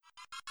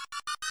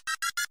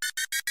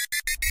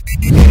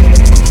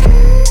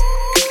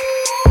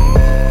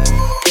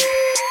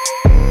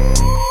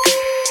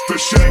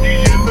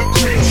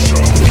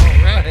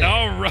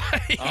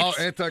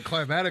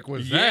anticlimactic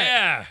was that?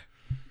 Yeah.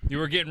 You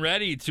were getting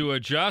ready to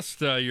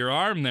adjust your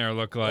arm there,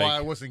 look like. Well,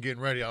 I wasn't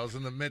getting ready. I was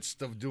in the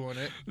midst of doing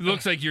it.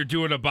 Looks like you're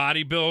doing a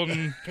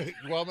bodybuilding.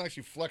 Well, I'm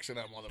actually flexing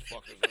that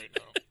motherfuckers right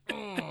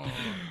now.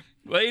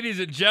 Ladies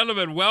and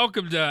gentlemen,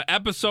 welcome to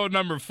episode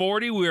number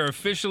 40. We are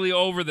officially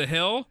over the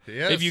hill.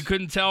 Yes. If you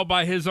couldn't tell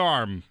by his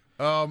arm.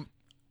 I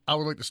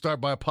would like to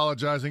start by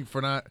apologizing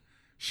for not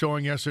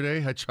showing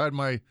yesterday. I tried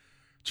my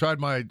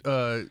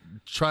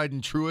tried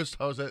and truest.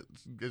 How's that?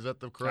 Is that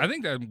the correct? I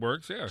think that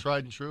works, yeah.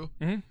 Tried and true?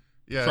 Mm-hmm.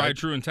 Yeah. Tried,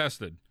 true, and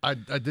tested. I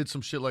did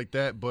some shit like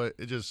that, but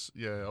it just,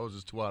 I was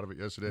just too out of it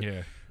yesterday.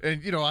 Yeah.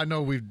 And, I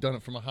know we've done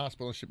it from a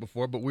hospital and shit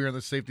before, but we're in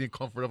the safety and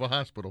comfort of a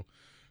hospital.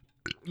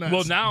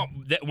 Well, now,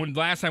 when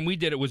last time we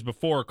did it was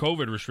before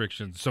COVID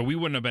restrictions, so we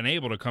wouldn't have been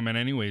able to come in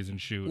anyways and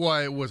shoot.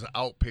 Well, it was an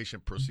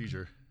outpatient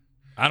procedure.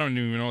 I don't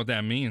even know what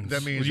that means.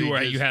 That means you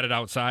had it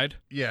outside?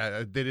 Yeah,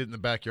 they did it in the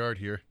backyard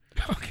here.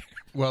 Okay.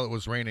 Well, it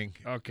was raining.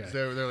 Okay.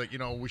 So they're like,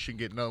 we shouldn't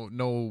get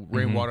no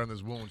rainwater in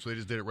this wound, so they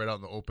just did it right out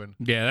in the open.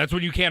 Yeah, that's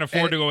when you can't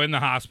afford to go in the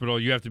hospital.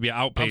 You have to be an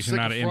outpatient,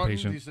 not an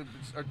inpatient. These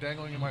are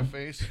dangling in my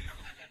face,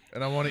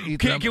 and I want to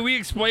eat them. them. Can we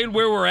explain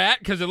where we're at?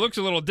 Because it looks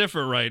a little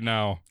different right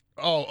now.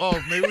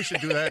 Oh, maybe we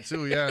should do that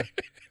too, yeah.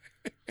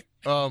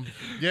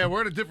 Yeah,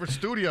 we're in a different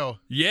studio.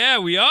 Yeah,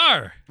 we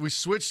are. We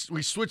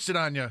switched it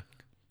on you.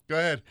 Go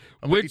ahead.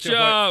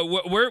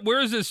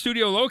 Where is this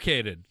studio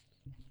located?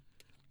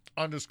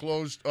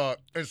 Undisclosed.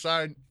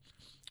 Inside.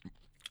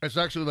 It's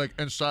actually like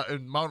inside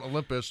in Mount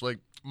Olympus, like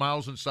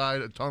miles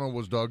inside. A tunnel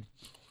was dug.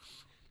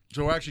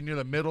 So we're actually near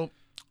the middle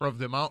of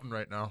the mountain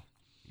right now.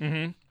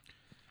 Mm-hmm.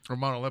 Or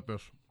Mount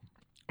Olympus.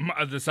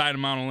 The side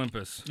of Mount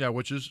Olympus. Yeah,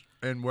 which is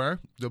in where?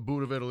 The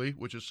boot of Italy,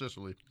 which is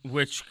Sicily.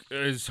 Which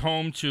is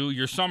home to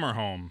your summer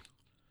home.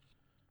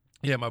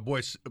 Yeah, my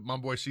boy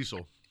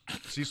Cecil.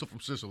 Cecil from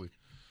Sicily.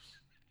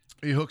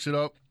 He hooks it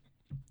up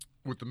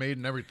with the maid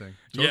and everything.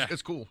 So yeah.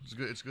 It's cool. It's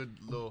good. It's good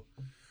little.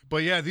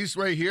 But yeah, these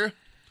right here,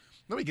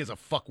 nobody gives a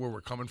fuck where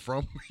we're coming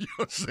from. You know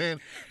what I'm saying?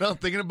 Now I'm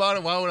thinking about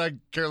it. Why would I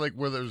care like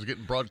where it was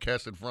getting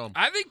broadcasted from?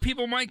 I think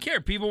people might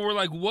care. People were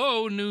like,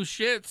 "Whoa, new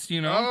shits,"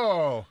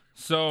 Oh.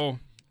 So.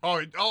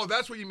 Oh,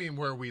 that's what you mean.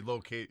 Where we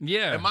locate?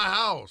 Yeah. At my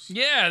house.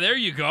 Yeah, there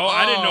you go.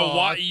 I didn't know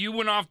why you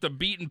went off the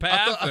beaten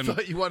path. I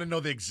thought you wanted to know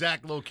the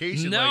exact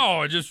location.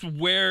 No, just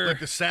where. Like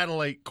the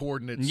satellite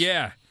coordinates.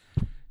 Yeah.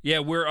 Yeah,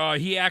 where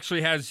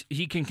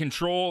he can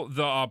control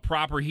the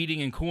proper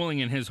heating and cooling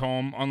in his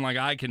home, unlike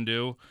I can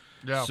do.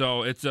 Yeah.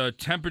 So it's a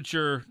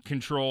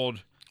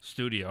temperature-controlled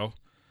studio.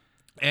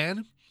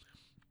 And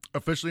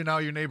officially now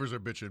your neighbors are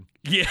bitching.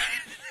 Yeah,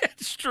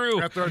 it's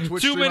true. After our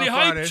Twitch Too stream many on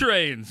hype Friday,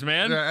 trains,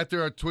 man. Yeah,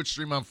 after our Twitch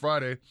stream on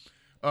Friday,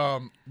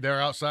 they're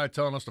outside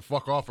telling us to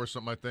fuck off or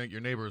something, I think. Your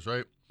neighbors,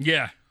 right?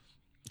 Yeah.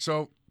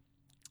 So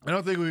I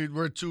don't think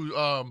we're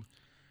too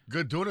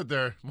good doing it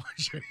there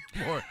much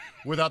anymore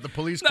without the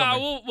police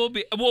coming.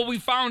 We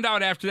found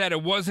out after that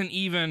it wasn't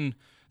even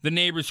the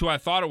neighbors who I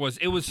thought it was.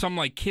 It was some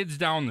like kids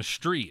down the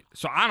street.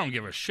 So I don't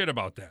give a shit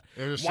about that.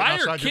 Why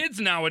are kids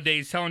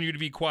nowadays telling you to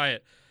be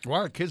quiet? Why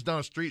are kids down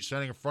the street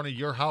standing in front of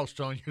your house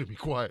telling you to be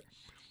quiet?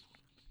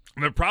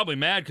 They're probably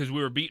mad because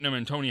we were beating them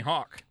in Tony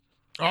Hawk.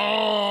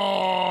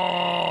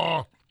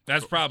 Oh!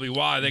 That's probably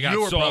why they got salty.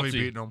 You were salty. probably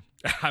beating them.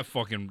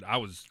 I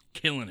was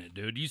killing it,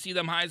 dude. You see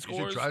them high scores?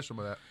 You should try some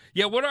of that.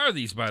 Yeah, what are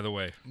these, by the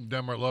way?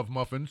 Them are love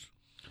muffins.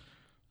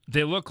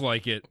 They look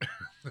like it.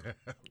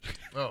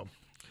 Oh.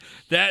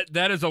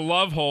 That is a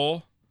love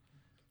hole.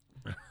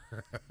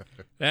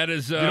 That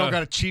is. You don't got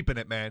to cheapen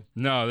it, man.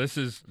 No, this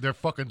is. They're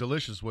fucking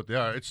delicious. What they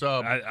are. It's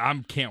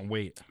I can't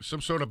wait. Some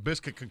sort of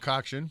biscuit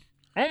concoction.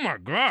 Oh my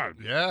god.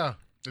 Yeah.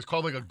 It's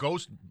called like a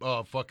ghost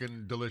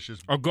fucking delicious.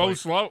 A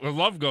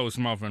love ghost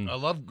muffin. A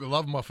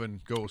love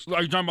muffin ghost.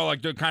 Are you talking about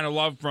like the kind of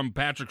love from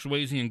Patrick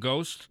Swayze and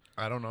Ghost?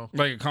 I don't know.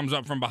 Like it comes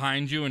up from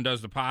behind you and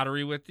does the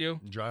pottery with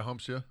you? Dry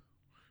humps you?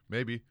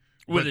 Maybe.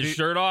 With his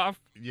shirt off?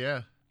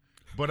 Yeah.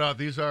 But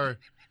these are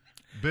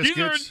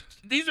biscuits.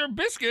 These are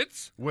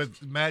biscuits.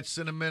 With mad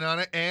cinnamon on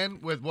it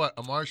and with what?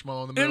 A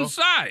marshmallow in the middle?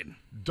 Inside.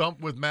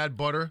 Dumped with mad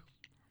butter.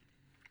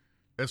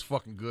 It's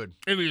fucking good.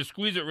 If you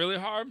squeeze it really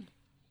hard,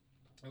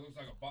 it looks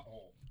like a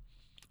butthole.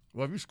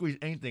 Well, if you squeeze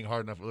anything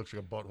hard enough, it looks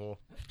like a butthole.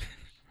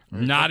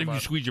 Not if you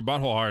squeeze your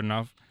butthole hard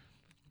enough.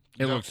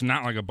 It looks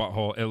not like a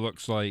butthole. It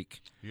looks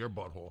like your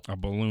butthole. A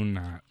balloon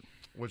knot.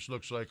 Which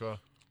looks like a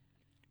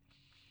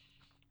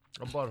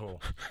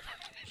butthole.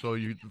 So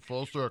you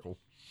full circle.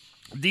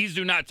 These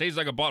do not taste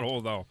like a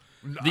butthole, though.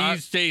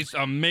 These taste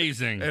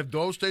amazing. If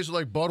those tasted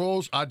like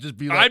buttholes, I'd just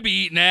be I'd be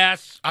eating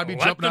ass. I'd be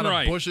jumping out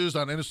of bushes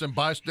on innocent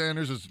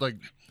bystanders. It's like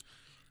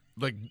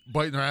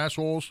biting their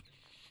assholes.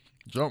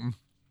 Jumping.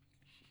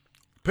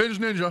 Pinch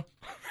Ninja.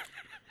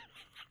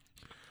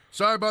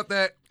 Sorry about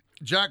that.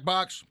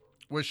 Jackbox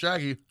with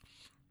Shaggy.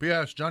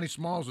 P.S. Johnny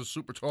Smalls is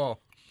super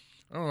tall.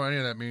 I don't know what any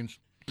of that means.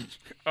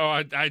 Oh,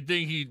 I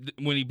think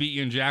when he beat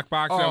you in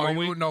Jackbox that one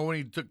week? No, when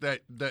he took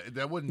that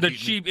wouldn't the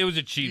cheap. It was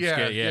a cheap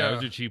skate. Yeah, it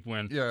was a cheap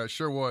win. Yeah, it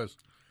sure was.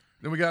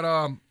 Then we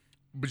got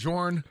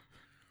Bjorn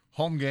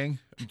Home Gang.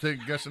 I'm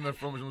guessing they're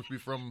must be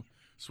from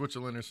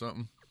Switzerland or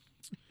something.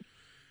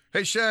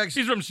 Hey, Shags.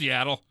 He's from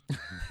Seattle.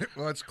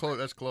 Well, that's close.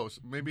 That's close.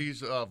 Maybe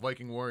he's a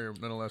Viking warrior,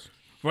 nonetheless.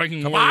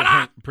 Viking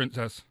warrior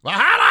princess.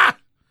 Valhalla!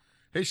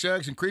 Hey,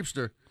 Shags and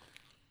Creepster.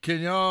 Can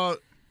y'all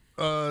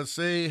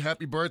say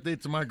happy birthday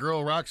to my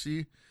girl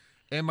Roxy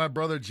and my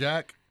brother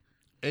Jack,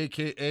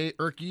 a.k.a.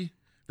 Erky?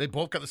 They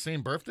both got the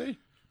same birthday?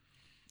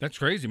 That's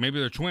crazy. Maybe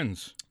they're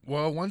twins.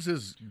 Well, one's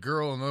his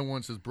girl and the other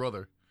one's his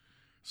brother.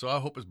 So I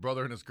hope his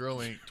brother and his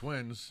girl ain't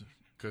twins.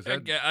 Because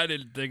I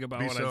didn't think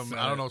about what I said.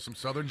 I don't know, some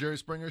Southern Jerry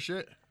Springer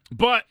shit.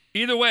 But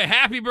either way,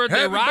 happy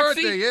birthday, Roxy.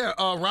 Happy birthday, yeah.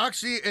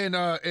 Roxy and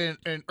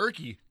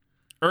Erky.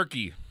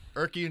 Erky.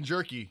 Erky and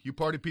Jerky. You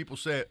party people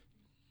say it.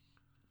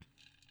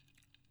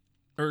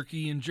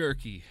 Erky and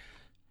Jerky.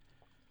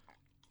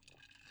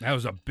 That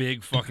was a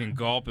big fucking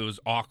gulp. It was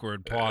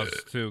awkward pause,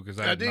 too, because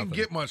I didn't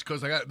get much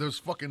because there's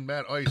fucking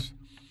mad ice.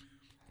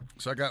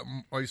 So I got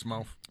ice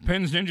mouth.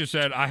 Pins Ninja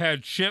said, I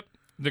had Chip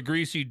the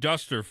greasy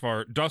dust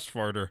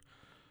farter.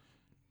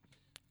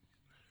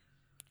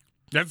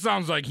 That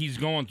sounds like he's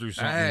going through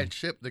something. I had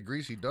Chip the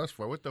greasy dust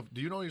fart. What the? Do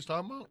you know what he's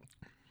talking about?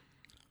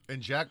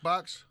 In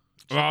Jackbox?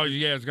 Oh,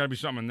 yeah, it's got to be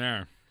something in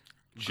there.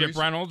 Chip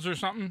Reynolds or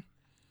something?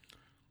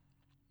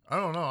 I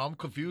don't know. I'm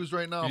confused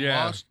right now. I'm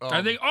yeah. lost.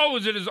 I think,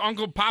 was it his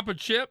uncle Papa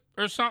Chip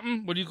or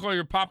something? What do you call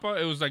your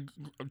papa? It was like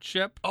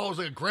Chip? Oh, it was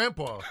like a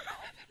grandpa.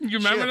 You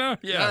remember that?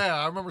 Yeah,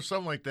 I remember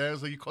something like that. It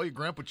was like, you call your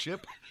grandpa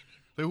Chip?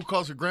 Like, who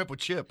calls your grandpa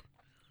Chip?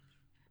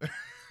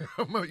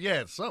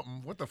 Yeah, it's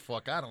something. What the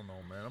fuck? I don't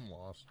know, man. I'm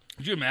lost.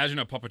 Could you imagine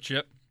a Papa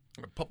Chip?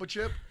 A Papa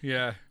Chip?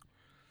 Yeah.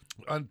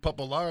 On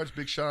Papa Large,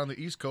 big shot on the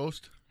East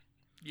Coast.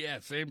 Yeah,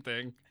 same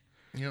thing.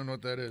 You don't know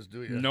what that is,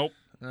 do you? Nope.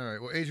 All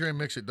right. Well, Adrian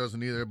Mixit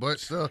doesn't either, but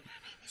still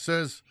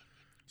says,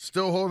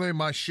 still holding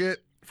my shit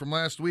from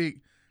last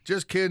week.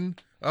 Just kidding.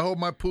 I hold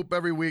my poop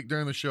every week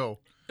during the show.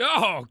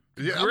 Oh,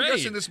 yeah, great. I'm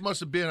guessing this must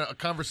have been a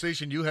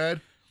conversation you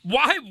had.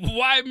 Why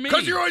me?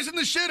 Because you're always in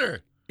the shitter.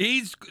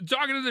 He's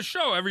talking to the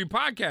show every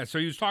podcast, so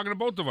he was talking to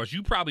both of us.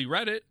 You probably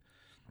read it.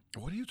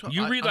 What are you talking?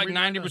 You read like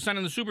 90%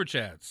 of the super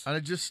chats. I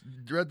just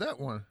read that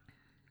one.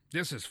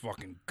 This is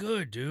fucking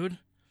good, dude.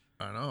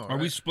 I know. Are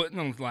we splitting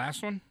the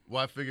last one?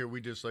 Well, I figured we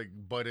just like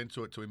butt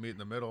into it till we meet in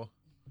the middle.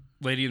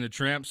 Lady and the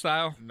Tramp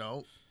style?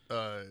 No.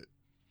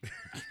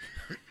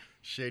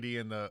 Shady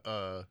and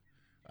the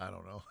I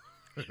don't know.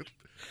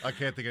 I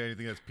can't think of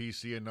anything that's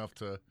PC enough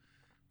to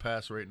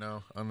pass right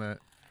now on that.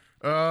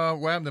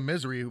 What happened to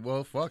Misery?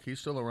 Well, fuck, he's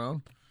still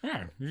around.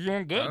 Yeah, he's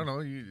doing good. I don't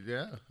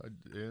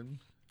know.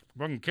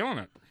 Fucking killing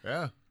it.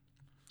 Yeah.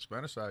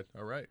 Spanicide.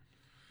 All right.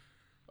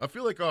 I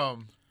feel like a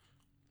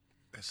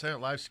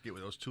Saturday Night Live skit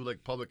with those two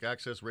like public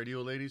access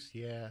radio ladies.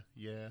 Yeah.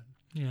 You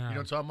know what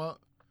I'm talking about?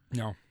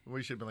 No. Well,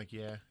 you should have been like,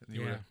 yeah. And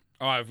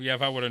Yeah.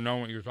 If I would have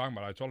known what you were talking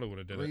about, I totally would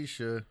have did it. We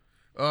should.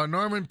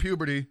 Norman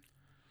Puberty.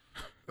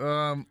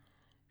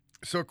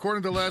 So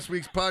according to last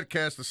week's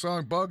podcast, the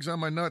song Bugs on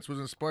My Nuts was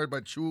inspired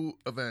by true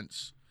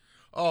events.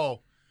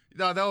 Oh,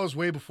 no, that was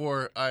way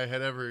before I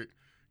had ever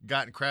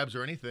gotten crabs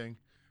or anything.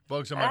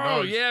 Bugs on my nose.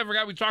 Oh, yeah, I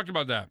forgot we talked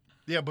about that.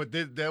 Yeah, but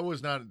that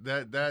was not,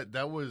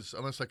 that was,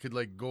 unless I could,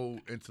 like, go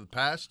into the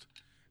past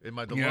in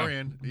my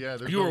DeLorean. Yeah,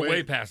 you were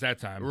way past that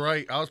time.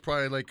 Right. I was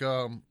probably, like,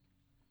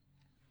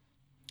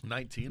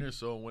 19 or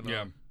so when,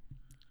 yeah,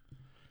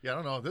 I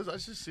don't know. This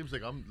just seems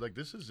like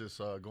this is just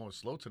going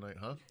slow tonight,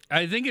 huh?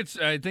 I think it's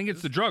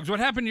the drugs. What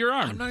happened to your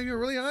arm? I'm not even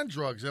really on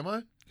drugs, am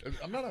I?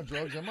 I'm not on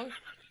drugs, am I?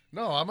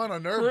 No, I'm on a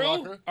nerve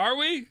blocker. Are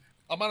we?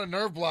 I'm on a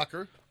nerve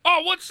blocker.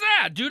 Oh, what's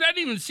that, dude? I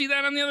didn't even see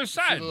that on the other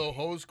side. See the little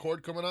hose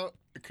cord coming out?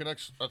 It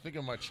connects, I think,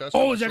 in my chest.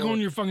 Oh, is that going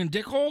in your fucking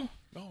dick hole?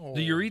 No.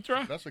 The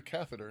urethra? That's a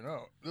catheter.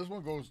 No, this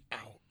one goes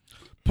out.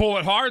 Pull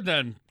it hard,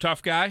 then,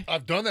 tough guy.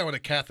 I've done that with a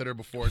catheter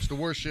before. It's the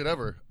worst shit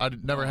ever. I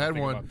never had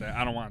one.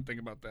 I don't want to think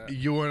about that.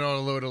 You want to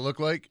know what it looked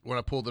like when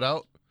I pulled it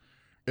out?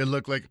 It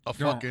looked like a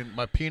fucking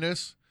my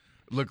penis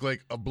looked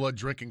like a blood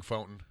drinking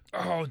fountain.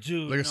 Oh,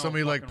 dude! Like if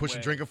somebody like pushed a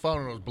drinking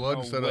fountain and it was blood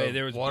instead of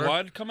there was water.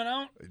 blood coming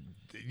out.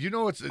 You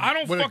know it's. I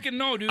don't fucking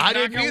know, dude. I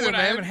didn't either, man.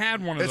 I haven't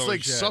had one of those. It's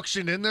like yet.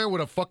 suctioned in there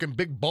with a fucking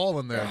big ball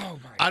in there. Oh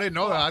my! I didn't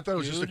know that. I thought it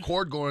was just a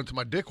cord going into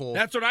my dick hole.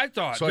 That's what I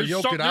thought. So I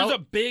yoked it out. There's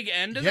a big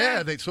end to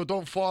that. Yeah, so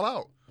don't fall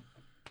out.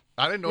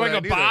 I didn't know like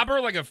that a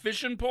bobber, like a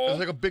fishing pole. It's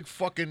like a big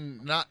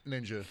fucking knot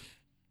ninja.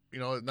 You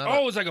know,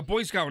 it's like a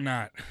Boy Scout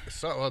knot.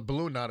 A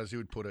balloon knot, as you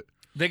would put it.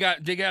 They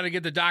got to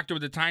get the doctor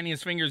with the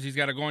tiniest fingers. He's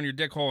got to go in your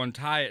dick hole and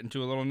tie it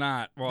into a little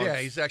knot. Well, yeah,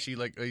 he's actually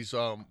like he's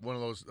one of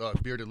those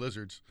bearded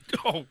lizards.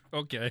 Oh,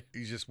 okay.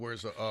 He just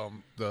wears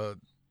the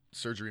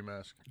surgery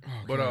mask. Oh,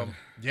 but God.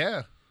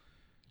 yeah,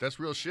 that's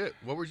real shit.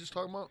 What were we just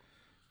talking about?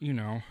 You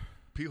know,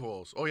 pee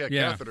holes. Oh yeah,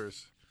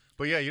 catheters.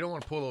 But yeah, you don't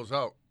want to pull those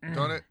out.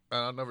 Done it.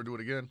 I'll never do it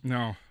again.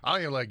 No. I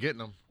don't even like getting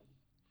them.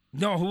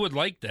 No, who would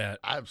like that?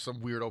 I have some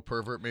weirdo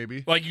pervert,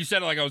 maybe. Like you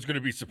said, like I was going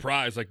to be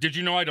surprised. Like, did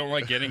you know I don't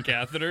like getting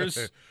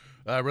catheters?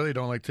 I really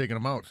don't like taking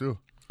them out too.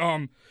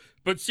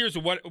 But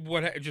seriously,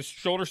 what? Just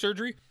shoulder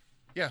surgery?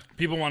 Yeah.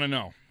 People want to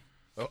know.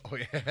 Oh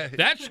yeah.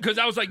 That's because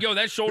I was like, yo,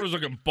 that shoulder's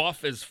looking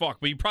buff as fuck.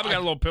 But you probably got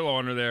a little pillow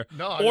under there.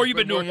 No. Or you've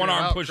been doing one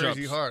arm push-ups.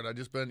 Crazy hard. I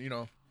just been,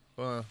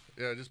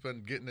 Yeah, just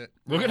been getting it.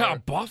 Look at how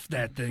buff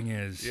that thing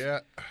is. Yeah.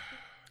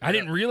 I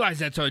didn't realize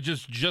that till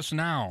just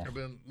now. I've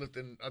been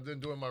lifting. I've been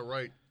doing my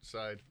right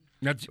side.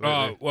 That's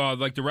well,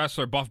 like the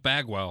wrestler Buff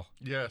Bagwell.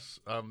 Yes,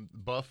 I'm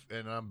buff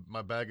and I'm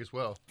my bag as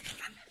well.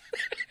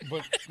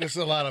 But there's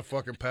a lot of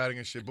fucking padding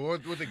and shit. But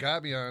what they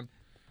got me on?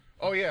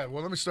 Oh yeah.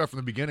 Well, let me start from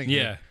the beginning.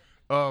 Yeah.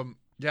 Here.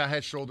 Yeah, I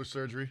had shoulder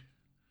surgery.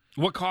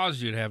 What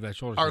caused you to have that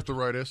shoulder surgery?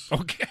 Arthritis.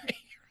 Okay.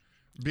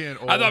 Being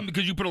old. I thought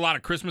because you put a lot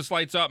of Christmas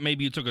lights up,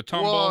 maybe you took a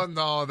tumble. Well,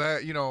 no,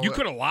 you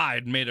could have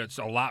lied, made it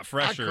a lot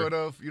fresher. I could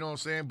have, you know what I'm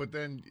saying? But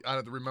then I'd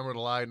have to remember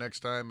to lie next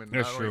time, and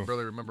That's I don't true. even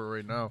really remember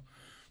right now.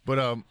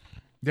 But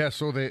yeah.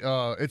 So they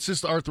it's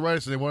just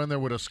arthritis, and they went in there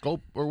with a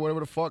scope or whatever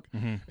the fuck,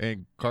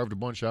 and carved a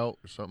bunch out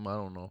or something. I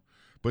don't know.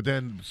 But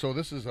then, so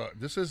this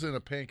isn't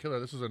a painkiller.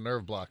 This is a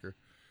nerve blocker.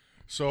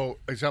 So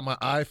it's got my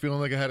eye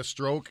feeling like I had a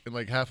stroke, and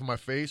like half of my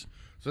face.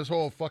 So this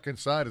whole fucking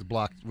side is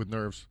blocked with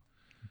nerves.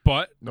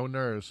 But No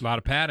nerves. a lot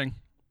of padding.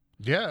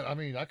 Yeah, I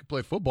mean, I could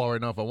play football right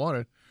now if I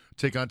wanted.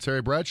 Take on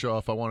Terry Bradshaw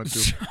if I wanted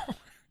to.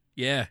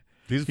 Yeah.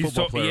 He's a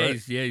football player, right?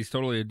 He's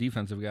totally a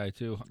defensive guy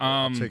too.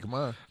 I'll take him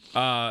on.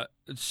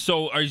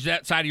 So is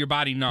that side of your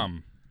body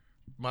numb?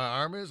 My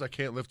arm is. I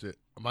can't lift it.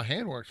 My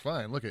hand works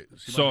fine. Look at.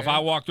 So if I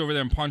walked over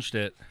there and punched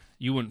it,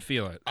 you wouldn't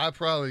feel it. I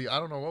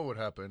don't know what would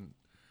happen.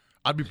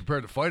 I'd be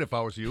prepared to fight if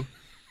I was you.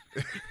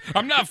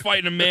 I'm not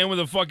fighting a man with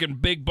a fucking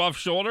big buff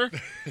shoulder.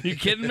 You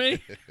kidding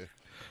me?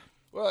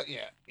 Well,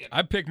 yeah.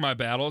 I pick my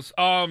battles.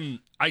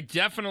 I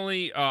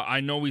definitely.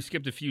 I know we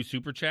skipped a few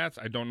super chats.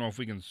 I don't know if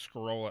we can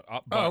scroll it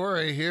up. But... we're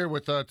right here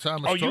with Thomas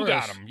Oh, Torres. you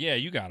got him. Yeah,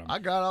 you got him. I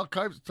got all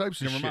types of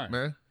Never shit, mind.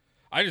 man.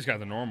 I just got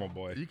the normal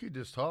boy. You could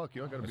just talk.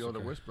 You don't got to be able to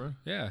whisper.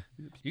 Yeah,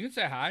 you can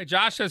say hi.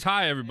 Josh says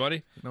hi,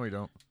 everybody. No,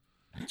 you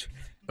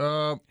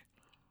don't.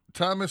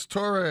 Thomas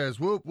Torres.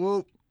 Whoop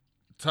whoop.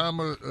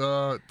 Thomas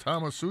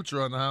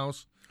Sutra in the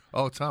house.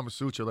 Oh, Thomas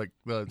Sutra, like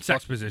the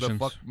Sex Positions. the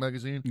fuck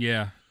magazine.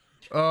 Yeah.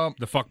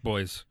 The fuck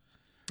boys.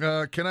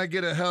 Can I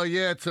get a hell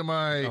yeah to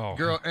my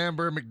girl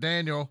Amber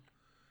McDaniel?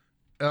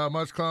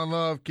 Much clown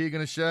love, Keegan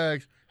and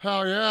Shags.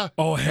 Hell yeah.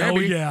 Oh, hell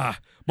Ambi. yeah.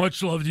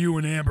 Much love to you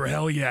and Amber.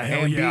 Hell yeah.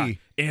 Hell Ambi.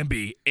 yeah.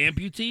 Ambi.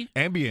 Amputee?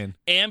 Ambien.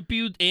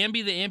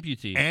 Ambi the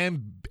amputee.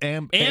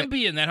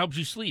 Ambien, that helps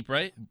you sleep,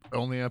 right?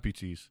 Only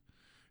amputees.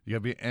 You gotta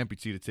be an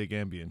amputee to take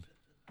Ambien,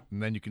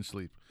 and then you can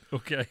sleep.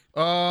 Okay.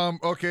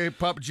 Okay.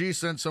 Papa G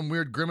sent some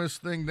weird grimace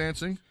thing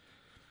dancing.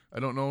 I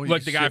don't know.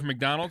 Like the guy from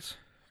McDonald's?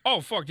 Oh,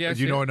 fuck yeah.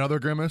 Do you know another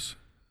grimace?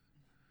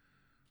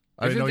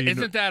 I didn't know you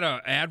Isn't that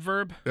an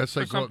adverb? That's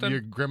like something? you're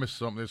grimace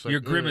something. It's like,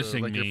 You're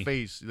grimacing like me. your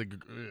face. Like,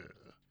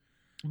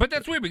 But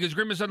that's weird because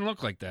Grimace doesn't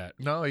look like that.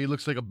 no, he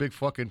looks like a big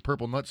fucking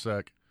purple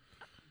nutsack.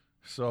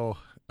 So,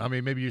 I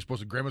mean, maybe you're supposed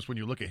to grimace when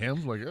you look at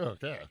him. Like, oh,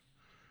 yeah.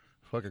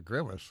 Fucking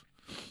grimace.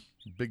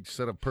 Big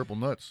set of purple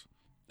nuts.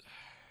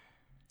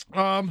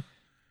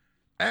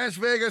 Ash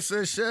Vegas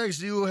says, Shags,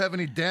 do you have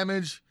any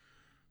damage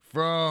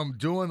from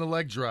doing the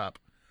leg drop?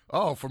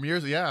 Oh, from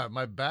years? Yeah,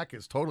 my back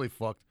is totally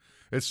fucked.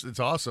 It's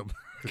awesome.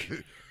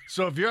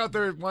 So if you're out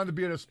there wanting to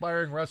be an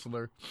aspiring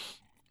wrestler,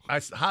 I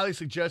highly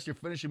suggest your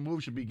finishing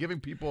move should be giving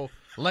people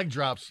leg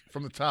drops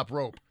from the top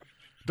rope.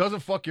 Doesn't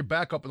fuck your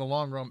back up in the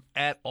long run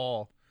at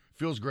all.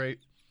 Feels great.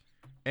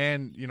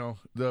 And, you know,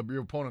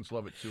 your opponents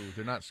love it, too.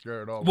 They're not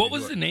scared at all. What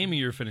was the name of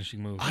your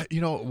finishing move? I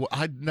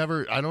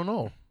don't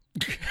know.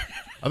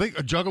 I think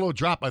a Juggalo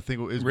drop, I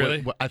think, is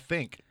Really? what I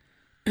think.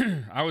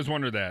 I always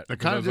wondered that. It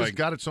kind of just like,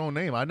 got its own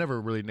name. I never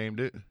really named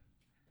it.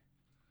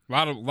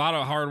 a lot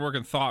of hard work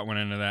and thought went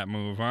into that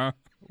move, huh?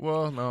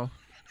 Well, no.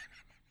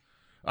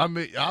 I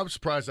mean, I'm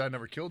surprised I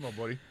never killed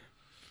nobody.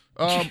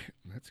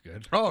 That's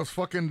good. Oh, it's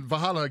fucking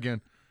Valhalla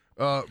again.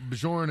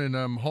 Bjorn and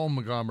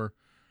Holmgamer.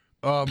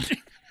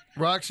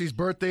 Roxy's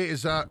birthday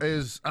is on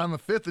the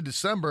 5th of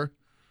December,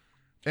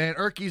 and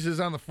Erky's is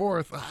on the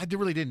 4th. I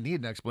really didn't need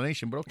an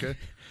explanation, but okay.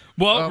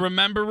 Well,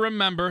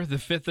 remember the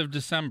 5th of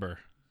December.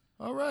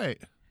 All right.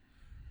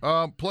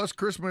 Plus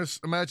Christmas,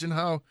 imagine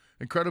how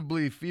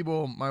incredibly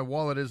feeble my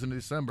wallet is in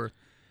December,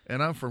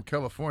 and I'm from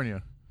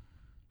California.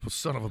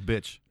 Son of a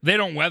bitch. They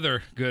don't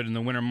weather good in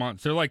the winter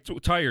months. They're like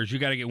tires. You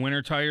got to get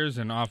winter tires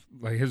and off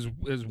like his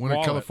Winter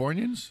wallet.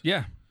 Californians?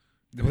 Yeah.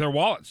 Their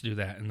wallets do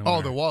that in the winter.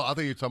 Oh, the wallet. I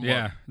think you're talking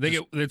about.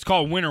 Yeah. It's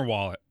called winter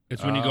wallet.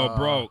 It's when you go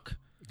broke.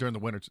 During the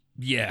winter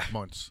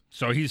months.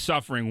 So he's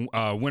suffering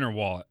winter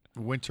wallet.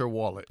 Winter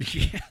wallet.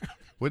 Yeah.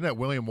 Wasn't that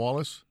William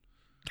Wallace?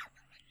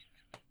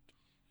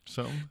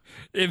 Something?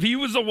 If he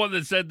was the one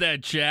that said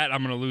that, chat,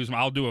 I'm going to lose him.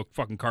 I'll do a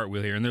fucking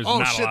cartwheel here, and there's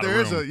not a lot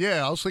there of room. is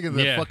I was thinking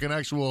the fucking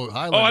actual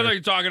Highlander. Oh, I thought you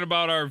were talking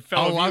about our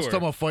fellow viewer. I was talking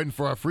about fighting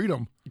for our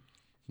freedom.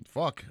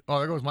 Fuck. Oh,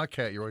 there goes my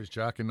cat. You're always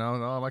jocking now.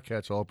 No, my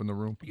cat's all up in the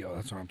room. Yo,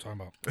 that's what I'm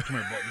talking about. Come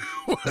here,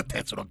 Button.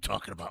 That's what I'm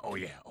talking about. Oh,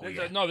 yeah.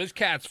 No, this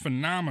cat's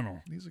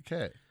phenomenal. He's a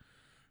cat.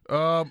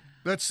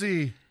 Let's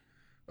see.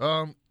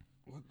 What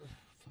the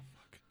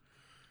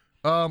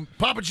fuck?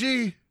 Papa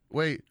G.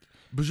 Wait.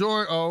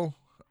 Bajor. Oh.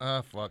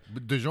 Fuck.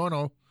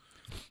 DiGiorno.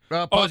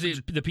 Is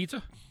it the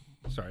pizza?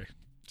 Sorry.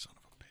 Son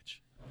of a bitch.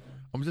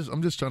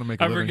 I'm just trying to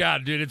make a living. I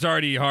forgot, dude. It's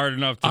already hard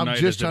enough tonight. I'm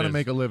just trying to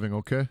make a living,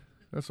 okay?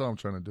 That's all I'm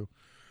trying to do.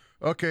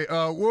 Okay,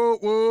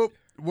 whoop, whoop.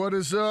 What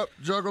is up?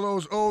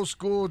 Juggalos, old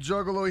school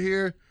Juggalo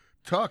here.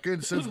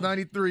 Talking since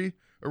 93.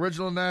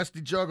 Original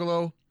Nasty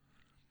Juggalo.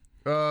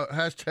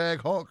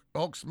 Hashtag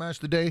Hulk Smash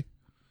today.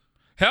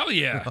 Hell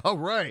yeah. All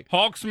right.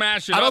 Hulk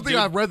smash it I don't up, think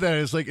dude. I've read that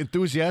as like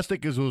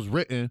enthusiastic as it was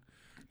written,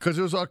 because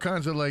there was all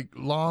kinds of like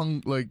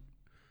long, like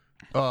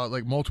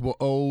multiple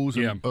O's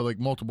and like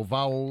multiple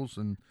vowels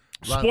and.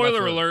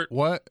 Spoiler alert.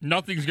 What?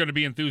 Nothing's going to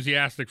be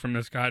enthusiastic from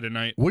this guy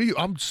tonight. What are you?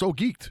 I'm so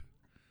geeked.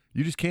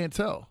 You just can't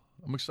tell.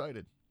 I'm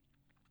excited.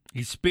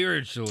 He's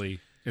spiritually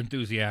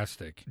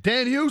enthusiastic.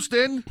 Dan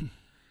Houston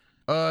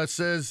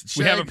says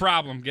We have a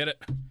problem. Get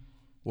it?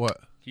 What?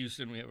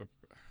 Houston, we have a.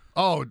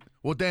 Oh,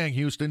 well, dang,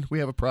 Houston, we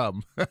have a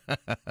problem.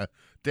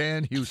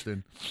 Dan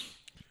Houston.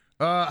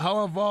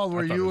 How involved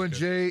were you and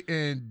Jay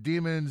in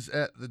Demons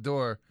at the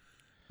Door?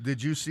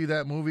 Did you see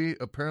that movie?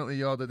 Apparently,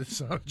 y'all did the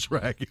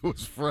soundtrack. It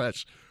was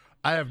fresh.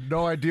 I have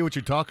no idea what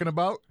you're talking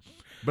about,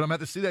 but I'm going to have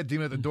to see that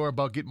Demon at the Door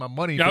about getting my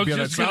money to be on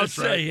that soundtrack. I was just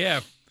going to say,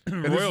 yeah.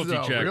 Royalty this is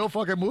a check. real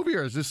fucking movie,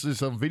 or is this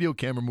some video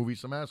camera movie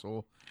some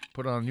asshole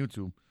put it on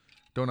YouTube?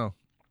 Don't know.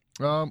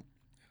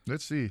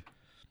 Let's see.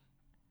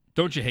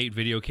 Don't you hate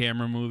video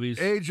camera movies?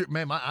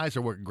 Man, my eyes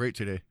are working great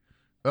today.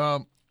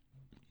 Going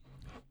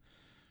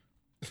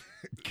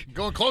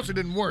closer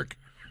didn't work.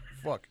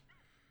 Fuck.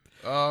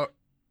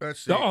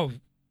 Let's see. Oh,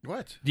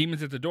 what?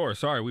 Demons at the Door.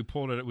 Sorry, we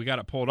pulled it. We got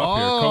it pulled up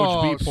here.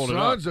 Coach B pulled it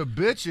up. Sons of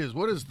bitches.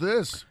 What is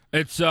this?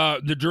 It's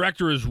the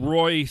director is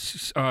Roy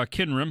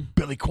Kinram.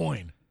 Billy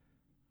Coyne.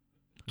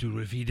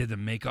 Dude, if he did the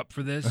makeup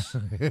for this,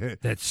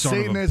 that son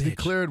Satan of a has bitch.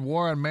 declared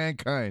war on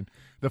mankind.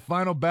 The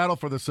final battle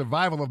for the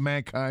survival of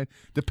mankind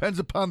depends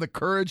upon the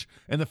courage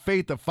and the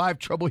faith of 5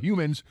 troubled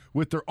humans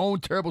with their own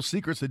terrible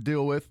secrets to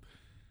deal with,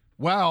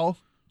 while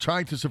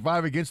trying to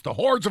survive against the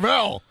hordes of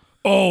hell.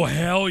 Oh,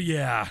 hell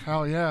yeah.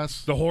 Hell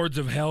yes. The hordes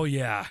of hell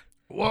yeah.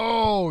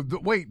 Whoa.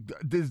 Wait.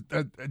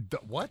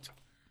 What?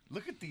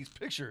 Look at these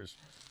pictures.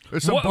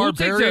 There's some Who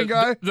takes barbarian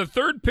guy. The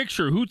third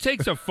picture, who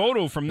takes a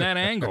photo from that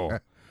angle?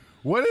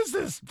 What is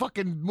this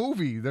fucking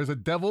movie? There's a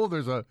devil.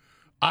 There's a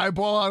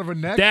eyeball out of a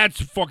neck.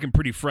 That's fucking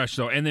pretty fresh,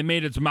 though. And they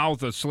made its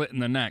mouth a slit in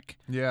the neck.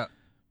 Yeah.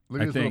 Look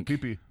at his little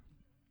pee-pee.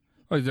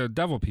 Oh, he's a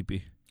devil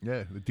pee-pee.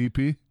 Yeah, the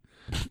DP.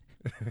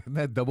 Isn't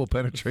that double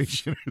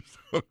penetration or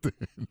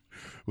something?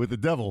 With the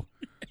devil.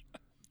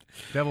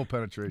 Devil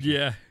penetration.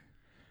 Yeah.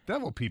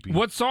 Devil pee-pee.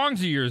 What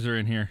songs of yours are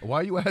in here? Why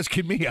are you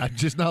asking me? I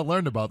just now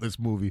learned about this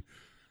movie.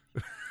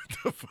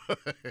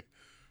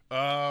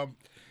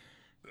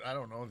 I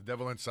don't know. The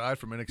Devil Inside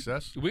from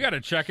INXS. We got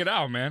to check it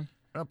out, man.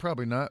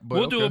 Probably not. But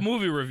we'll do a okay.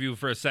 movie review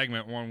for a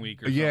segment one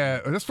week or something.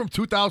 Yeah, that's from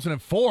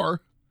 2004.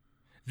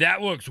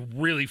 That looks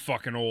really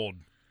fucking old.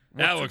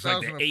 That looks like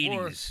the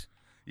 2004? 80s.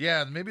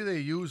 Yeah, maybe they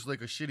used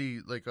like a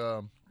shitty, like,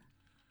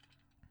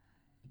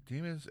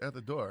 Demons at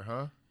the Door,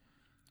 huh?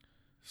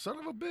 Son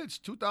of a bitch.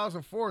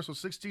 2004, so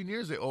 16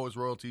 years they owe us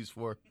royalties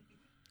for.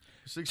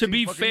 To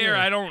be fair, years.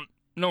 I don't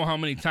know how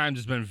many times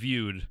it's been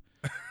viewed.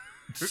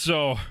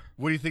 So.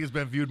 What do you think has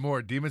been viewed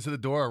more, Demons at the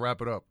Door or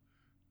Wrap It Up?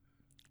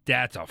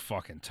 That's a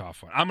fucking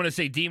tough one. I'm going to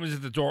say Demons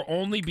at the Door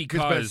only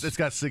because it's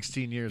got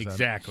 16 years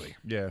exactly.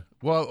 on it. Yeah.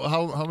 Well,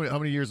 how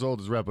many years old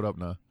is Wrap It Up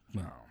now?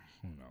 No,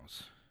 who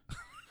knows?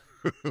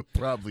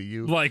 Probably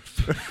you. Like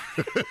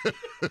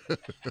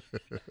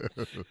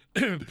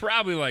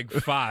probably like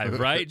 5,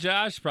 right,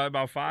 Josh? Probably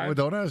about 5. Well,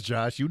 don't ask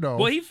Josh. You know.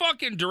 Well, he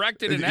fucking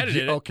directed and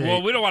edited it. Okay.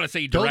 Well, we don't want to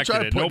say he Don't directed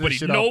try to it. put this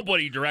shit out.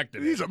 Nobody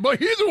directed it. He's the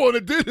one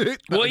that did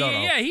it. Well, No.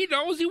 yeah, he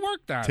knows. He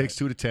worked on Takes it.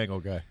 2 to tango,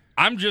 guy.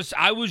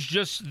 I was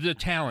just the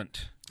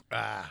talent.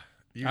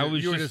 You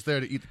were just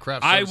there to eat the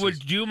craft I services. would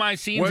do my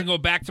scenes and go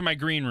back to my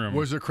green room.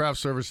 Was there craft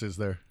services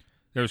there?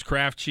 There was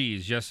Kraft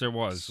cheese. Yes, there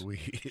was.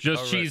 Sweet. Just All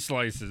right. cheese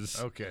slices.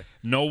 Okay.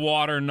 No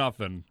water,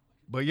 nothing.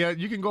 But yeah,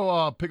 you can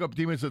go pick up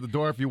Demons at the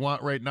Door if you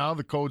want right now.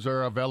 The codes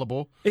are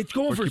available. It's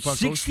going for coupon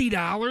codes.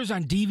 $60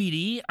 on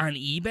DVD on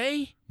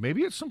eBay?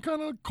 Maybe it's some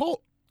kind of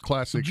cult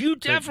classic. You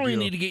type definitely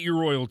deal. need to get your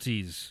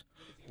royalties.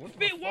 Whoa,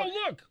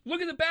 look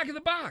at the back of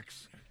the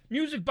box.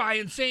 Music by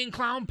Insane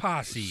Clown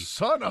Posse.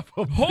 Son of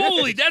a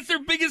Holy, bitch. that's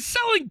their biggest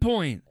selling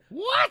point.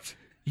 What?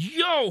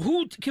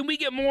 Yo, can we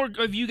get more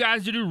of you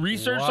guys to do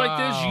research like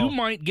this? Wow. You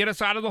might get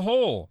us out of the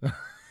hole.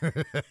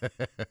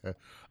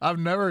 I've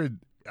never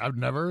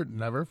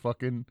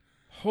fucking.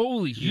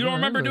 Holy, you don't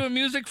remember doing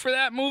music for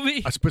that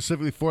movie?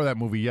 Specifically for that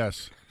movie,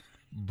 yes.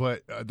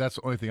 But that's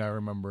the only thing I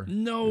remember.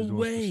 No is doing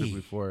way.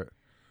 Specifically for it.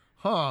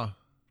 Huh.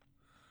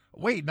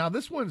 Wait, now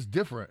this one's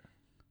different.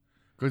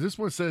 Because this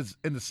one says,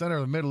 in the center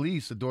of the Middle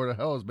East, the door to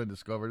hell has been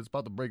discovered. It's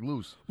about to break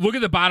loose. Look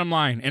at the bottom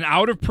line. An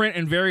out-of-print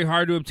and very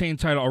hard-to-obtain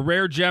title. A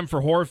rare gem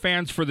for horror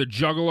fans for the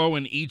Juggalo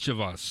in each of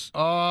us.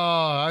 Oh,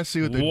 I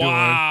see what they're doing.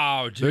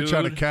 Wow, dude. They're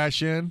trying to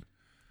cash in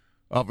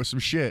off of some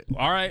shit.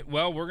 All right,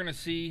 well, we're going to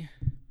see.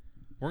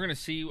 I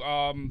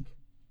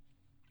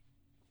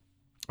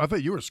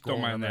thought you were scrolling.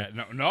 Don't mind on that.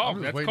 there. No,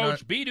 that's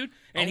Coach B, dude.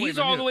 And he's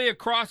all the way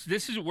across.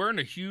 We're in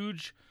a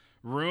huge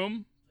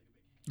room.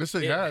 It's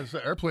an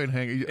airplane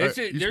hangar. There's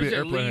Used to be an at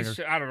airplane least,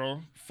 hangar. I don't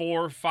know,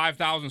 4,000 to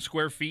 5,000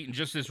 square feet in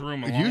just this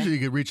room alone. Usually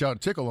you could reach out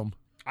and tickle them.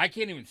 I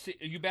can't even see.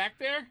 Are you back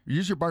there?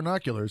 Use your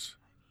binoculars.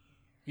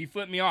 He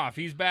flipped me off.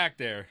 He's back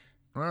there.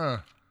 You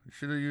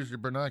should have used your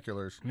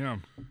binoculars. Yeah.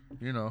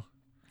 You know.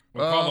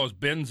 We'll call those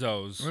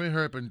benzos. Let me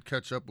hurry up and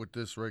catch up with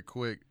this right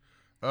quick.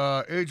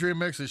 Adrian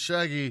mixes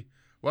Shaggy.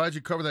 Why'd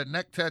you cover that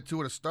neck tattoo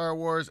with a Star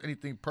Wars?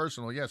 Anything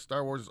personal? Yeah,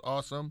 Star Wars is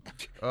awesome.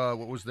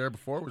 What was there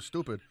before was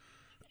stupid.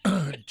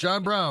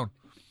 John Brown.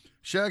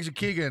 Shags and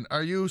Keegan,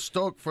 are you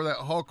stoked for that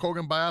Hulk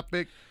Hogan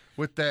biopic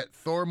with that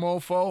Thor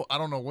mofo? I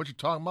don't know what you're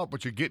talking about,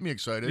 but you're getting me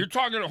excited.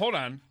 Hold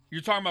on.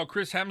 You're talking about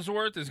Chris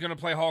Hemsworth is going to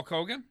play Hulk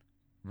Hogan?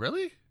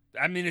 Really?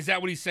 I mean, is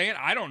that what he's saying?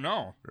 I don't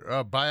know.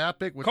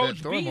 Biopic with Coach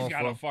that Thor B's mofo.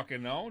 got to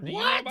fucking know. Do you know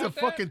What? about The that?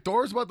 fucking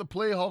Thor's about to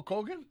play Hulk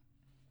Hogan?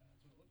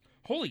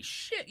 Holy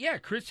shit. Yeah,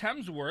 Chris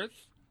Hemsworth.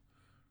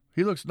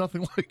 He looks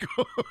nothing like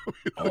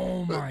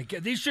Oh, my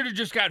God. They should have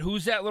just got,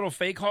 who's that little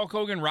fake Hulk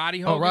Hogan?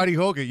 Roddy Hogan? Oh, Roddy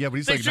Hogan. Yeah, but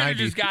he's They like should 90.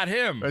 have just got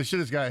him. They should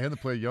have got him to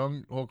play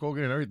young Hulk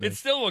Hogan and everything. It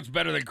still looks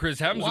better than Chris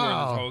Hemsworth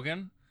Wow. as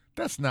Hogan.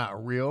 That's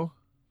not real.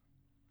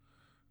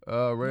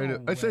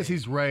 It says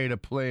he's ready to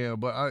play him,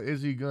 but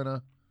is he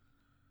gonna?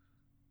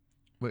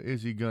 But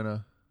is he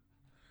gonna?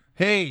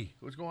 Hey,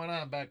 what's going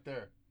on back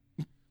there?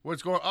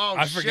 What's going? Oh,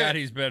 I shit. forgot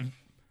he's been.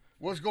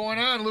 What's going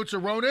on,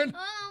 Lucha Ronin?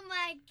 Oh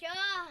my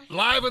gosh.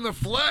 Live in the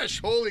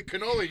flesh. Holy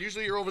cannoli.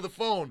 Usually you're over the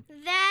phone.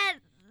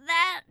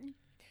 That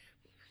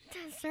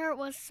dessert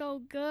was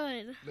so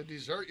good. The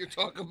dessert you're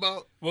talking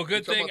about? Well,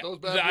 good You're talking thing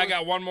about those bad I boys?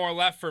 got one more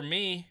left for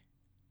me.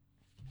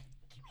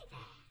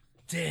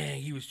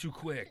 Dang, he was too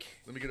quick.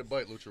 Let me get a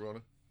bite, Lucha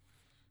Ronin.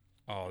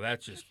 Oh,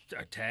 that's just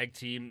a tag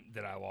team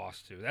that I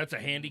lost to. That's a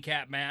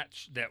handicap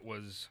match that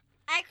was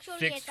Actually,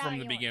 fixed it's all from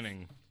the yours.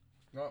 beginning.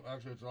 No,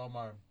 actually, it's all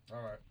mine.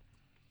 All right.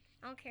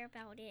 I don't care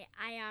about it.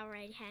 I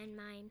already had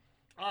mine.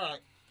 All right.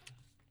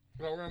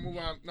 No, we're going to move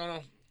on.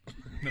 No.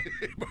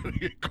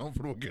 Get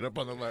comfortable. Get up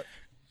on the left.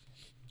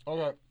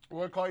 Okay. We're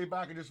going to call you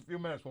back in just a few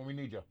minutes when we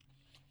need you.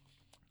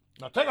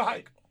 Now, take a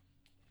hike.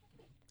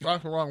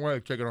 That's the wrong way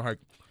of taking a hike.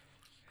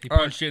 He All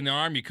punched you in the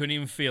arm. You couldn't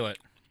even feel it.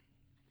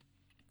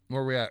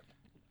 Where are we at?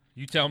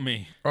 You tell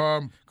me.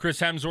 Chris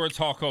Hemsworth's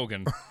Hulk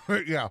Hogan.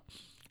 Yeah.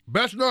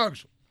 Best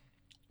nugs.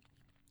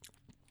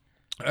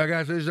 I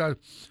guess it's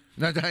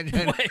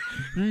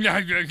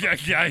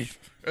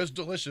it's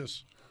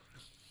delicious.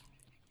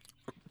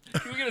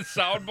 Can we get a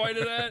sound bite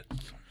of that?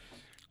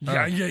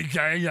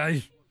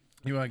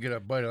 You want to get a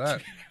bite of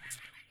that?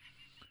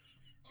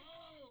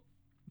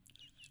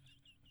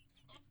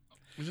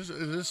 Is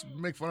this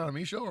make fun out of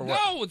me show or what?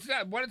 No, it's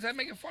not. Why does that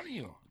make fun of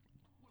you?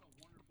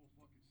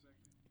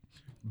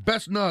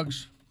 Best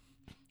nugs.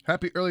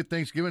 Happy early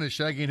Thanksgiving to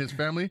Shaggy and his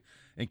family,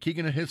 and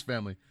Keegan and his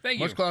family. Thank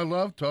you. Much cloud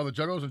love to all the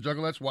juggalos and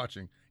juggalettes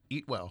watching.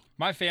 Eat well.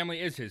 My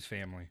family is his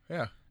family.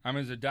 Yeah. I'm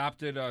his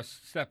adopted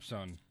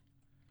stepson.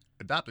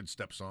 Adopted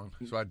stepson.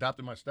 So I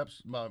adopted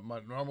my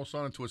normal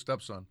son into a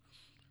stepson.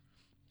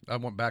 I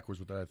went backwards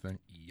with that, I think.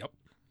 Yep.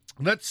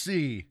 Let's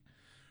see.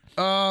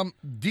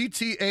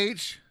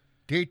 DTH.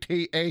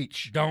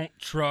 Don't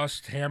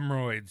trust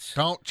hemorrhoids.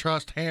 Don't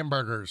trust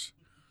hamburgers.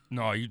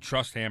 No, you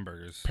trust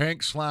hamburgers.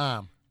 Pink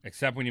slime.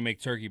 Except when you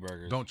make turkey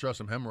burgers. Don't trust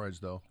them hemorrhoids,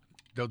 though.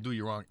 They'll do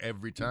you wrong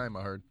every time,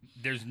 I heard.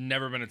 There's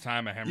never been a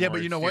time a hemorrhoid Yeah,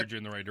 but you know what? steered you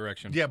in the right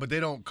direction. Yeah, but they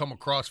don't come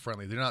across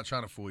friendly. They're not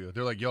trying to fool you.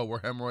 They're like, yo,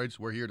 we're hemorrhoids.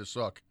 We're here to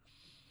suck.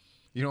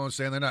 You know what I'm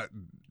saying? They're not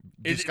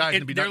disguised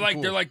to be they're nothing like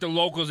cool. they're like the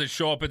locals that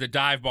show up at the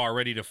dive bar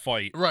ready to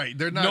fight. Right.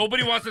 They're not.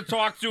 Nobody wants to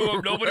talk to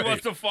them. Nobody Right.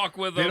 wants to fuck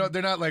with They them. don't,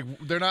 they're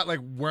not like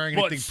wearing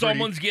But anything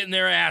someone's getting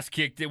their ass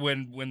kicked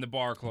when the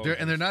bar closes.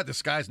 and they're not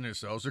disguising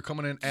themselves. They're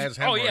coming in as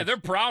Oh hemorrhoids. yeah, they're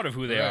proud of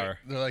who they Right. are.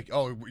 They're like,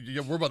 oh,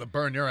 we're about to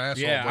burn your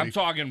asshole, Yeah, buddy. I'm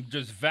talking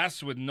just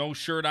vests with no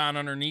shirt on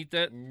underneath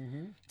it.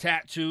 Mm-hmm.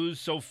 Tattoos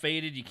so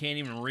faded you can't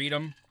even read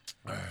them.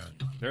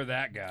 They're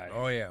that guy.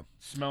 Oh yeah,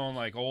 Smelling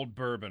like old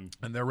bourbon.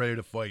 and they're ready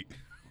to fight.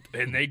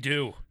 And they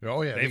do.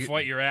 Oh yeah, They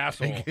fight your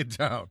asshole. They get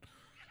down.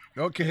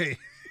 Okay.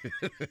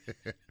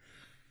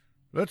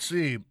 Let's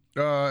see.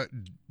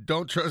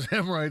 Don't trust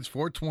hemorrhoids.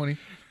 420.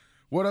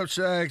 What up,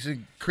 Shags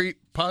and Creep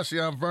Posse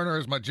on Werner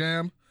is my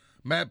jam.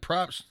 Mad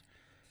props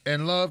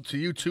and love to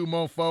you two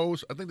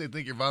mofos. I think they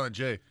think you're Violent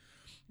J.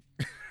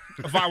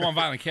 If I want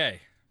Violent K.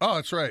 Oh,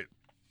 that's right.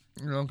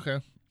 Okay.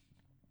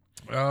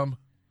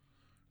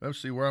 Let's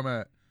see where I'm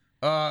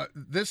at.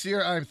 This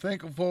year I'm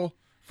thankful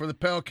for the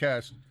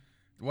Pelcast.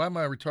 Why am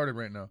I retarded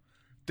right now?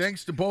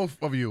 Thanks to both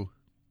of you.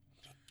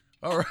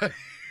 All right.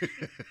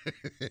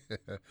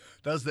 That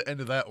was the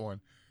end of that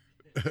one.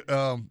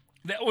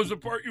 That was the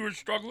part you were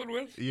struggling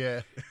with?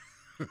 Yeah.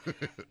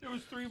 There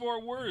was 3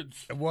 more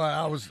words. Well,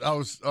 I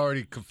was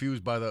already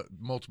confused by the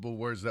multiple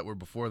words that were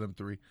before them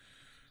 3.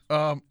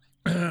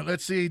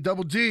 Let's see.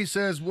 Double D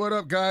says, "What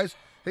up, guys?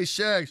 Hey,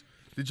 Shags,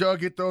 did y'all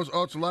get those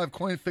Ultra Live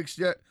coin fixed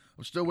yet?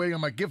 I'm still waiting on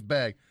my gift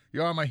bag.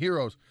 You are my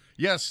heroes."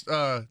 Yes,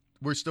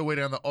 we're still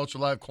waiting on the Ultra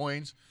Live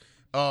coins.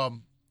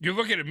 You're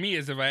looking at me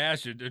as if I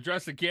asked you to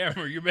address the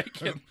camera. You're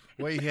making.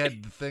 Way he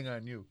had the thing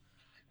on you.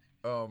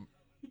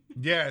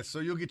 Yeah, so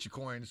you'll get your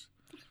coins.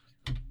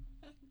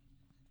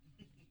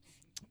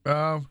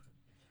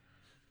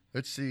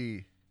 Let's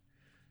see.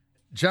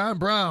 John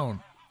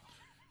Brown.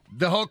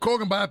 The Hulk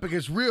Hogan biopic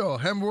is real.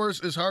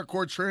 Hemsworth is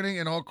hardcore training,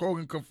 and Hulk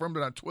Hogan confirmed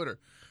it on Twitter.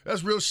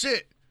 That's real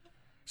shit.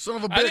 Son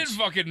of a bitch. I didn't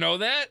fucking know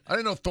that. I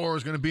didn't know Thor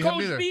was going to be him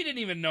either. Coach B didn't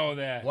even know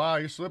that. Wow,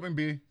 you're slipping,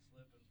 B.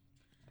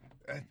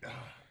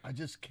 I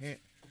just can't.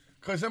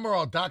 Because them are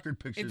all doctored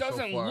pictures. It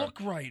doesn't so far. look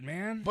right,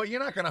 man. But you're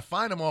not going to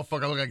find a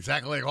motherfucker look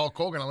exactly like Hulk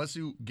Hogan unless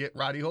you get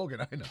Roddy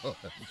Hogan. I know.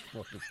 That's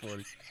fucking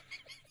funny.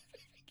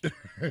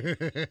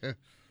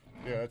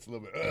 Yeah, that's a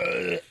little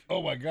bit.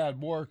 Oh, my God.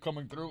 More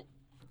coming through.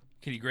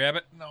 Can you grab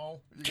it?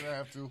 No, you're going to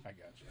have to. I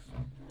got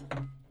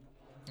you.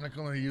 I can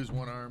only use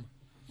one arm.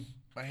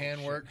 My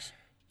hand works,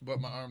 but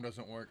my arm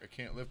doesn't work. I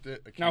can't lift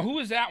it. Now, who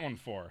is that one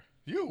for?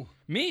 You.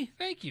 Me?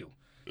 Thank you.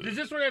 Does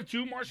this one have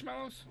 2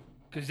 marshmallows?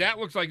 Because that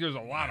looks like there's a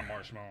lot of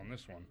marshmallow in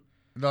this one.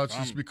 No, it's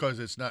just because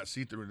it's not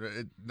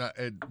see-through.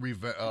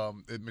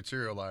 It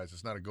materialized.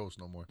 It's not a ghost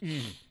no more.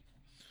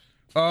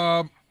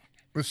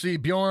 Let's see.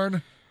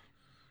 Bjorn.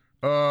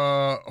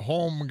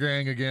 Home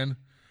gang again.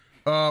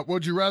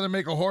 Would you rather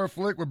make a horror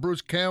flick with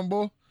Bruce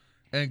Campbell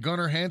and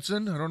Gunnar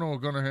Hansen? I don't know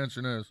what Gunnar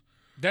Hansen is.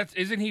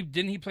 Didn't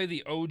he play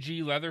the OG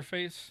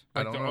Leatherface?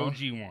 Like I don't the know.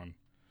 OG one.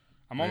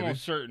 I'm Maybe.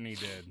 almost certain he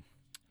did.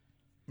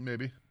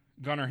 Maybe.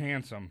 Gunnar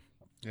Hansen.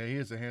 Yeah, he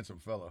is a handsome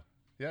fella.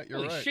 Yeah, you're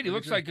Holy right. shit, he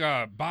looks like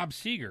Bob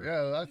Seger.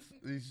 Yeah,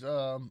 he's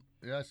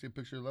yeah, I see a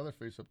picture of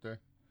Leatherface up there.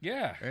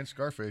 Yeah. And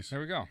Scarface. There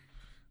we go.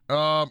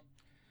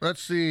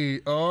 Let's see.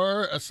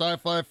 Or a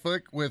sci-fi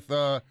flick with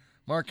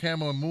Mark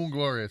Hamill and Moon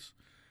Glorious.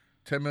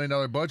 $10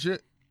 million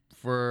budget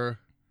for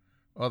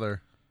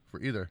either.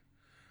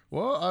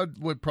 Well, I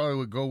would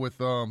probably go with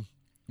the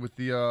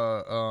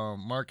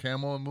Mark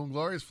Hamill and Moon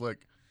Glorious flick,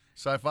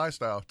 sci-fi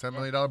style, $10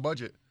 million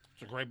budget.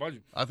 It's a great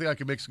budget. I think I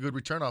could make some good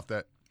return off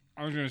that.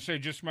 I was going to say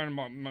just spend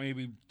about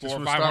maybe Just $400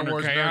 or for Star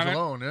Wars $500K nerds on it.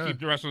 alone, yeah. Keep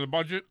the rest of the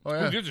budget. Oh,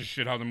 yeah. Who gives a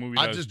shit how the movie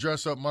I does? just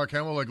dress up Mark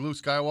Hamill like Luke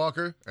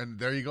Skywalker, and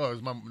there you go.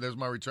 There's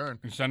my return.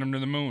 And send him to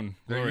the moon.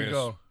 There Glorious. you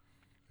go.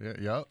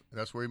 Yeah,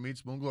 that's where he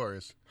meets Moon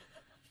Glorious.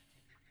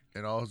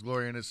 And all his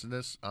glory and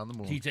innocence on the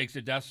moon. He takes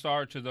the Death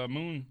Star to the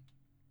moon.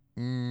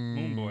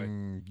 Moon boy.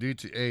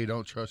 DTA,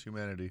 don't trust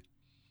humanity.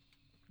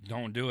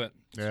 Don't do it.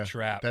 It's Yeah, a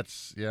trap.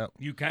 That's, yeah.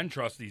 You can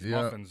trust these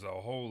Yeah. muffins,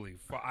 though. Holy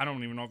fuck. I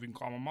don't even know if you can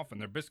call them a muffin.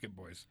 They're biscuit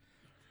boys.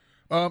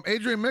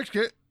 Adrian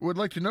Mixkit would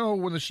like to know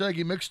when the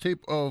Shaggy mixtape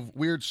of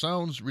Weird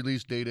Sounds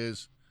release date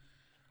is.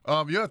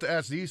 You have to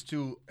ask these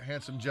two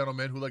handsome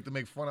gentlemen who like to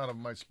make fun out of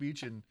my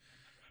speech and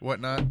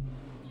whatnot.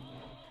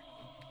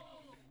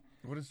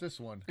 What is this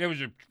one? It was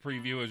a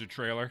preview, it was a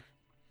trailer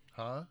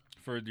Huh?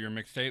 for your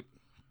mixtape.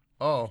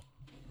 Oh.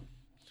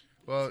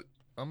 Well,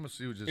 I'm going to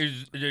see what just...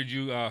 Is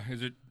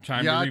it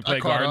time Yeah, I to replay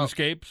caught up.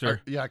 Gardenscapes?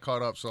 Or? I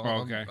caught up, so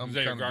Oh, okay. I'm Is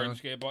that your kinda done.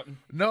 Gardenscape button?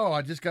 No,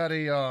 I just got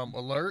a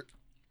alert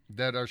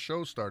that our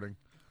show's starting.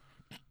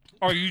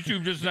 Oh,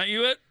 YouTube just sent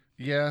you it?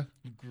 Yeah.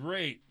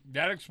 Great.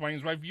 That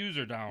explains why views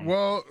are down.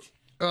 Well,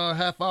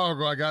 half hour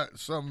ago, I got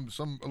some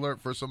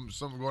alert for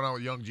something going on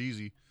with Young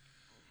Jeezy.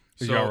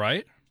 Is he all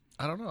right?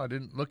 I don't know. I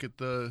didn't look at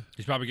the...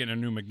 He's probably getting a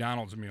new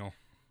McDonald's meal.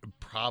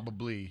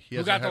 Probably. He Who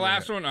hasn't got the had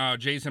last one one?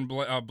 Jason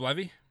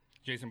Blevy?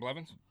 Jason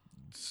Blevins?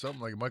 yet.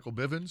 Something like Michael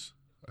Bivins,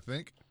 I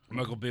think.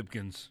 Michael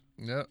Bibkins.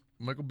 Yeah,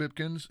 Michael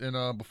Bipkins.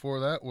 And before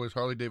that was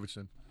Harley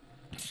Davidson.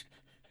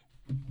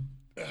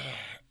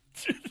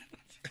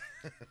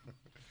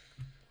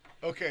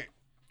 Okay.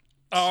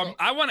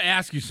 I want to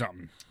ask you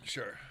something.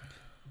 Sure.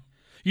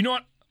 You know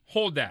what?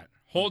 Hold that.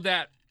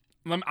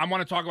 I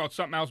want to talk about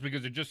something else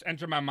because it just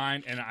entered my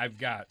mind, and I've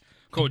got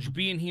Coach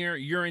B in here.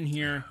 You're in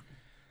here.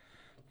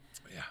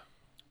 Yeah.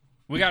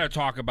 We got to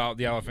talk about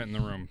the elephant in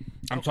the room.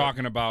 I'm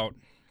talking about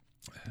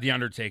The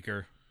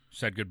Undertaker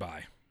said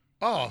goodbye.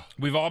 Oh.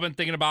 We've all been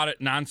thinking about it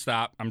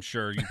nonstop. I'm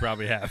sure you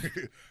probably have.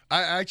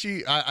 I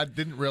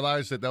didn't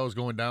realize that was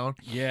going down.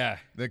 Yeah.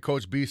 Then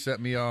Coach B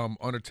sent me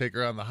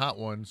Undertaker on the hot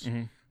ones,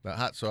 the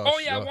hot sauce. Oh,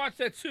 yeah, I watched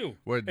that too.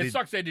 where they- It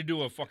sucks they had to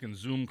do a fucking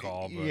Zoom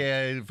call. But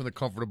Yeah, for the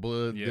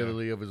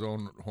comfortability of his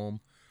own home.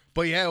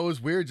 But yeah, it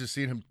was weird just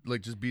seeing him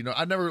like just being.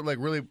 I never like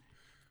really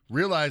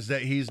realized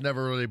that he's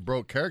never really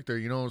broke character.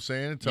 You know what I'm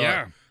saying? Until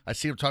Yeah. I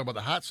see him talk about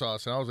the hot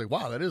sauce, and I was like,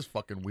 wow, that is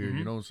fucking weird.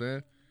 You know what I'm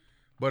saying?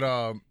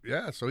 But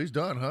yeah, so he's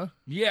done, huh?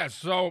 Yeah,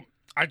 so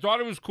I thought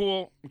it was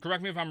cool.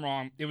 Correct me if I'm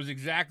wrong. It was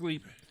exactly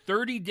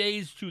 30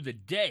 days to the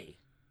day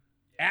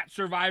at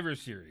Survivor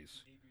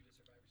Series.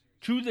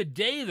 To the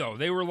day, though.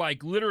 They were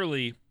like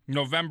literally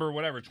November,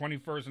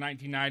 21st,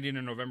 1990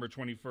 to November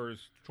 21st,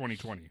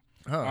 2020.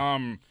 Huh.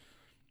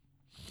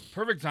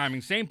 Perfect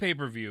timing. Same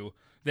pay-per-view.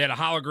 They had a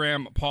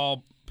hologram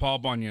Paul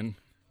Bunyan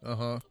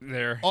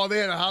there. Oh, they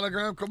had a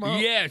hologram come out?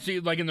 Yeah,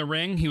 see, like in the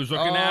ring, he was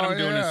looking at him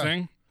doing his yeah.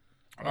 thing.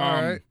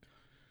 All right.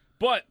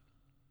 But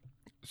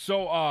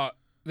so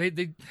they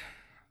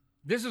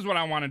this is what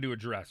I wanted to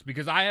address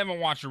because I haven't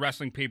watched a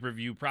wrestling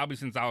pay-per-view probably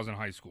since I was in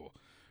high school,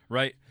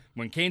 right?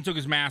 When Kane took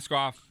his mask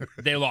off,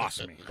 they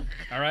lost me.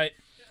 All right?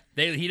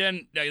 He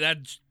didn't that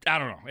I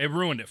don't know. It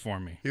ruined it for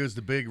me. He was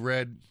the big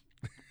red.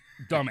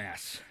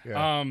 Dumbass.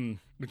 Yeah.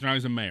 Which now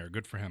he's a mayor.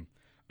 Good for him.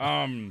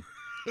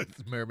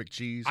 Mayor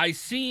McCheese. I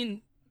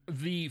seen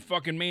the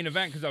fucking main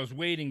event because I was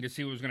waiting to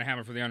see what was going to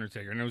happen for The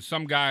Undertaker. And it was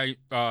some guy,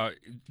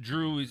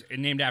 Drew, is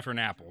named after an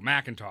apple,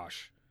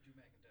 McIntosh.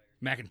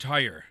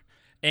 McIntyre.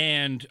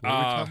 And What are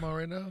we talking about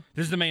right now?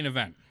 this is the main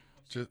event.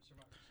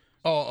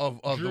 Of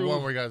the Drew-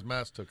 one where you guys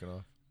mask took it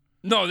off.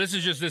 No, this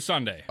is just this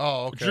Sunday.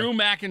 Oh, okay. Drew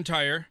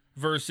McIntyre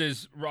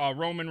versus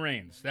Roman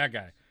Reigns. That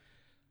guy.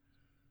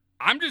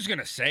 I'm just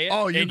gonna say it.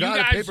 Oh, you and got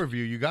guys, a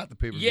pay-per-view. You got the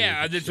pay-per-view.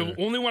 Yeah, it's the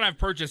only one I've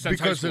purchased since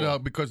high school.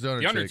 Because the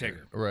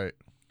Undertaker. Right.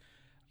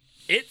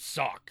 It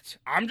sucked.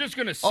 I'm just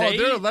gonna say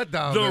they're a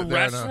letdown. the They're now.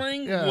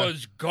 wrestling Yeah.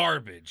 was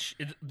garbage.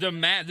 The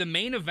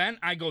main event,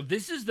 I go,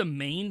 this is the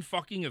main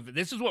fucking event.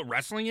 This is what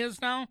wrestling is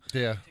now.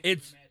 Yeah.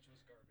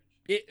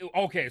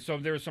 Okay, so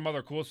there was some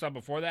other cool stuff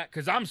before that.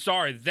 Because I'm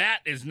sorry, that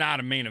is not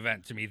a main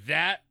event to me.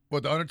 That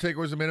What, the Undertaker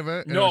was the main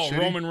event? And it no, was shitty?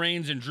 Roman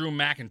Reigns and Drew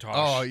McIntosh.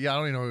 Oh, yeah, I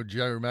don't even know who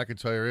Jerry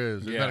McIntyre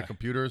is. Isn't that Yeah. a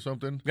computer or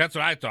something? That's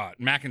what I thought.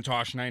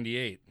 Macintosh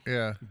 98.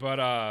 Yeah.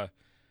 But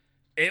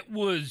it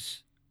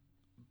was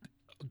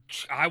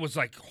I was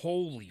like,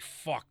 holy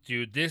fuck,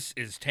 dude, this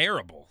is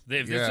terrible.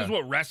 If this Yeah. is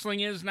what wrestling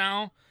is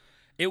now,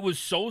 it was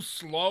so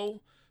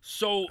slow,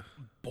 so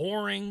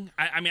boring.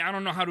 I mean, I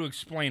don't know how to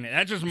explain it.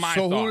 That's just my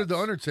So thoughts. who did the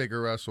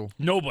Undertaker wrestle?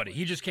 Nobody.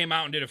 He just came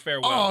out and did a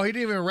farewell. Oh, he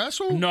didn't even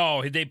wrestle?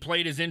 No, they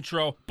played his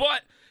intro,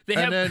 but they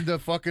And have then the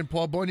fucking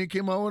Paul Bunyan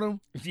came out with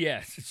him?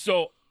 yes.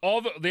 So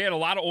they had a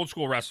lot of old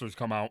school wrestlers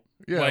come out.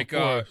 Yeah, like of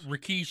course.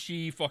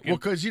 Rikishi, fucking Well,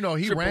 because, he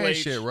Triple ran H.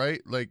 shit,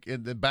 right? Like,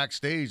 in the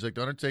backstage, like,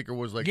 the Undertaker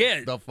was, like,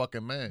 Yeah. the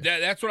fucking man.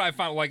 That's what I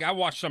found. Like, I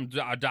watched some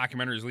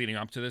documentaries leading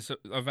up to this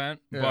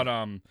event, Yeah.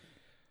 but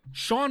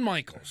Shawn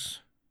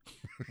Michaels,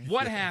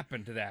 what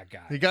happened to that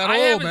guy? He got I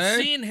old, haven't man.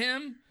 seen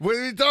him. What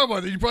are you talking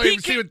about? You probably He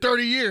haven't seen him in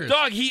 30 years.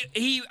 Dog,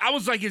 I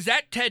was like, is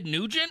that Ted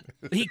Nugent?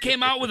 He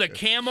came out with a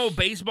camo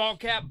baseball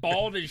cap,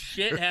 bald as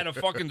shit, had a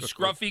fucking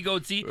scruffy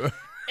goatee.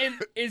 And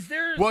is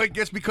there... Well, I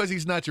guess because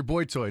he's not your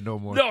boy toy no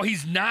more. No,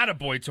 he's not a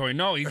boy toy.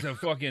 No, he's a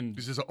fucking...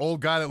 He's just an old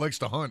guy that likes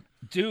to hunt.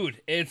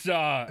 Dude, it's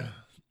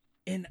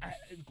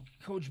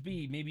Coach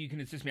B, maybe you can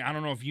assist me. I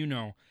don't know if you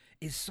know.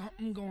 Is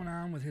something going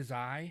on with his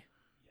eye?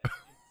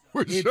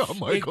 Where's It's- Shawn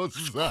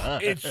Michaels'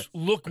 eye?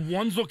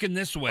 One's looking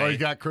this way. Oh, he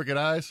got crooked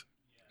eyes?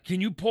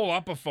 Can you pull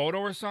up a photo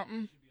or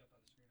something?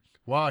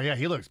 Wow, yeah,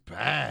 he looks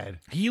bad.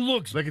 He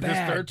looks Look at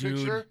bad, this third dude.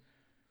 picture.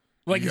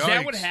 Like, is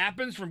that what Yikes.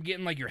 happens from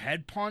getting like your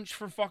head punched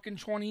for fucking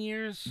 20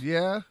 years?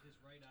 Yeah.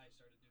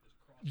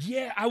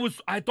 Yeah,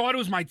 I thought it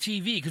was my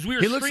TV because we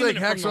were He looks like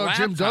streaming it from the Hacksaw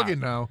Jim laptop. Duggan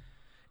now.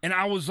 And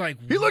I was like,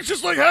 He looks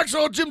just like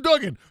Hacksaw Jim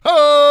Duggan.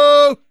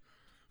 Oh!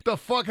 What the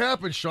fuck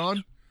happened,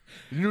 Sean?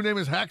 Your new name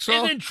is Hacksaw?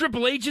 and then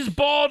Triple H is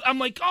bald. I'm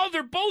like, oh,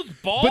 they're both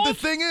bald. But the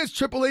thing is,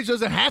 Triple H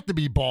doesn't have to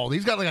be bald.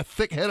 He's got like a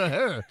thick head of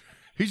hair.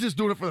 He's just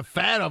doing it for the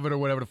fat of it or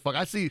whatever the fuck.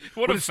 I see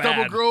What when a his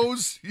stubble fad.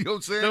 grows. You know what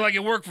I'm saying? They're like,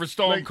 it worked for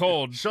Stone Like,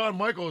 Cold. Shawn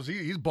Michaels,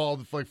 he's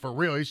bald like for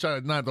real. He's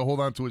trying not to hold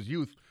on to his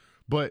youth.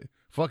 But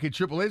fucking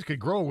Triple H could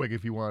grow a wig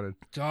if he wanted.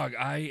 Dog,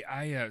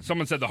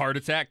 someone said the heart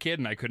attack kid,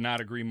 and I could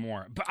not agree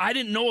more. But I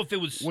didn't know if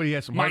it was What, he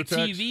had some my heart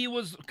attacks? TV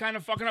was kind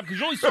of fucking up because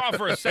you only saw it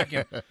for a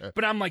second.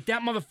 But I'm like,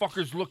 that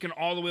motherfucker's looking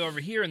all the way over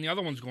here, and the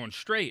other one's going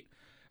straight.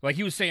 Like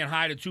he was saying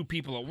hi to two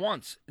people at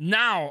once.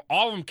 Now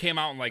all of them came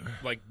out in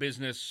like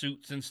business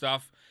suits and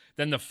stuff.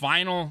 Then the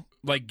final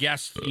like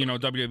guest,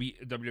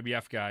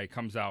 WWF guy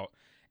comes out,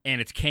 and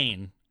it's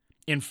Kane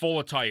in full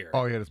attire.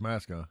 Oh, he had his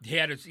mask on. He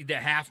had the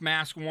half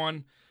mask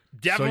one. So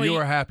Definitely, you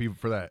were happy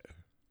for that.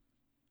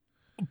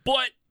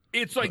 but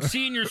it's like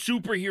seeing your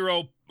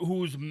superhero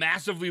who's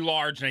massively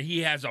large and he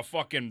has a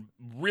fucking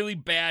really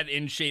bad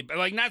in shape.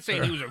 Like, not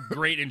saying he was a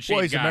great in shape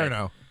Well, he's guy. a mare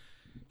now.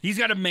 He's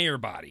got a mayor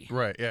body.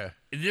 Right, yeah.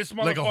 This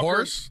motherfucker, Like a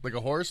horse? Like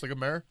a horse? Like a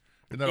mare?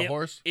 Isn't that a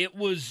horse? It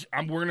was.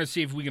 We're gonna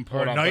see if we can pull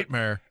Or it a up. but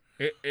nightmare?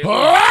 It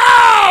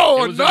Oh,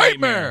 a was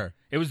nightmare!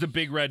 It was the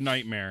big red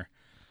nightmare.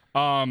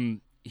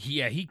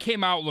 He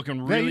came out looking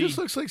Yeah, really. he just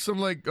looks like some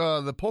like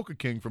the Polka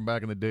King from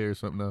back in the day or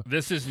something. Now.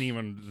 This isn't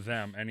even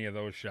any of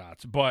those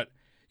shots, but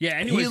yeah.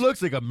 He Anyways,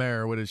 looks like a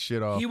mare with his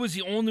shit off. he was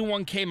the only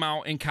one came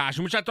out in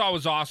costume, which I thought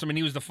was awesome, and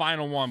he was the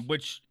final one.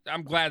 Which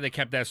I'm glad they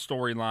kept that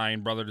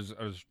storyline, brother,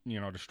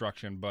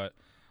 destruction. But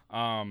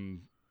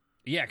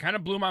yeah, kind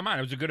of blew my mind.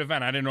 It was a good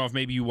event. I didn't know if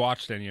maybe you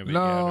watched any of it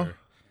No. yet.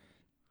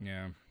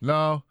 Yeah.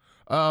 No.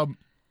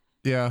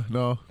 Yeah,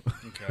 no.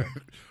 Okay.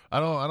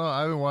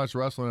 I haven't watched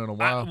wrestling in a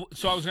while.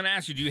 So I was going to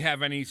ask you, do you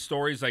have any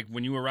stories like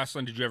when you were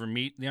wrestling? Did you ever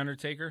meet the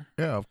Undertaker?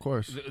 Yeah, of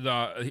course.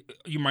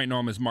 You might know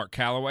him as Mark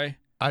Calloway.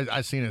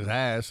 I seen his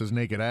ass, his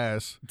naked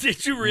ass.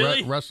 Did you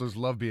really? Wrestlers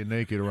love being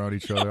naked around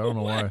each other. I don't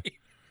know why.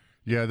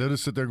 Yeah, they'll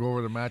just sit there and go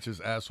over their matches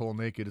asshole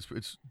naked.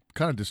 It's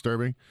kind of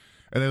disturbing.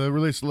 And they're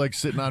really like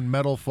sitting on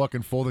metal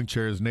fucking folding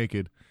chairs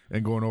naked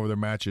and going over their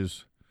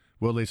matches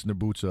while lacing their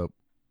boots up.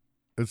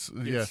 It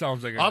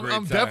sounds like a great I'm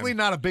time. definitely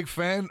not a big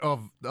fan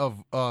of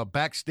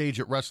backstage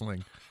at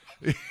wrestling.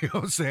 You know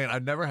what I'm saying? I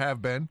never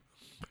have been.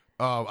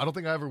 I don't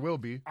think I ever will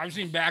be. I've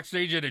seen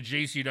backstage at a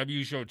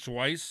JCW show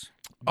twice.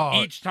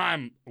 Oh. Each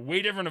time,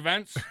 way different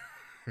events.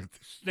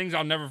 Things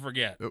I'll never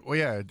forget. Well,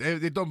 yeah,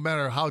 it don't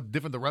matter how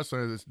different the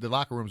wrestler is. The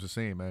locker room's the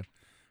same, man.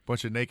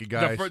 Bunch of naked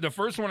guys. The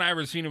first one I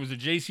ever seen, it was a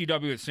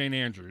JCW at St.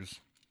 Andrews.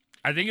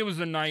 I think it was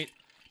the night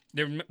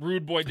that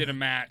Rude Boy did a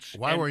match.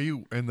 Why and were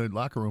you in the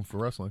locker room for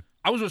wrestling?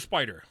 I was with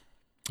Spider.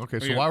 Okay,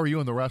 so Yeah. why were you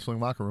in the wrestling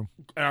locker room?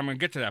 And I'm going to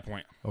get to that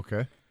point.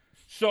 Okay.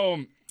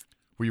 So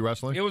Were you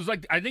wrestling? it was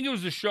like, I think it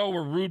was the show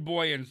where Rude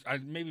Boy and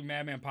maybe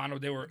Madman Pondo,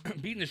 they were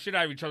beating the shit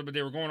out of each other, but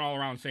they were going all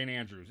around St.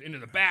 Andrews. Into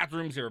the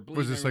bathrooms, they were bleeding.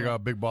 Was this like everywhere. a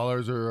Big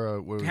Ballers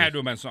or what was Had this? to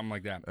have been something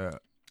like that. Yeah.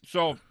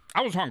 So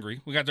I was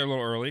hungry. We got there a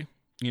little early,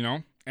 you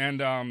know, and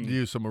You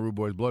used some of Rude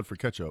Boy's blood for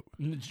ketchup.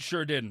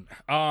 sure didn't.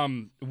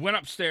 Went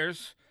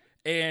upstairs,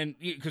 and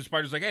because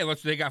Spider's like, hey,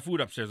 they got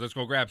food upstairs. Let's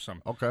go grab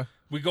some. Okay.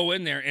 We go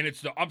in there, and it's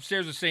the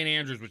upstairs of St.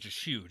 Andrews, which is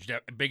huge,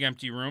 that big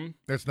empty room.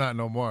 It's not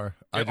no more.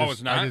 Oh,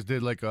 it's not? I just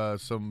did like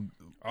some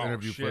Oh,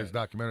 interview for shit. his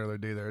documentary the other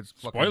day there. It's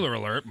fucking Spoiler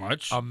alert,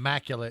 much.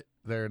 immaculate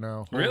there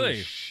now. Holy Really?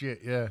 shit,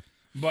 yeah.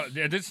 But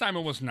at this time,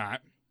 it was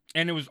not.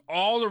 And it was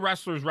all the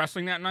wrestlers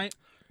wrestling that night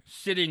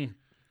sitting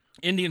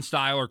Indian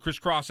style or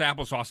crisscross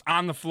applesauce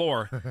on the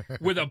floor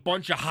with a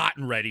bunch of hot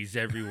and readies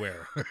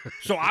everywhere.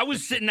 So I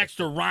was sitting next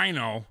to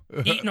Rhino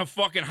eating a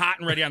fucking hot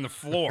and ready on the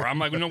floor. I'm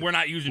like, no, we're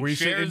not using Were you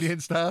chairs. sitting Indian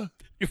style?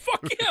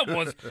 Fuck yeah, it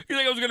was. You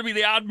think I was going to be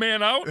the odd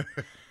man out?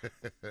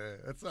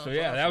 That sounds So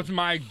yeah, awesome. that was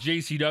my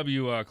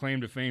JCW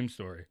claim to fame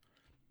story.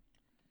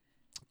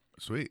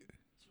 Sweet.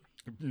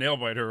 Nail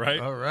biter, right?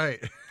 All right.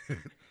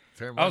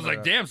 I was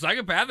like, damn,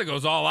 Psychopathic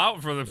goes all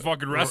out for the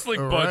fucking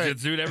wrestling Right. budget,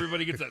 dude.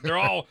 Everybody gets it. They're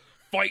all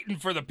fighting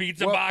for the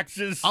pizza Well,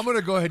 boxes. I'm going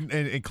to go ahead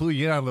and include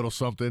you in on a little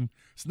something.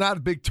 It's not a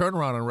big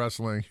turnaround in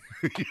wrestling.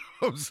 You know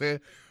what I'm saying?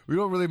 We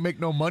don't really make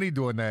no money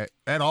doing that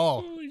at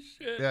all. Holy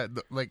shit. Yeah,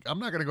 like I'm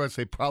not going to go ahead and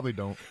say probably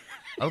don't.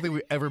 I don't think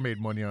we ever made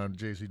money on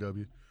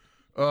JCW.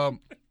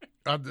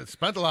 I've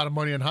spent a lot of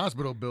money on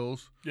hospital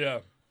bills. Yeah.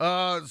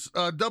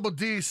 Double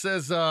D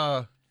says,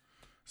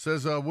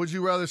 would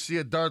you rather see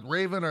a Darth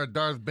Raven or a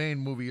Darth Bane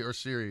movie or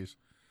series?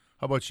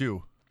 How about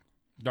you?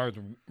 Darth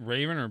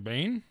Raven or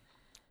Bane?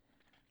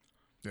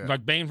 Yeah.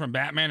 Like Bane from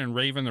Batman and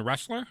Raven the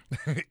wrestler?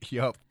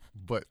 Yup,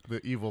 but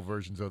the evil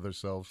versions of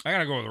themselves. I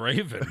gotta go with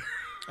Raven.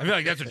 I feel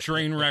like that's a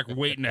train wreck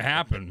waiting to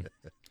happen.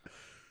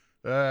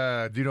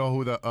 Do you know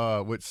who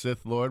the what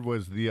Sith Lord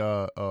was?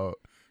 The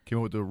came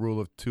up with the rule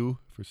of 2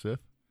 for Sith.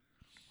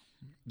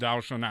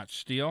 Thou shalt not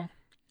steal,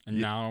 and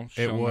now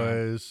It shall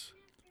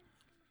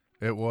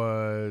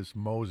was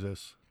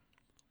Moses.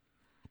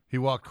 He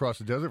walked across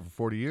the desert for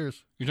 40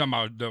 years. You talking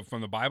about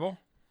from the Bible?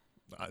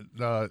 I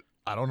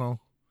don't know.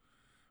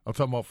 I'm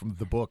talking about from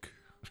the book.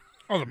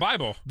 Oh, the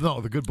Bible.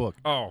 No, the good book.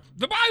 Oh,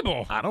 the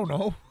Bible. I don't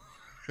know.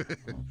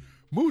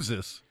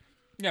 Moses.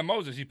 Yeah,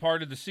 Moses. He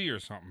parted the sea or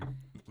something.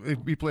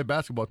 He played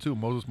basketball too.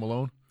 Moses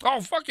Malone.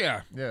 Oh, fuck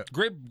yeah. Yeah.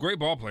 Great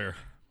ball player.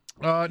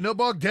 No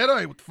Bog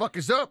Deadeye. What the fuck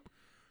is up?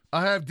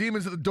 I have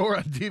Demons at the Door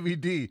on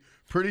DVD.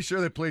 Pretty sure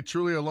they play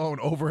Truly Alone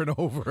over and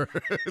over.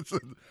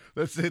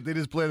 That's it. They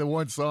just play the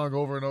one song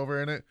over and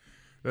over in it.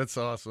 That's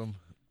awesome.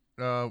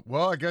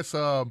 Well, I guess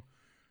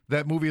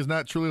that movie is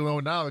not Truly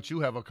Alone now that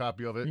you have a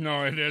copy of it.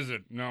 No, it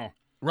isn't. No.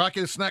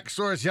 Rocket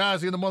Snackosaurus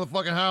Yazzie in the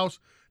motherfucking house.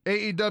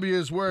 AEW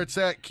is where it's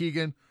at,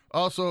 Keegan.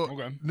 Also,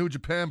 Okay. New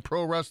Japan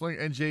Pro Wrestling,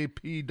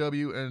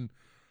 NJPW, and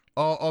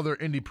all other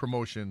indie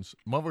promotions.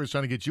 Motherfucker's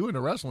trying to get you into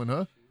wrestling,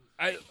 huh?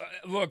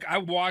 Look, I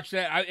watched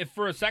that.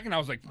 For a second, I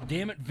was like,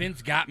 damn it,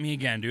 Vince got me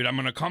again, dude. I'm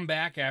going to come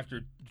back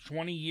after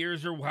 20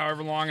 years or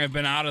however long I've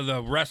been out of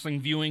the wrestling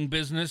viewing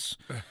business.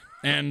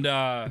 And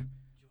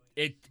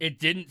it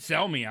didn't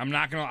sell me. I'm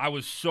not going to. I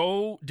was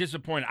so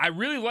disappointed. I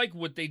really like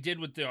what they did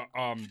with the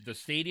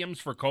stadiums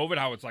for COVID,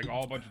 how it's like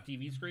all a bunch of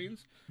TV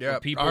screens. Yeah,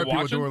 with people our people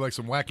watching. doing like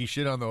some wacky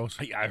shit on those.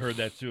 Yeah, I heard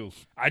that too.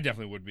 I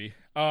definitely would be.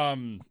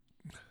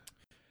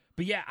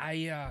 But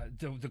yeah,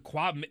 the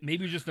quad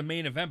maybe just the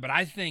main event, but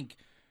I think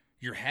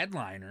your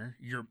headliner,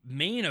 your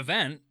main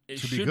event, it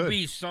Should be should good.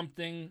 be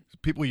something.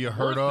 People you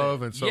heard Worth it.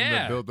 of and something Yeah.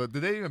 that built up.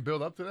 Did they even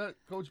build up to that,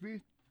 Coach B?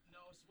 No,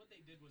 so what they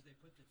did was they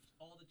put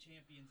all the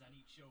champions on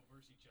each show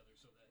versus each other.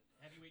 So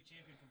the heavyweight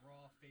champion from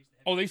Raw faced the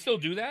Oh, they heavyweight still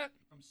do that?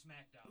 from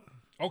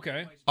SmackDown.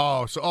 Okay.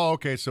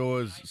 Okay, so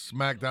it was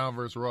SmackDown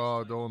versus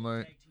Raw the whole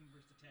night. Tag team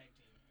versus the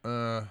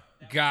tag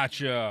team.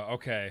 Gotcha.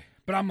 Okay.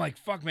 But I'm like,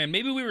 fuck, man.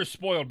 Maybe we were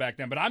spoiled back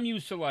then. But I'm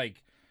used to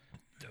like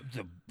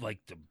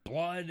the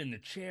blood and the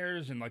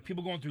chairs and like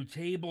people going through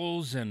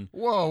tables and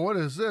Whoa, what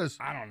is this?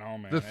 I don't know,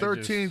 man. The It just-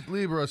 13th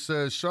Libra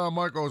says Shawn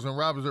Michaels and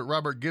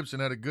Robert Gibson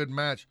had a good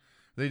match.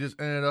 They just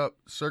ended up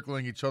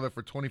circling each other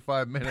for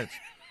 25 minutes.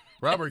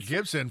 Robert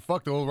Gibson,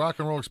 fuck the old Rock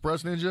and Roll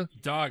Express ninja.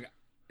 Dog,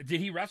 did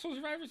he wrestle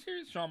Survivor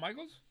Series? Shawn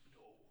Michaels?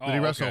 Did he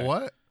wrestle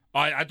what?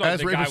 I thought As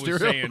the Rey guy Mysterio?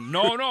 was saying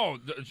no.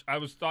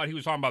 Thought he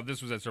was talking about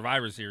this was at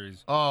Survivor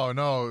Series. Oh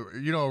no,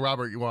 you know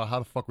Robert. Well, how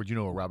the fuck would you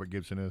know what Robert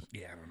Gibson is?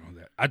 Yeah, I don't know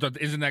that. I thought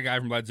isn't that guy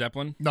from Led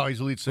Zeppelin? No, he's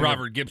the lead singer.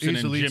 Robert Gibson He's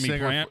the and lead Jimmy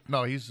singer Plant?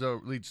 no, he's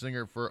the lead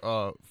singer for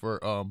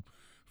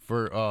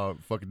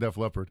fucking Def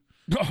Leppard.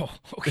 Oh,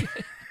 okay.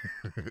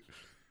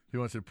 He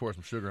wants you to pour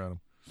some sugar on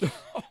him.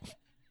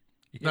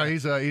 No,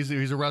 he's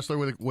a wrestler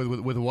with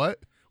what?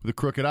 With a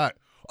crooked eye.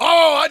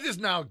 Oh, I just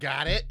now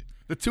got it.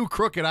 The two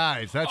crooked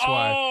eyes. That's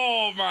why.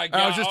 Oh my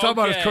god! I was just talking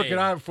about his okay. crooked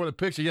eye before the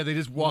picture. Yeah, they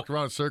just walked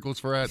around in circles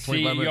for 25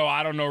 See, minutes. yo,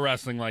 I don't know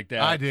wrestling like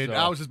that. I did. so-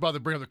 I was just about to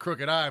bring up the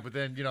crooked eye, but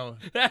then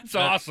That's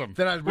awesome.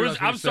 then I realized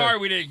what I'm you said. sorry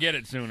we didn't get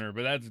it sooner,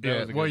 but that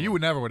Yeah, was a good well, you one.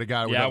 would never would have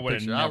got it with Yeah, I that would've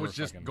picture. I never was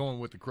just fucking- going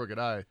with the crooked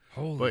eye.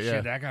 Holy but yeah.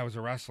 shit, that guy was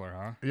a wrestler,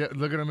 huh? Yeah,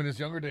 look at him in his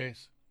younger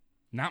days.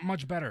 Not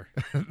much better.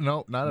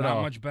 No, not at Not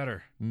all. much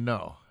better.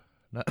 No.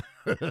 Not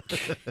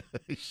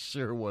he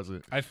sure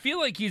wasn't. I feel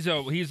like he's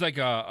like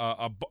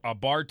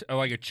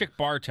a chick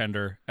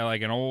bartender at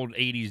like an old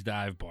 '80s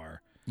dive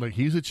bar. Like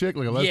he's a chick,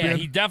 like a lesbian. Yeah,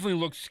 he definitely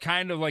looks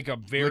kind of like a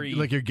very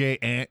like your gay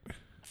aunt.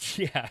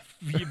 yeah,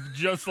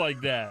 just like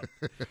that.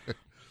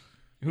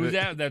 Who's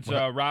that? That's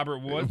Robert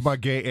Woods. My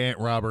gay aunt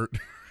Robert.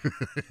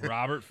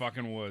 Robert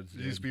fucking Woods. It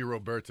Dude. used to be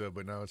Roberta,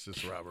 but now it's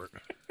just Robert.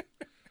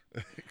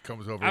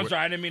 Comes over. I'm with,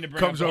 sorry, I didn't mean to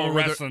bring comes up the over whole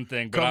with wrestling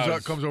thing. But I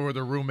was- comes over with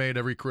a roommate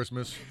every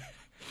Christmas.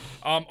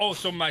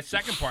 So my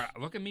second part.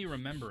 Look at me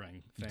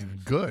remembering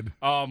things. Good.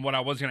 What I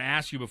was going to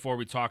ask you before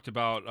we talked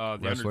about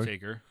the Wrestler.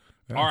 Undertaker.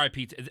 Yeah.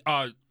 R.I.P.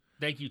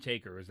 Thank you,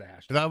 Taker is the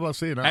hashtag. And I'm about to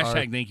say not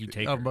Hashtag R- thank you,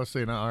 Taker. I'm about to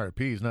say not RIP.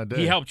 He's not dead.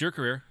 He helped your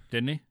career,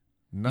 didn't he?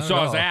 Not You at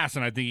saw his all. ass,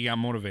 and I think he got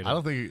motivated. I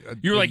don't think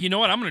You were like, you know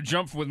what? I'm going to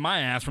jump with my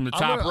ass from the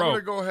top I'm rope.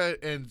 gonna go ahead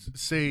and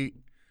say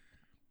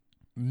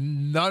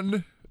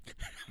nothing.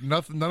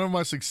 None of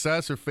my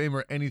success or fame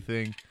or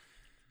anything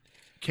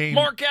came.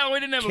 Mark Calloway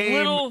didn't have a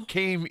little.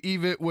 came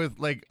even with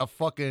like a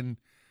fucking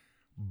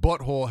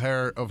butthole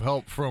hair of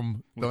help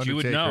from the Which you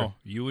Undertaker. would know.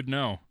 You would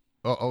know.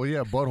 Oh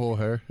yeah, butthole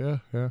hair.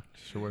 Yeah,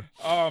 sure.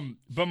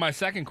 But my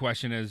second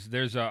question is: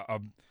 there's a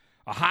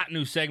hot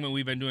new segment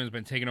we've been doing has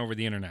been taking over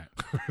the internet.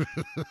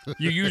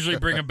 You usually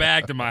bring a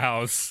bag to my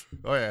house.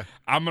 Oh yeah.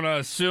 I'm gonna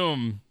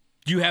assume.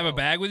 Do you have a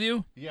bag with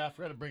you? Yeah, I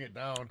forgot to bring it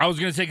down. I was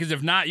gonna say because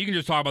if not, you can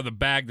just talk about the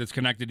bag that's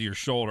connected to your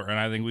shoulder, and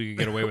I think we could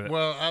get away with it.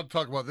 Well, I'll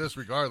talk about this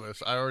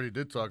regardless. I already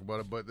did talk about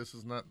it, but this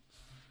is not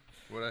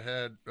what I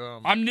had.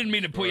 I didn't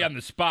mean to put you on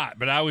the spot,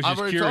 but I was I've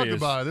just already curious. talked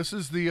about it. This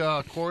is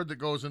the cord that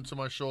goes into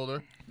my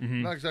shoulder.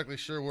 Mm-hmm. Not exactly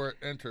sure where it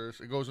enters.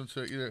 It goes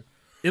into either.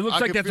 It looks I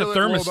like can that's a feel it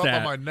rolled up on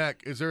thermostat. my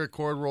neck. Is there a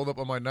cord rolled up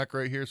on my neck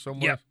right here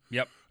somewhere?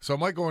 Yep. So it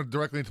might go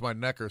directly into my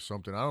neck or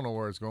something. I don't know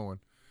where it's going.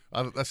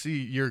 I see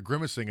you're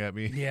grimacing at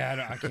me.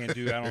 Yeah, I can't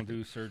do. I don't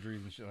do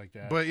surgeries and shit like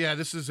that. But yeah,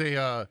 this is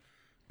a.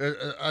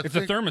 it's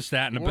a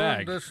thermostat in a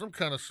bag, There's some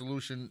kind of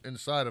solution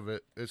inside of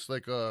it. It's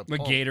like a like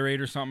pump.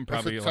 Gatorade or something.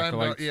 It's Probably a time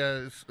electrolytes.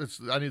 Yeah,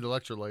 it's. I need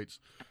electrolytes,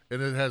 and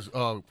it has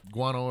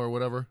guano or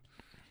whatever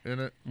in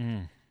it.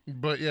 Mm.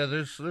 But yeah,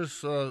 there's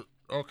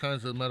all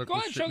kinds of medical.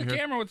 Go ahead, shit show in the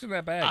here. camera what's in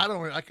that bag. I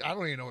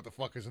don't even know what the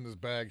fuck is in this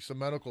bag. Some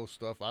medical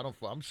stuff.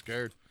 I'm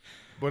scared,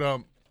 but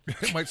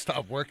it might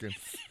stop working.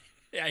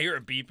 Yeah, I hear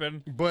it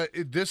beeping. But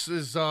this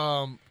is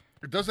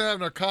it doesn't have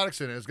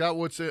narcotics in it. It's got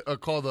what's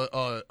called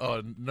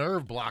a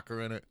nerve blocker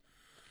in it.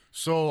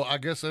 So I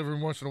guess every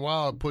once in a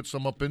while I put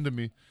some up into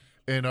me,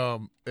 and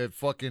it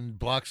fucking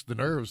blocks the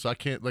nerves. I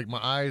can't, like, my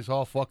eyes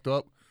all fucked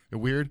up and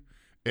weird,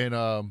 and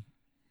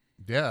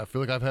yeah, I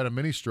feel like I've had a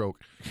mini stroke,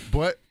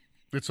 but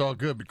it's all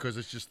good because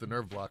it's just the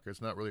nerve blocker.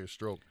 It's not really a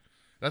stroke.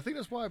 And I think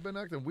that's why I've been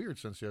acting weird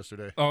since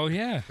yesterday. Oh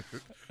yeah,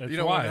 that's You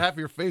know, why. when half of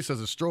your face has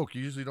a stroke,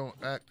 you usually don't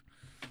act.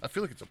 I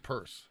feel like it's a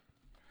purse.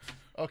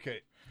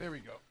 Okay, there we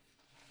go.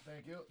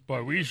 Thank you.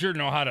 But we sure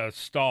know how to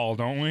stall,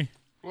 don't we?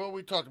 Well,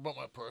 we talked about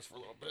my purse for a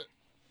little bit.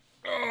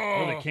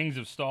 We're the kings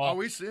of stall. Are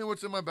we seeing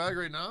what's in my bag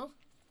right now?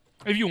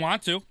 If you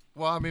want to.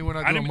 Well, I mean, when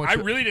I I, do didn't, much. I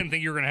really didn't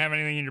think you were going to have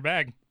anything in your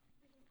bag.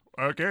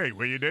 Okay,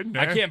 well, you didn't.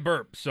 I can't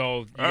burp, so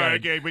you gotta,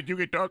 Okay, but you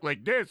can talk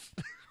like this.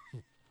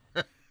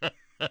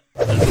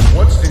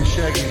 What's in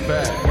Shaggy's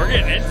bag? we're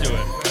getting into it.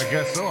 I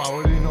guess so. I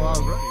wouldn't even know I was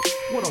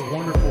ready. What a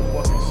wonderful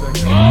fucking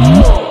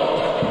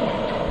segment.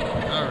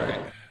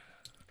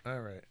 All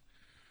right.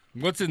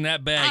 What's in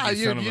that bag,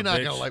 you son of a you're not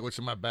bitch? gonna like what's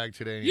in my bag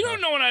today. You anyhow.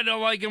 don't know what I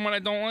don't like and what I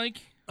don't like?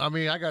 I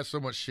mean, I got so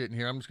much shit in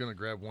here. I'm just gonna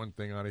grab one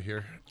thing out of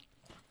here.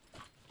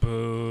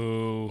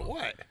 Boo.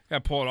 What?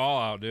 Gotta pull it all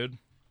out, dude.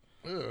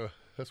 Ugh,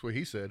 that's what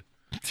he said.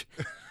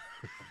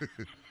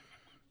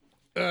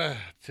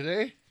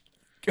 Today,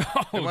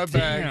 Oh, my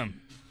bag.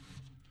 damn.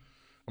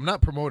 I'm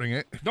not promoting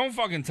it. Don't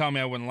fucking tell me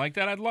I wouldn't like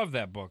that. I'd love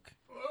that book.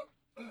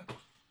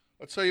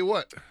 I'll tell you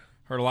what.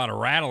 Heard a lot of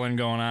rattling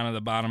going on at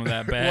the bottom of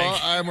that bag. Well,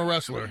 I am a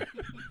wrestler.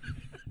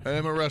 I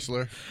am a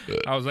wrestler.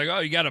 I was like, oh,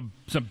 you got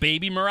some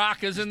baby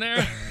maracas in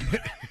there?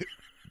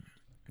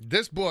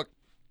 This book.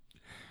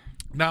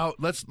 Now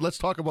let's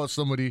talk about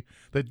somebody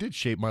that did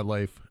shape my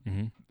life.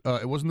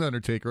 It wasn't the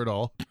Undertaker at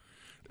all.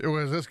 It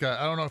was this guy.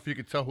 I don't know if you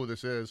could tell who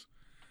this is.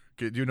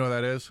 Do you know who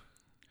that is?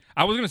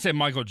 I was going to say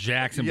Michael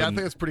Jackson. Yeah, I but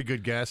think that's a pretty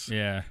good guess.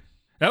 yeah.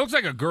 That looks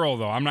like a girl,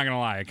 though. I'm not going to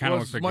lie. It kind of Well,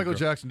 looks like Michael a girl.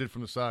 Jackson did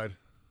from the side.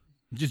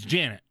 Just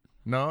Janet.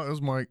 No, it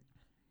was Mike.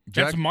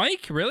 That's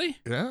Mike? Really?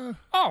 Yeah.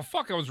 Oh,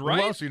 fuck. I was Who right.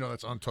 else do you know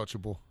that's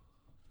untouchable?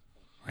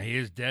 He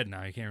is dead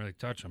now. You can't really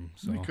touch him.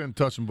 So. You couldn't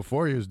touch him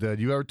before he was dead.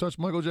 You ever touched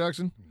Michael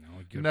Jackson? No,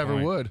 good never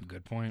point. would.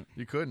 Good point.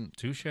 You couldn't.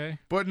 Touche.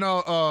 But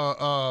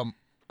no,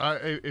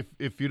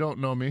 if you don't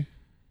know me,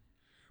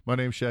 my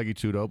name's Shaggy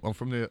Two Dope. I'm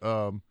from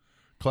the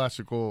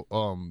classical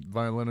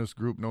violinist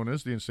group known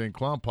as the Insane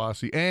Clown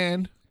Posse.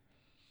 And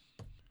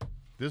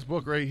this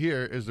book right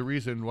here is the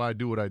reason why I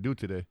do what I do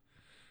today.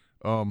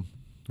 We'll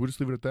just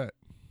leave it at that.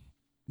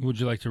 Would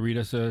you like to read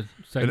us a An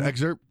segment?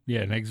 excerpt?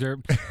 Yeah, an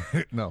excerpt.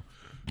 No.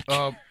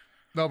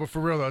 No, but for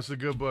real, though, it's a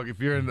good book. If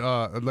you're in,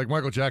 like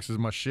Michael Jackson's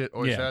my shit,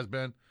 always Yeah. has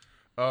been.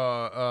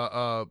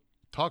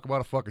 Talk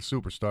about a fucking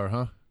superstar,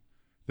 huh?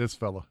 This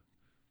fella.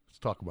 Let's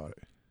talk about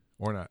it.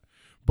 Or not.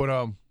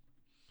 But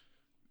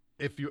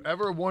if you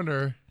ever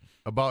wonder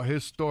about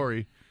his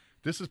story,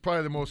 this is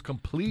probably the most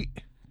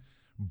complete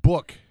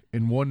book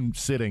in one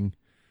sitting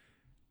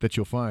that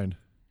you'll find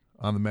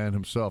on the man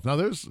himself. Now,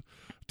 there's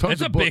tons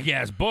It's of a books. big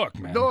ass book,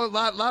 man. No, a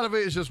lot of it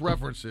is just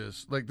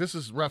references. Like this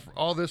is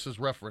all this is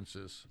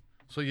references.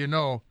 So you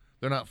know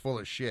they're not full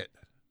of shit.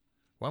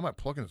 Why am I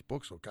plugging this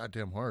book so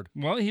goddamn hard?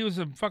 Well, he was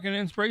a fucking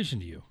inspiration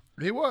to you.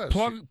 He was.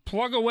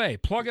 Plug away.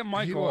 Plug at He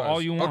Michael was.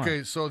 all you want.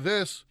 Okay, so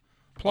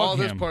Plug all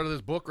this him. part of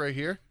this book right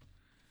here,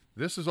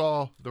 this is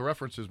all the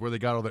references where they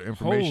got all their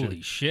information.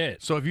 Holy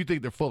shit. So if you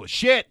think they're full of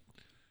shit,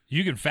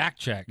 You can fact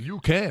check. you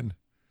can.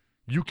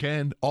 You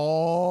can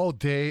all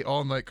day,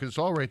 all night, because it's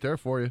all right there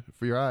for you,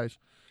 for your eyes.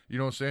 You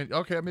know what I'm saying?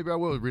 Okay, maybe I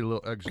will read a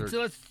little excerpt. So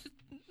let's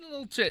a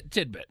little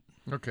tidbit.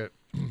 Okay.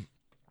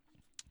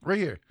 Right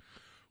here.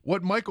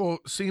 What Michael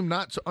seemed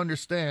not to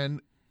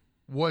understand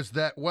was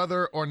that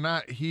whether or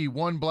not he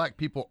won black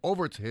people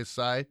over to his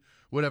side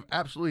would have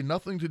absolutely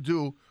nothing to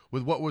do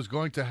with what was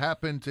going to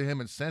happen to him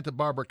in Santa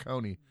Barbara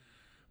County.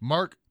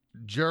 Mark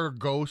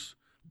Geragos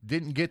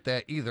didn't get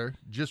that either.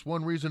 Just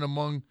one reason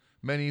among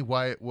many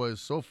why it was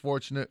so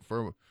fortunate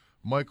for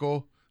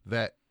Michael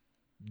that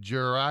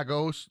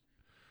Geragos,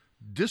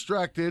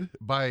 distracted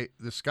by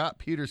the Scott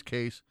Peters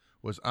case,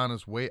 was on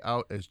his way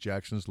out as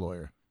Jackson's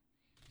lawyer.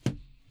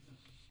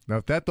 Now,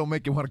 if that don't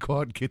make you want to go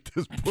out and get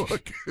this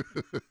book,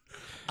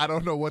 I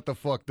don't know what the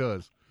fuck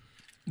does.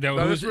 That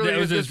No, was, this really, that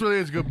was this his, really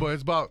is a good book.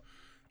 It's about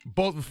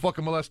both the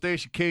fucking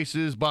molestation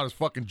cases, about his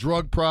fucking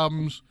drug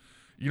problems.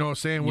 You know what I'm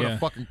saying? What Yeah. a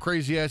fucking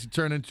crazy ass he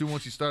turned into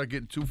once he started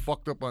getting too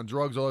fucked up on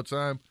drugs all the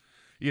time.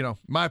 You know,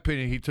 my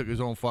opinion, he took his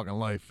own fucking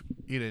life.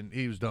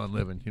 He was done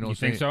living. You know You what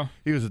I'm think saying? so?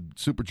 He was a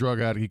super drug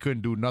addict. He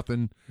couldn't do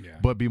nothing Yeah.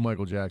 but be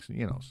Michael Jackson.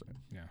 You know what I'm saying?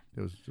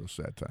 Yeah. It was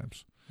sad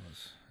times.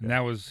 And that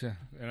was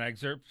an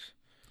excerpt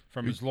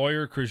from his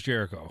lawyer, Chris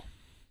Jericho.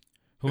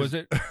 Who was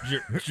it?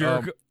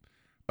 Jericho.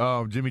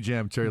 Jimmy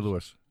Jam, Terry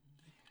Lewis.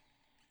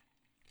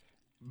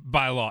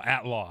 By law,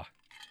 at law.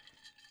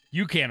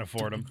 You can't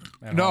afford him.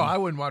 No, I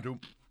wouldn't want to,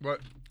 but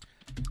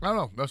I don't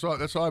know.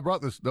 That's all I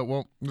brought this.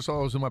 That's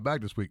all was in my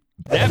bag this week.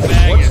 That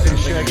bag What's in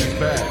is Shaggy's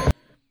bag?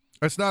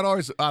 It's not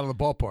always out of the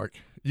ballpark.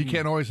 You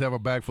can't always have a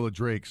bag full of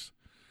Drakes.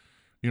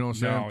 You know what I'm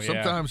saying? No,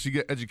 yeah. Sometimes you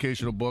get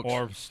educational books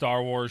or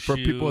Star Wars for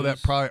shoes. people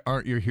that probably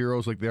aren't your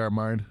heroes like they are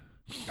mine.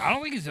 I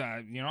don't think he's.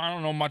 I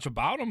don't know much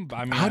about him.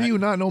 I mean, How do you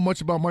not know much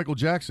about Michael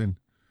Jackson?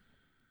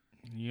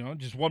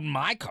 Just wasn't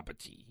my cup of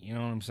tea. You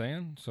know what I'm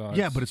saying? So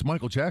Yeah, but it's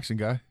Michael Jackson,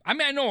 guy. I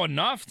mean, I know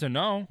enough to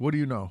know. What do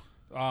you know?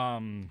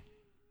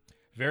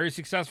 Very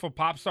successful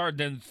pop star.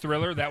 Then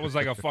Thriller. That was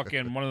like a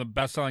fucking one of the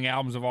best selling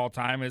albums of all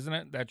time, isn't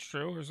it? That's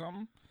true or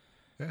something.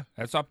 Yeah.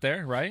 That's up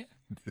there, right?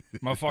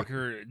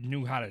 Motherfucker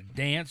knew how to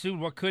dance, dude.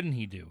 What couldn't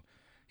he do?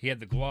 He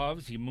had the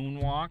gloves. He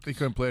moonwalked. He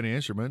couldn't play any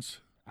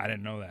instruments. I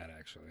didn't know that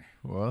actually.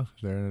 Well,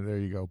 there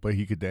you go. But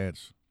he could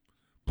dance.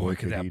 Boy,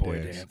 could that he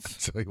boy dance.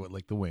 I tell you what,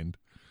 like the wind.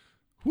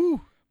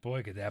 Woo.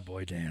 Boy, could that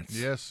boy dance.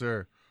 Yes,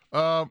 sir.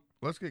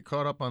 Let's get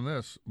caught up on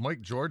this.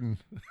 Mike Jordan,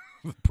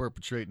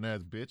 perpetrating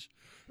ass bitch.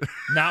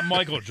 Not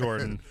Michael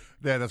Jordan.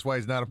 Yeah, that's why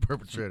he's not a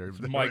perpetrator.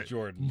 Mike Right.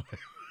 Jordan.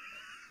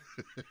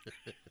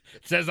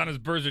 It says on his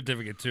birth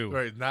certificate too.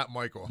 Right, not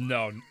Michael.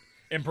 No,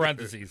 in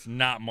parentheses,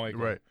 not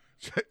Michael. Right.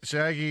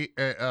 Shaggy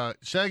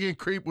and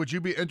Creep, would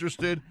you be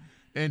interested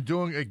in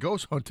doing a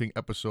ghost hunting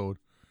episode?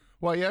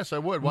 Well, yes, I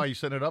would. Why, you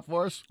setting it up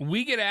for us?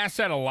 We get asked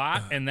that a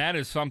lot, and that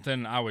is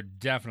something I would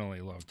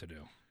definitely love to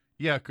do.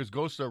 Yeah, because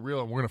ghosts are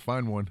real, and we're going to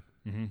find one.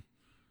 Mm-hmm.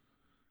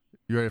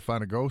 You ready to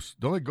find a ghost?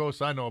 The only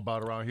ghosts I know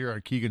about around here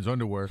are Keegan's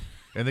underwear,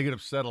 and they get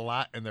upset a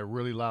lot, and they're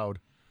really loud.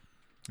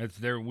 It's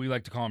there. We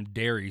like to call them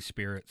dairy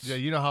spirits. Yeah,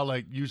 you know how,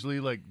 like, usually,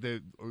 like,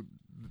 the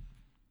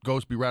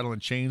ghosts be rattling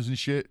chains and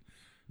shit?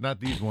 Not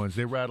these ones.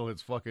 They rattle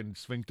its fucking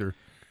sphincter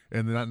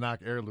and then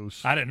knock air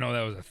loose. I didn't know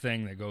that was a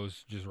thing that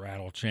goes just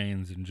rattle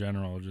chains in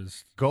general.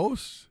 Just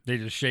Ghosts? they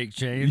just shake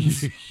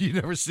chains. You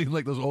never seen,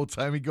 like, those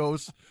old-timey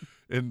ghosts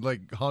in,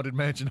 like, Haunted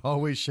Mansion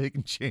hallways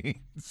shaking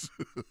chains?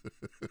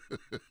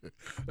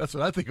 That's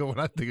what I think of when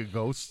I think of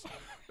ghosts.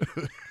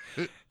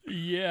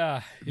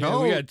 yeah.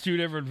 No. We got two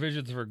different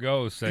visions for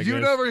ghosts. I You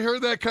guess. never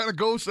heard that kind of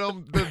ghost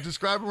they're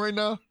describing right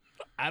now?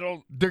 I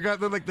don't. They're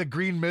like the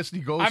green misty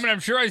ghosts. I mean, I'm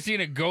sure I've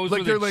seen a ghost like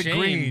with they're a like chain.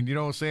 green. You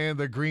know what I'm saying?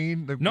 They're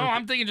green. No,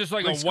 I'm thinking just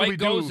like like a white Scooby-Doo.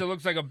 ghost that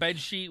looks like a bed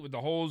sheet with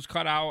the holes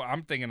cut out.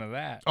 I'm thinking of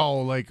that.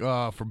 Oh, like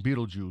from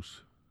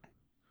Beetlejuice.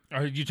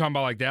 Are you talking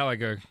about like that?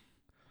 Like a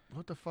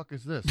What the fuck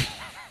is this?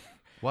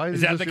 Why is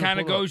he that just the gonna kind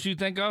of pull it up? ghost you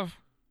think of?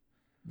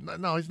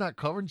 No, he's not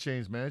covering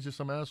chains, man. It's just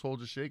some asshole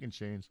just shaking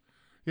chains.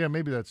 Yeah,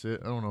 maybe that's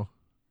it. I don't know.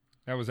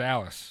 That was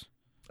Alice.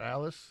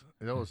 Alice?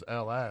 That was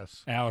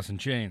Alice. Alice in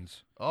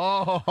Chains.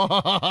 Oh.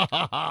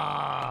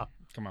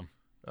 Come on.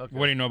 Okay.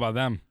 What do you know about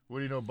them? What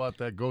do you know about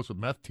that ghost with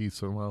meth teeth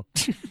somehow?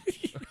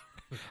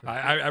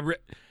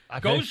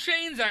 Ghost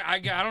chains? I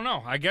don't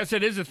know. I guess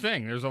it is a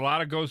thing. There's a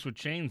lot of ghosts with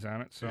chains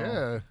on it. So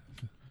Yeah.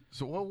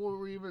 So what were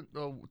we even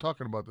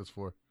talking about this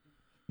for?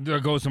 The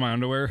ghost in my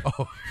underwear.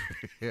 Oh,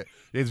 yeah.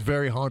 It's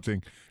very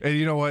haunting. And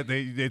you know what?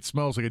 It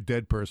smells like a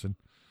dead person.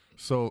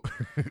 So,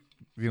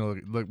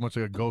 like much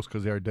like a ghost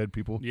because they are dead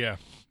people. Yeah.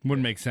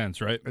 Wouldn't make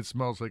sense, right? It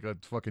smells like a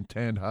fucking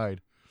tanned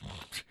hide.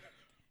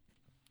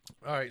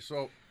 All right,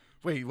 so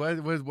wait, what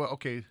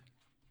okay.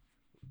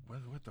 What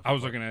the I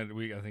was fuck? looking at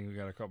I think we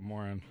got a couple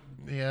more on.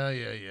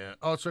 Yeah.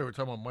 Oh, sorry, we're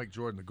talking about Mike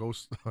Jordan, the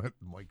ghost.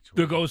 Mike Jordan.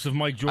 The ghost of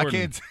Mike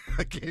Jordan.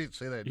 I can't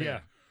say that name.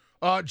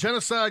 Yeah.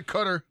 Genocide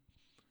cutter.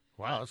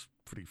 Wow, that's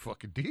pretty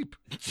fucking deep.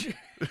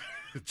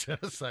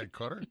 Genocide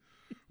cutter.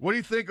 What do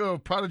you think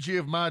of Prodigy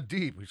of Ma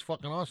Deep? He's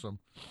fucking awesome.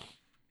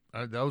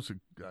 That was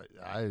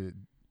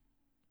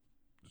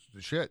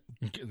the shit.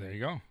 Okay, there you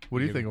go. What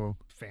do you think of him?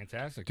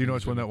 Fantastic. Do you know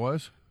which one that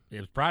was? It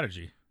was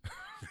Prodigy.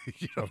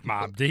 You Of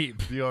Mob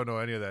Deep. You don't know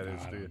any of that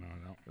is, I do you?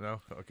 don't know.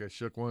 No? Okay,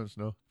 Shook Ones,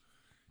 no.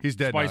 He's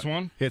dead Spice now.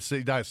 One? He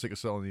died of sickle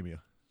cell anemia.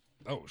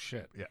 Oh,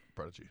 shit. Yeah,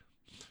 Prodigy.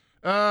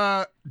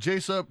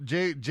 J-Sup.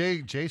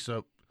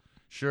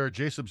 Sure,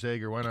 J-Sup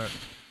Zager, why not?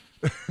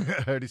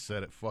 I already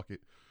said it, fuck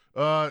it.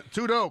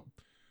 Too dope.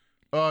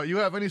 You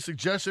have any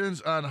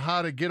suggestions on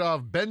how to get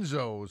off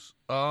benzos?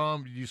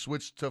 You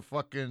switch to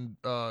fucking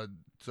to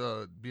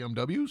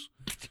BMWs?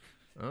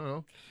 I don't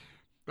know.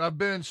 I've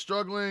been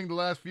struggling the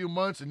last few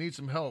months and need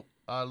some help.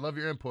 I love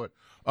your input.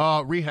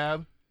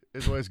 Rehab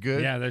is always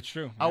good. Yeah, that's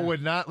true. I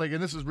would not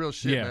and this is real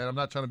shit, Yeah. man. I'm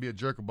not trying to be a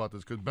jerk about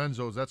this because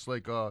benzos, that's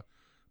like what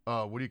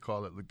do you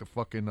call it? Like the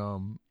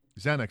fucking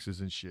Xanaxes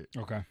and shit.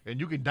 Okay. And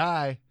you can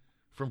die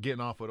from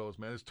getting off of those,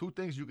 man. There's two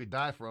things you could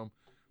die from,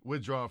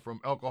 withdrawing from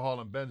alcohol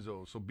and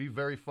benzos. So be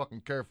very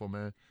fucking careful,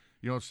 man.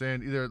 You know what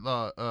I'm saying?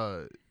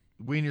 Either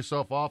wean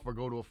yourself off or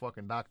go to a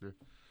fucking doctor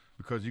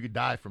because you could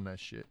die from that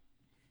shit.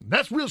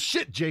 That's real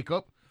shit,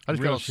 Jacob. I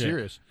just Real got all shit.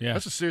 serious. Yeah.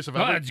 That's the serious I've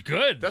Oh, ever. that's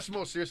good. That's the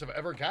most serious I've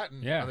ever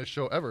gotten Yeah. on this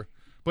show ever.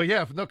 But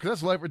yeah, no, because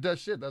that's life or death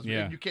shit. That's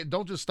Yeah. you can't.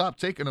 Don't just stop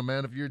taking them,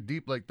 man. If you're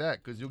deep like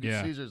that, because you'll get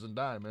Yeah. seizures and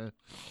die, man.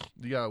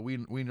 You gotta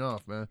wean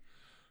off, man.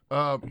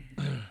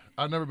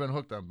 I've never been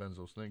hooked on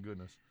benzos, thank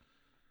goodness.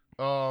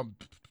 Where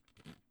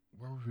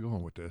were we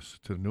going with this?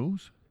 To the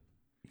news?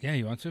 Yeah,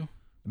 you want to?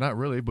 Not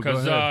really, but go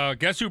Because ahead.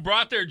 guess who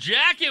brought their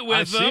jacket I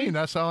with them? seen.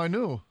 That's how I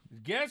knew.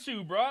 Guess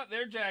who brought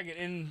their jacket?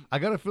 And I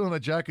got a feeling that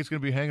jacket's gonna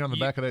be hanging on the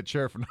back of that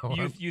chair from now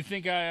on. you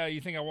think I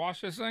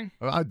washed this thing?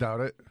 I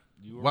doubt it.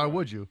 You were Why right.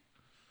 would you?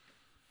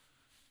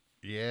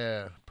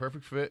 Yeah,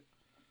 perfect fit.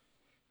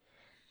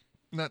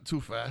 Not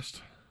too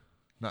fast,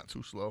 not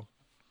too slow.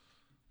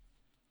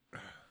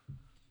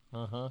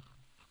 Uh-huh.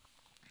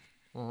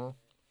 All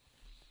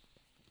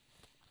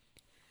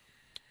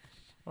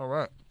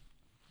right.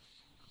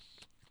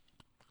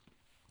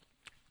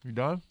 You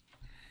done?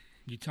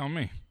 You tell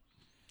me.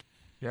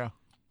 Yeah.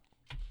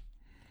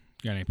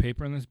 You got any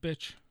paper in this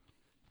bitch?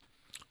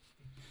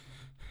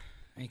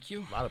 Thank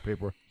you. A lot of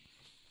paper.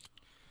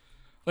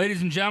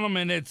 Ladies and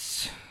gentlemen,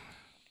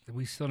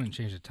 we still didn't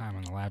change the time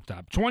on the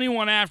laptop.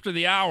 21 after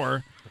the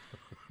hour.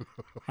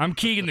 I'm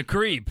Keegan the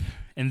Creep,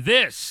 and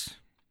this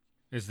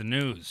is the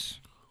news.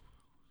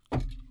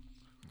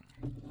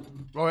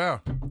 Oh, yeah.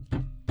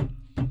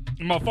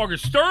 The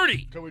motherfucker's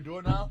sturdy. Can we do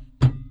it now?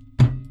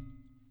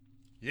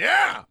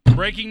 Yeah.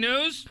 Breaking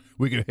news.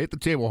 We can hit the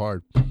table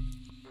hard.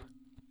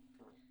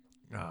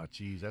 Oh,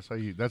 jeez.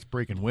 That's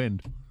breaking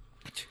wind.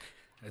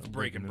 That's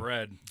breaking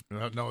bread.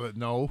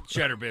 No.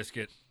 Cheddar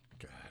biscuit.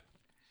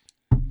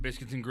 God.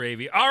 Biscuits and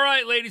gravy. All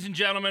right, ladies and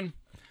gentlemen.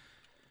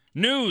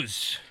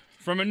 News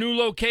from a new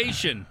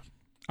location.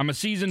 I'm a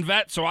seasoned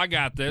vet, so I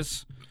got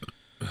this.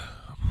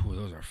 Ooh,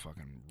 those are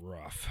fucking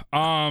rough.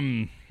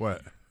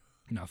 What?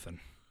 Nothing.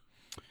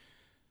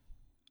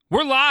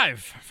 We're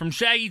live from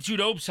Shaggy Two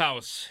Dope's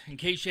house. In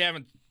case you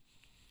haven't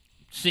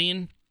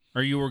seen,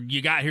 or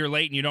you got here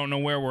late and you don't know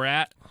where we're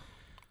at.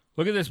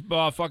 Look at this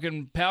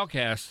fucking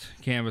Palcast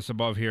canvas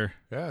above here.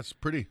 Yeah, it's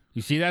pretty.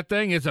 You see that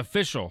thing? It's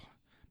official.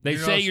 They You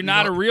know, say you you're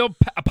not know- a real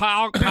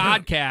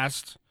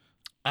podcast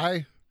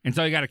I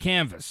until you got a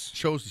canvas.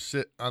 chose to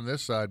sit on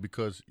this side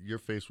because your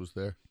face was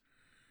there.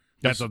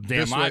 That's a damn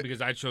this lie way-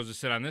 because I chose to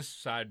sit on this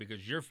side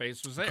because your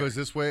face was there. Because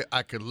this way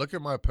I could look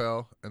at my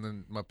pal and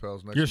then my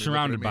pal's next You're to me looking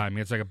surrounded at me. by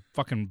me. It's like a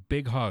fucking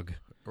big hug.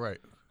 Right.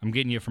 I'm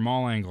getting you from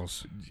all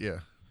angles. Yeah.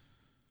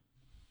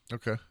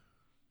 Okay.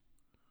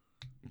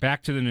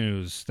 Back to the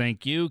news.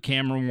 Thank you,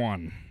 camera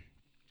one.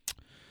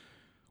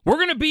 We're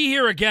going to be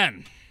here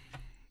again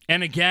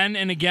and again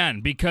and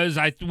again because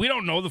we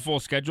don't know the full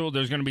schedule.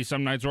 There's going to be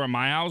some nights we're at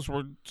my house,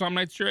 or some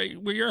nights we're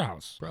at your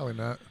house. Probably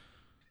not.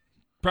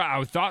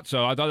 I thought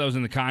so. I thought that was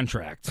in the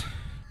contract.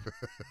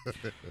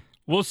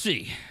 We'll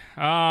see.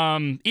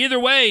 Either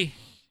way,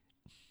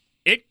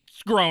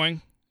 it's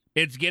growing.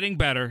 It's getting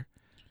better.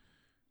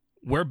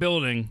 We're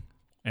building,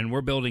 and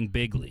we're building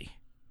bigly.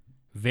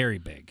 Very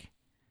big.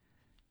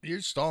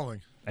 You're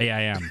stalling. I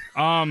am.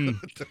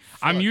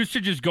 I'm used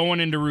to just going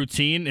into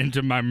routine,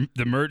 into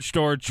the merch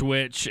store,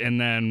 Twitch, and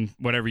then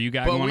whatever you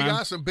got But going we on.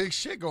 got some big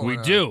shit going on.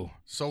 We do.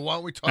 So why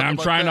don't we talk And I'm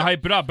about trying that? to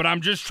hype it up, but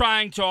I'm just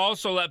trying to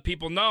also let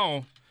people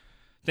know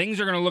things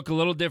are going to look a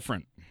little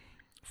different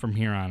from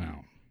here on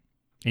out.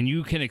 And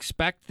you can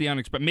expect the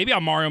unexpected. Maybe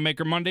I'll Mario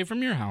Maker Monday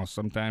from your house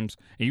sometimes,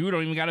 and you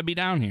don't even got to be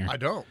down here. I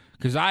don't.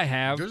 Because I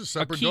have There's a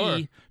separate key door.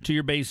 to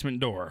your basement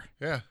door.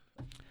 Yeah.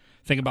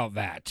 Think about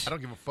that. I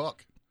don't give a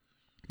fuck.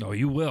 No,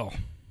 you will.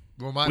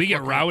 Well, We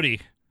get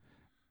rowdy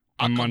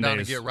I'll on come down and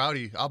Mondays. get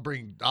rowdy. I'll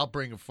bring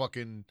a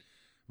fucking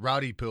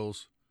rowdy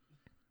pills.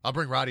 I'll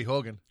bring Roddy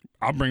Hogan.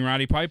 I'll bring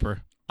Roddy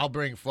Piper. I'll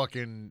bring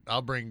fucking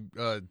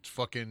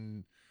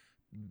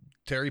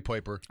Terry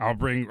Piper. I'll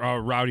bring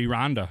Rowdy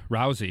Ronda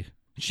Rousey.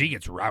 She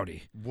gets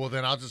rowdy. Well,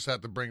 then I'll just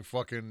have to bring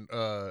fucking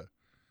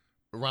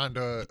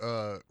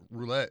Ronda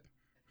Roulette.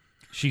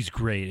 She's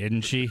great,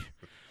 isn't she?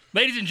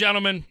 Ladies and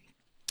gentlemen,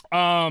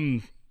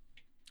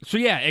 so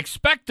yeah,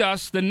 expect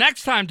us the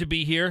next time to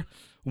be here.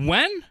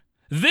 When?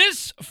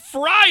 This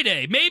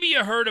Friday. Maybe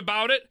you heard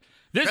about it.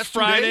 This That's 2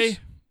 Friday. days?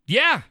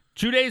 Yeah,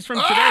 2 days from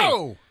today.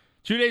 Oh!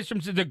 2 days from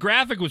the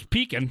graphic was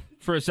peaking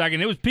for a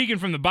second. It was peaking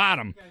from the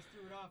bottom. You guys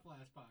threw it off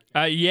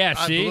last podcast. Yeah,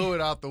 I see? blew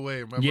it out the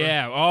way, remember?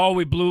 Yeah. Oh,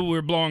 we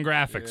were blowing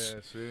graphics.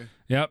 Yeah, see?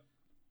 Yep.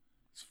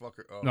 It's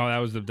fucker. Oh. No, that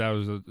was the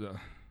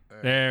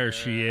there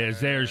she is.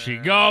 There she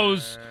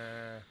goes.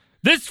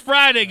 This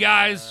Friday,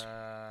 guys.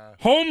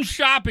 Home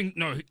shopping.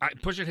 No,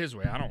 push it his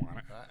way. I don't want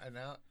it.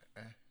 Now,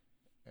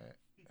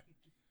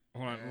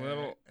 Hold on, a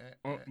little.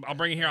 Oh, I'll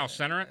bring it here. I'll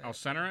center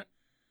it.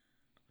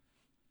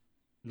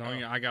 No,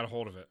 I got a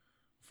hold of it.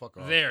 fuck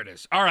off. There it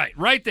is. All right,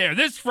 right there.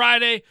 This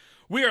Friday,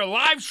 we are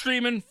live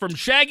streaming from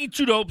Shaggy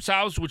Two Dope's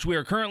house, which we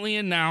are currently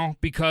in now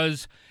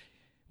because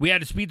we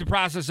had to speed the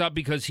process up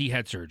because he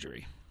had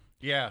surgery.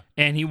 Yeah.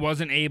 And he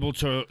wasn't able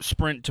to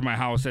sprint to my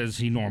house as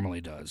he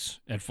normally does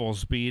at full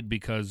speed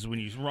because when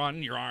you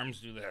run, your arms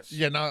do this.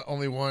 Yeah, not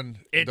only one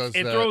It does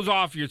that. throws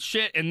off your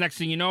shit, and next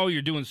thing you know,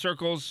 you're doing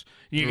circles.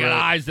 You got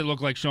Right. eyes that look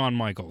like Shawn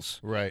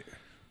Michaels. Right.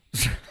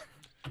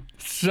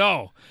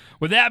 So,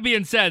 with that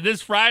being said,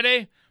 this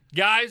Friday,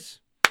 guys,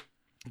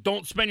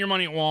 don't spend your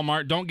money at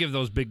Walmart. Don't give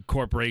those big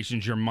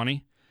corporations your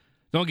money.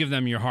 Don't give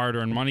them your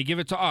hard-earned money. Give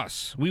it to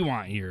us. We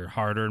want your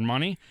hard-earned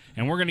money,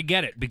 and we're going to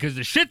get it because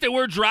the shit that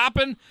we're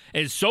dropping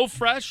is so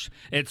fresh,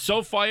 it's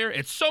so fire,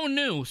 it's so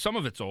new. Some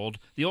of it's old.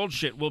 The old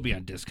shit will be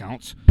on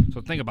discounts,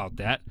 so think about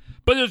that.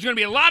 But there's going to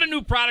be a lot of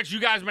new products you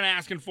guys have been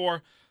asking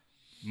for.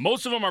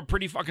 Most of them are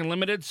pretty fucking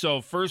limited,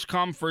 so first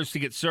come, first to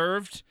get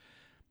served.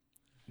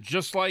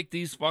 Just like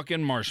these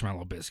fucking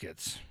marshmallow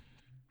biscuits.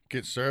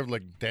 Get served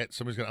like that.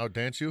 Somebody's gonna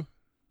outdance you.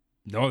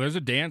 No, there's a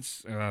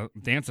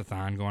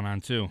dance-a-thon going on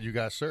too. You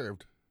got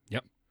served.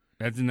 Yep,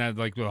 that's in that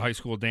like the high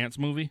school dance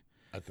movie.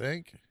 I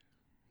think.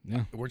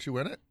 Yeah. Weren't you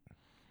in it?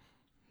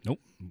 Nope,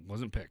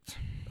 wasn't picked.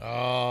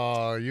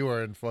 Oh, you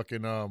were in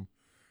fucking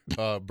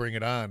Bring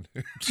It On.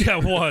 Yeah,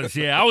 it was.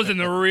 Yeah, I was in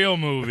the real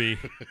movie.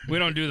 We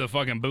don't do the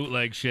fucking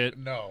bootleg shit.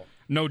 No.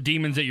 No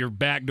demons at your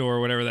back door,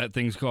 or whatever that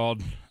thing's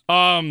called.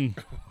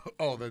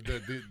 Oh,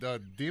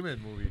 the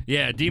demon movie.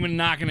 Yeah, demon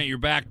knocking at your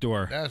back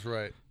door. That's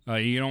right.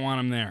 You don't want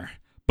them there.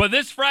 But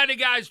this Friday,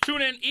 guys,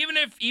 tune in. Even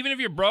if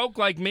you're broke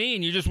like me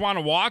and you just want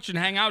to watch and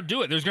hang out,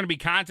 do it. There's going to be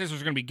contests.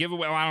 There's going to be giveaways.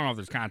 Well, I don't know if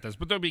there's contests,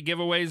 but there'll be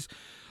giveaways.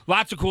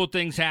 Lots of cool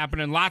things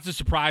happening. Lots of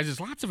surprises.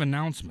 Lots of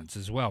announcements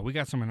as well. We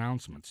got some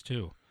announcements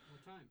too.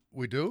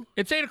 We do?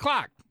 It's 8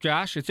 o'clock,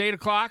 Josh. It's 8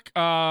 o'clock.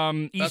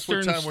 Eastern That's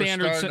what time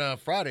Standard. we're starting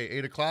Friday,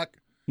 8 o'clock,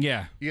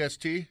 Yeah,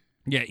 EST?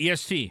 yeah,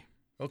 EST.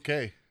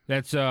 Okay.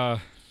 That's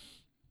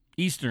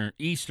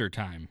Easter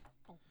time.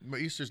 But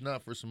Easter's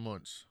not for some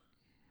months.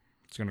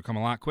 It's going to come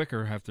a lot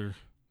quicker after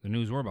the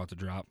news we're about to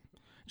drop.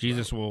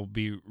 Jesus will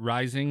be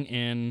rising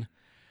in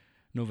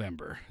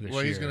November this year.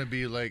 Well, he's going to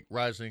be like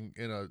rising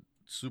in a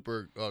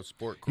super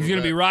sport He's going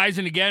to be Corvette.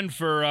 rising again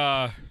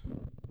for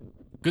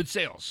good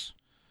sales.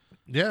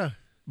 Yeah.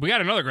 We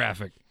got another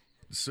graphic.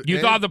 So, You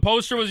and thought the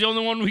poster was the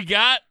only one we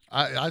got?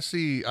 I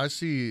see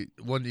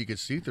one you can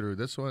see through.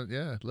 This one,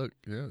 yeah, look.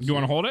 Yeah, You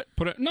want to hold it?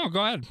 Put it? No,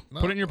 go ahead.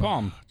 Put it in your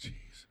palm. Jeez.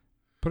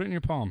 Put it in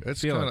your palm. It's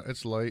Feel kind it. of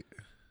it's light.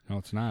 No,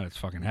 it's not. It's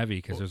fucking heavy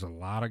because there's a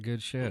lot of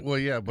good shit. Well,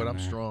 yeah, but I'm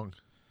man. strong.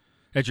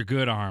 That's your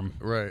good arm.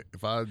 Right.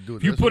 If I do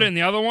it You this put way- it in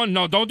the other one?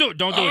 No, don't do it.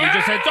 Don't do it. You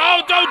just said,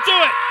 oh, don't do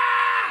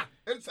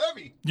it. It's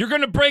heavy. You're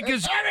going to break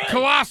his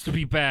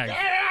colostomy bag.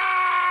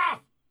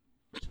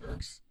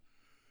 Jerks.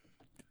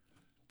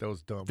 That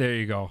was dumb. There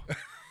you go.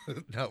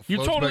 Now it You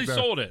floats totally back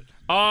down. sold it.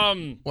 Well,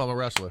 I'm a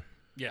wrestler.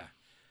 Yeah. Oh,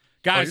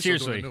 Guys, you're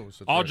still doing seriously, the news.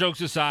 That's all right.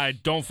 jokes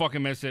aside, don't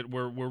fucking miss it.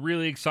 We're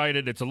really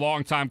excited. It's a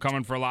long time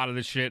coming for a lot of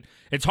this shit.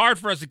 It's hard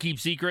for us to keep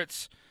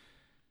secrets,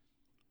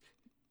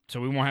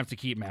 so we won't have to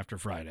keep them after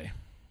Friday.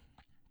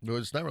 No,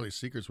 it's not really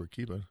secrets we're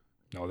keeping.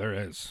 No, there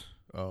is.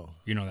 Oh,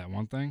 You know that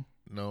one thing?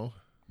 no.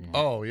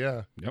 Oh,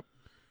 yeah. Yep.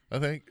 I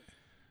think.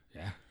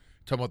 Yeah.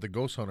 Talking about the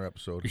Ghost Hunter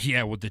episode.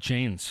 Yeah, with the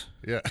chains.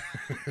 Yeah.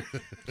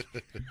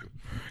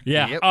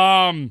 Yeah.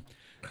 Yep.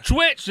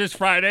 Twitch this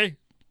Friday,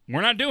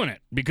 We're not doing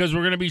it because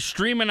we're going to be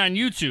streaming on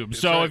YouTube.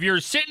 So right. if you're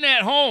sitting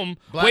at home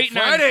Black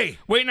Friday.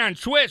 waiting on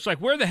Twitch, like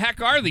where the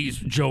heck are these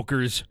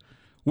jokers?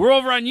 We're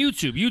over on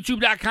YouTube,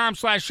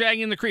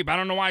 youtube.com/Shaggy and the Creep. I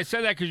don't know why I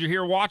said that because you're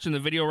here watching the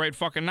video right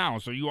fucking now.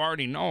 So you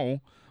already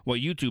know what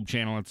YouTube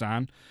channel it's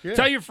on. Yeah.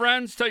 Tell your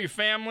friends, tell your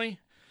family.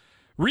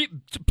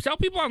 Tell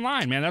people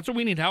online, man. That's what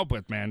we need help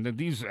with, man.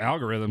 These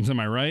algorithms, am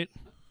I right?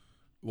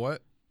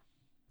 What?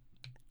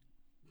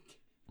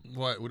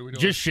 What are we doing?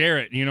 Just share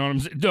it. You know what I'm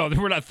saying? No,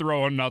 we're not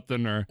throwing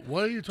nothing or.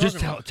 What are you talking Just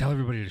about? tell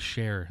everybody to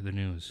share the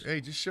news. Hey,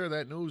 just share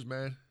that news,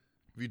 man.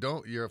 If you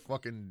don't, you're a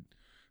fucking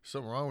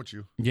something wrong with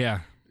you. Yeah.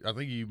 I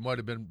think you might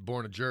have been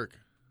born a jerk,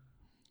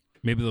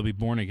 Maybe they'll be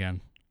born again.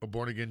 a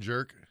born again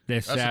jerk.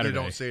 This That's Saturday. what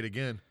they don't say it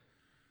again.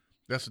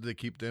 That's what they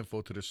keep the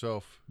info to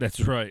themselves. That's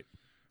right.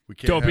 We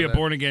can't. Don't be a have that.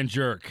 born again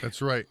jerk.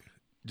 That's right.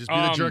 Just be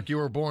the jerk you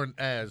were born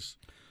as.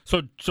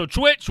 So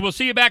Twitch, we'll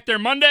see you back there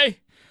Monday.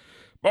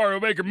 Mario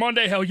Maker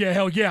Monday. Hell yeah,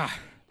 hell yeah.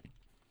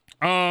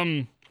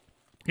 Yeah,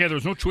 there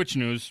was no Twitch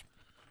news.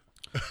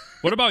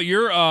 What about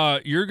you're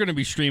going to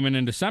be streaming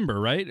in December,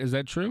 right? Is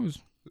that true?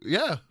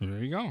 Yeah.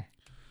 There you go.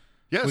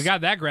 Yes. We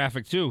got that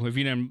graphic too. If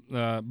you didn't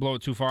blow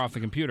it too far off the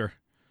computer.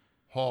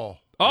 Hall.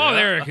 Oh, Yeah.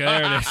 there it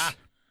is.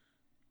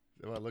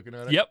 Am I looking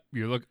at it? Yep,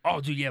 you're looking.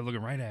 Oh, dude, yeah,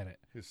 looking right at it.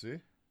 You see?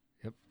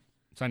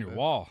 It's on your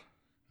wall.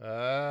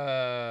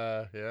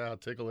 Yeah, I'll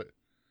tickle it.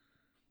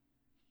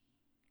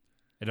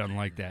 It doesn't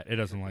like that. It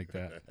doesn't like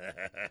that.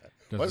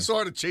 Why is it so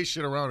hard to chase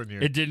shit around in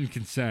here? It didn't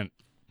consent.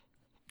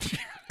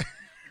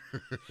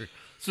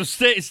 So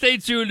stay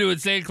tuned to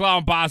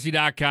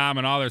InsaneClownPosse.com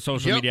and all their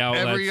social media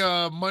outlets. Every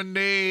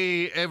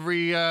Monday,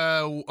 every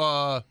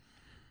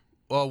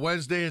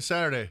Wednesday and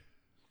Saturday.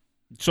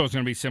 So it's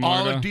going to be similar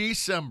All to... of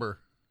December.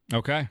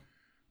 Okay.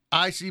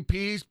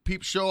 ICP's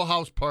Peep Show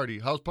House Party.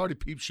 House Party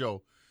Peep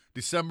Show.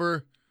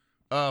 December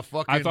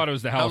fucking I thought it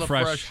was the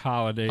HelloFresh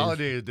holiday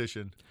holidays.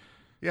 edition.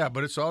 Yeah,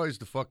 but it's always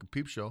the fucking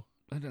Peep Show.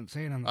 I didn't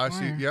say it on the I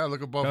flyer. see. Yeah,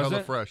 look above Does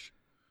it? HelloFresh.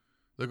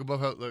 Look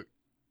above look.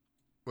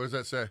 What does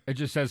that say? It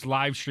just says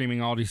live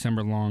streaming all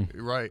December long.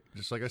 Right,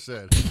 just like I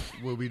said.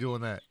 We'll be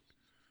doing that.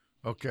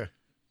 Okay.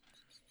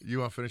 You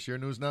want to finish your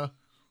news now?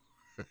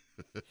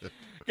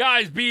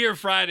 Guys, be here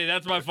Friday.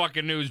 That's my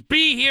fucking news.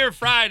 Be here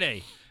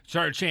Friday.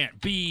 Start a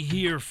chant. Be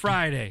here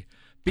Friday.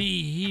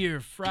 Be here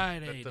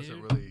Friday. That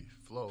doesn't dude. really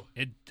flow.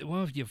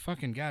 Well, if you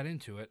fucking got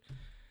into it.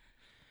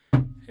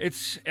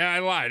 I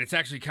lied. It's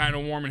actually kind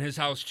of warm in his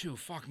house too.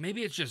 Fuck,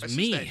 maybe it's just It's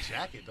me. just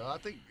that jacket, though. I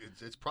think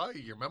it's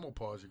probably your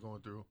menopause you're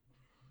going through.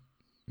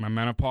 My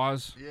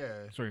menopause.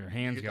 Yeah. So your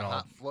hands you get get the all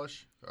hot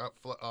flush,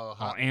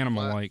 hot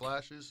animal-like.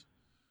 flashes.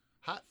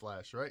 Hot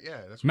flash, right?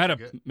 Yeah, that's what you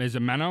get. Is it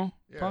menopause?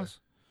 Yeah.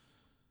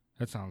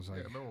 That sounds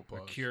like Yeah, menopause.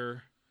 a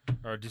cure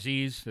or a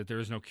disease that there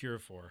is no cure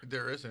for.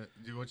 There isn't.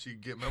 Once you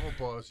get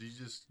menopause,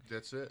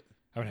 that's it.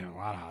 I've been having a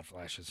lot of hot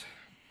flashes.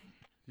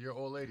 You're an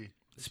old lady.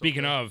 It's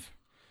Speaking okay. of,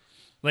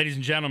 ladies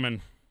and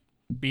gentlemen,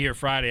 be here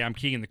Friday. I'm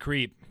Keegan the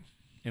Creep,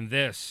 and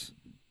this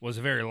was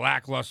a very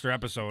lackluster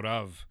episode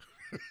of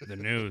the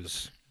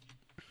news.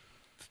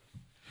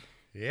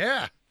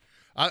 Yeah,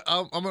 I'm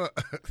gonna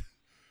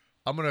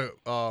I'm gonna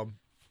go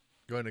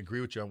ahead and agree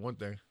with you on one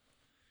thing.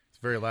 It's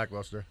very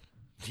lackluster.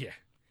 Yeah.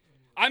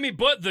 I mean,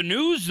 but the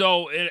news,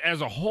 though,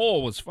 as a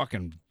whole, was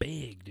fucking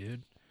big,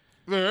 dude.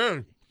 Yeah.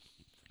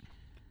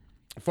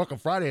 Fucking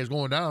Friday is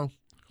going down.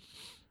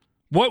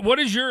 What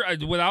is your,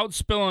 without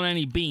spilling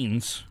any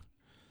beans,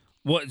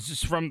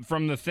 what's from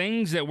the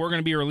things that we're going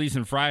to be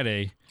releasing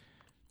Friday,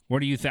 what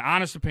do you think?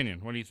 Honest opinion,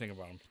 what do you think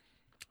about them?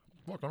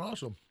 Fucking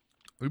awesome.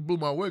 He blew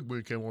my wig when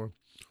he came over.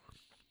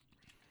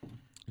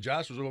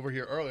 Josh was over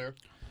here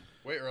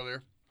way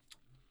earlier,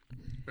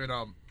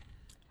 and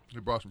he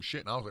brought some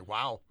shit, and I was like,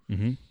 wow.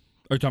 Mm-hmm.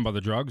 Are you talking about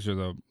the drugs or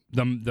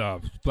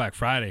the Black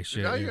Friday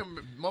shit? Now Yeah. you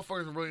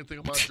motherfuckers are really thinking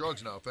about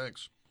drugs now.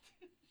 Thanks.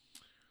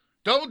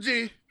 Double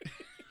G.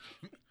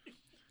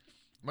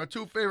 My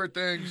two favorite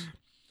things,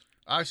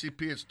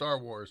 ICP and Star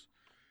Wars.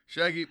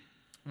 Shaggy,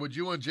 would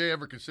you and Jay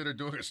ever consider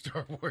doing a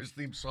Star Wars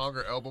themed song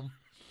or album?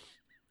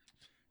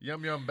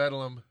 Yum Yum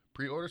Bedlam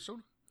pre-order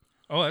soon?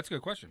 Oh, that's a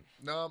good question.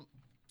 No,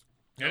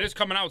 It is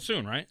coming out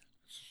soon, right?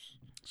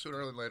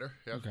 sooner than later.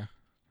 Yeah. Okay.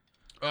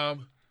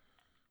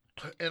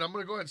 And I'm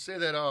gonna go ahead and say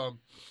that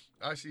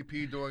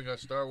ICP doing a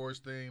Star Wars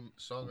theme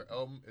song or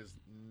album is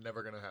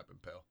never gonna happen,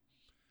 pal.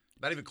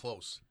 Not even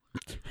close.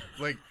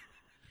 Like,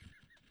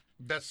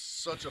 that's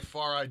such a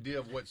far idea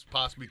of what's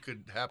possibly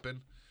could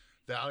happen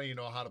that I don't even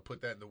know how to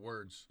put that into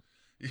words.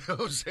 You know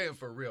what I'm saying?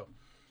 For real.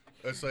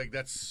 It's like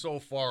that's so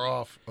far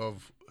off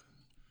of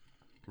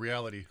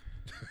reality.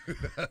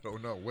 I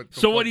don't know.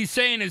 What he's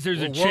saying is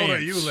there's a what chance. world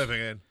are you living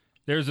in?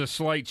 There's a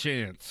slight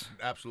chance.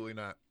 Absolutely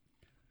not.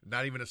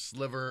 Not even a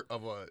sliver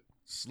of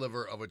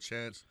a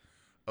chance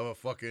of a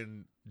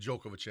fucking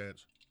joke of a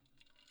chance.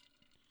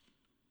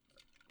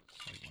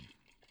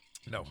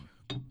 No.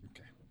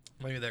 Okay.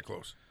 Not even that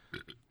close.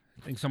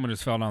 I think someone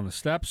just fell down the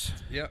steps.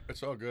 Yeah,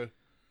 it's all good.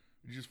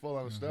 You just fall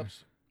down the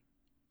steps.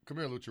 Come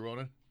here,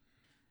 Lucharonin.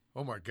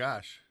 Oh my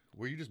gosh.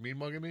 Were you just mean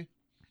mugging me?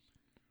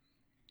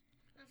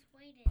 I was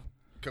waiting.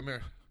 Come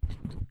here.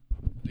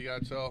 You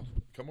gotta tell.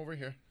 Come over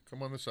here.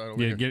 Come on this side.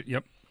 Over Yeah, here.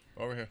 yep.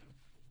 Over here.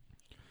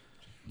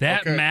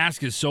 That Okay.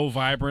 mask is so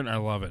vibrant. I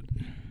love it.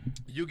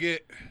 You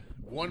get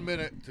 1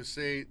 minute to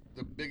say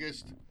the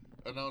biggest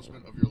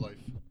announcement of your life.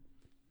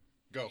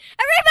 Go.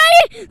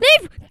 Everybody,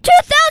 leave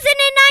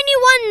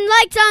 2,091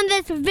 likes on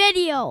this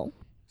video.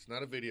 It's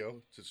not a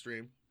video. It's a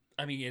stream.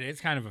 I mean, it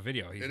is kind of a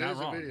video. He's It not is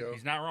a wrong. video.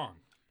 He's not wrong.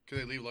 Can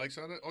they leave likes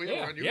on it? Oh, yeah,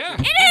 Yeah, we're on YouTube. yeah.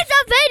 It is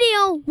a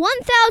video.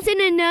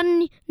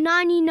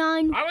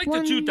 1,099. I like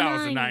the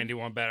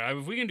 2,091 better.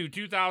 If we can do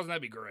 2,000,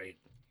 that'd be great.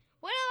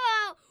 What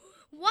about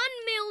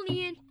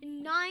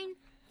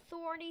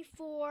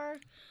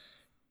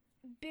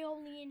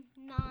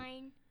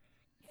 1,934,000,000,9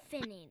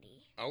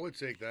 infinity? I would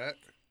take that.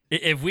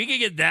 If we could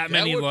get that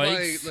many would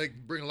likes, probably, like,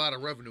 bring a lot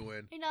of revenue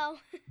in. You know,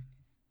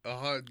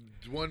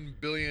 1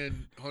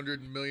 billion,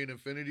 100 million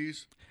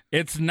infinities.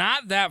 it's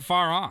not that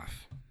far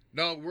off.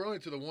 No, we're only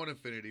to the one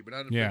infinity, but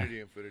not Yeah.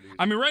 infinities.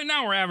 I mean, right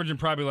now we're averaging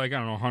probably like, I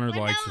don't know, 100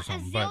 what likes or about a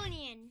something. But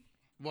zillion?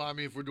 Well, I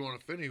mean, if we're doing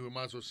infinity, we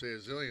might as well say a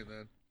zillion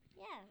then.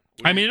 Yeah.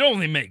 I mean, it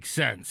only makes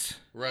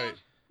sense. Right.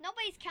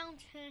 Nobody's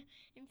counted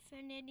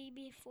infinity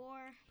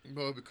before.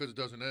 Well, because it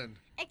doesn't end.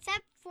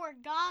 Except for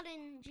God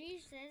and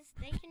Jesus.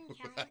 They can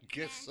count. I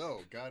guess that.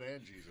 so. God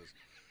and Jesus.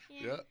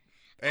 Yeah. Yeah.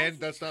 And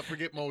let's not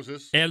forget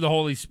Moses. And the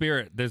Holy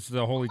Spirit. That's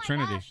the Holy Oh my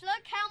Trinity. gosh,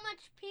 look how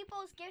much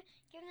people's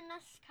giving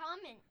us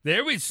comments.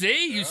 There we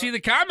see. You Yeah. see the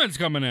comments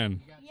coming in. You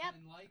got Yep.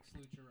 10 likes,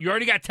 Lucha. You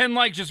already got 10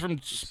 likes just from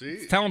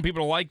See? telling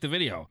people to like the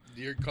video.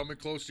 You're coming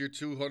close to your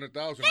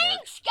 200,000 mark.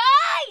 Thanks,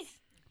 guys!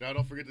 Now,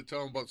 don't forget to tell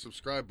them about the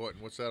subscribe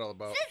button. What's that all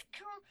about?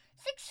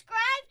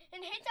 Subscribe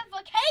and hit the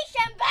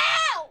vacation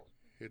bell!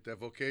 Hit that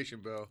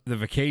vocation bell. The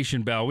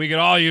vacation bell. We could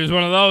all use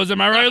one of those. Am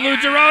I right,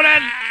 Lucha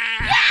Ronan?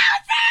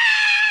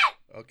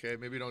 Okay,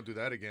 maybe don't do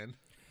that again.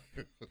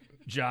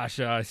 Josh,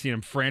 I see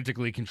him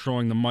frantically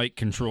controlling the mic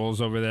controls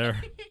over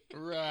there.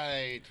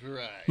 Right.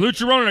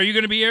 Lucha Ronan, are you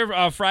going to be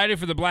here Friday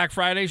for the Black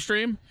Friday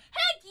stream?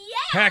 Heck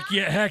yeah! Heck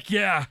yeah, heck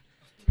yeah.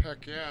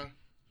 Heck yeah.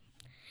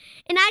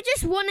 And I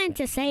just wanted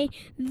to say,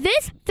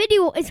 this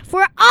video is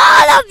for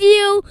all of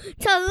you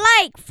to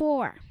like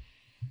for.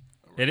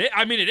 It is.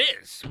 I mean, it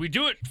is. We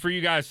do it for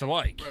you guys to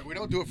like. Right, we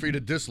don't do it for you to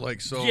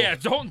dislike, so. Yeah,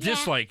 don't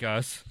dislike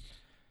us.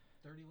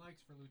 30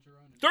 likes for Lucha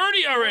Ronan.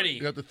 30 already.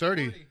 You got the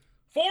 30.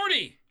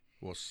 40.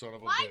 Well, son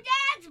of a My bitch.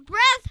 dad's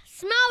breath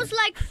smells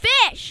like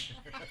fish.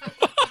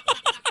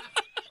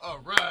 All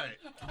right.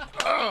 Ow.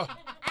 Ow, ow,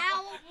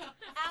 ow,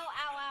 ow,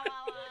 ow,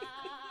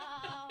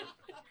 ow.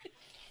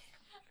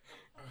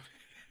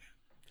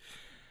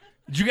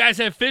 Did you guys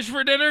have fish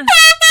for dinner?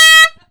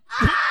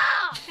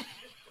 Ah!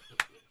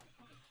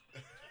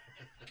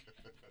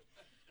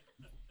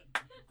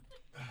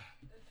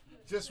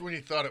 Just when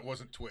you thought it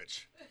wasn't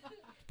Twitch.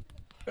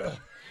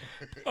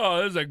 Oh,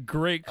 this is a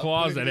great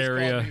closet Please call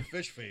area. me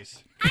Fish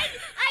face. I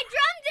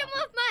drummed him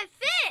with my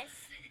fist.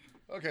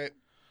 Okay.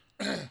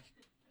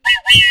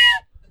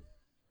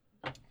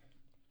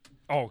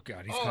 Oh,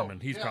 God, he's Oh, coming.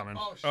 He's yeah. coming.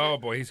 Oh, shit. Oh,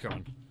 boy, he's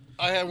coming.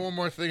 I had one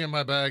more thing in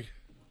my bag.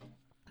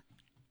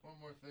 One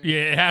more thing.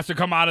 Yeah, it has to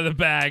come out of the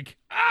bag.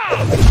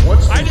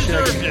 What's I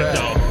deserved it,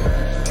 though.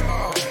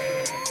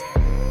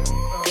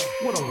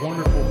 What a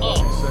wonderful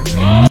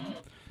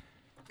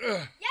Yep,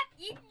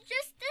 you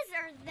just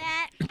deserve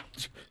that.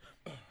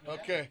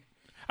 Okay.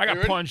 I got You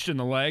ready? punched in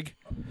the leg.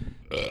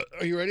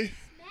 Are you ready?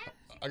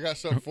 I got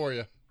something for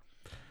you.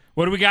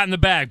 What do we got in the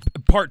bag?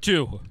 Part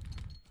 2.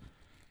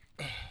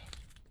 Oh,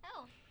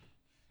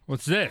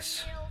 What's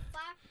this? little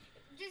fox.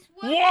 Just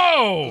one. A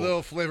Whoa!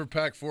 little flavor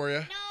pack for you.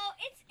 No,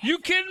 it's You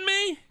kidding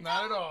me?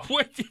 Not at all.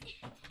 What? it's a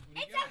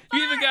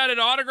You even got an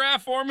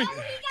autograph for me? Oh, he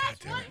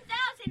got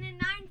 1,009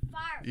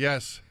 fires.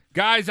 Yes.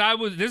 Guys,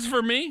 this is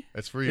for me?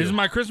 That's for you. This is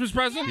my Christmas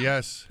present?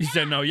 Yes. He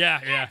said no. Yeah.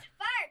 Farts.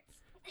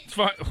 It's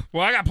fine.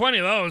 Well, I got plenty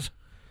of those.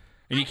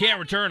 And you can't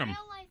return them. Real,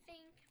 I think.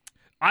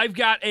 I've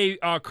got a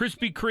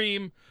Krispy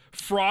Kreme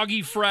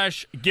Froggy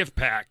Fresh gift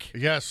pack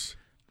Yes.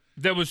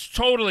 that was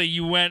totally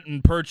you went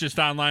and purchased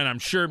online, I'm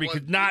sure, because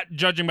What? not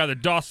judging by the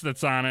dust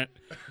that's on it,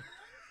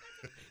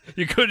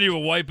 you couldn't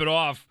even wipe it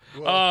off.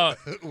 Well,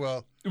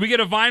 We get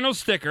a vinyl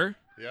sticker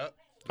yeah.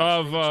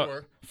 of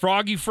Sure.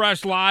 Froggy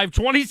Fresh Live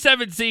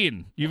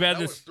 2017. You've had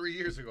That was this. 3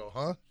 years ago,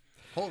 huh?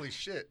 Holy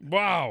shit.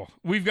 Wow.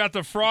 We've got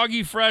the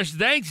Froggy Fresh.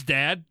 Thanks,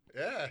 Dad.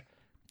 Yeah.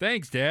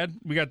 Thanks, Dad.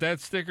 We got that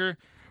sticker.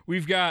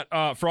 We've got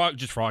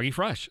just Froggy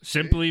Fresh.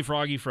 Simply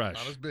Froggy Fresh.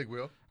 On his big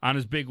wheel. On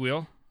his big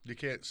wheel. You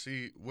can't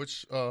see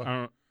which.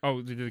 Oh,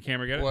 did the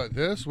camera get it? What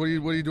this? What are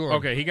you doing?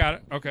 Okay, he got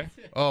it. Okay.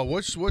 Oh,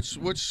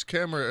 which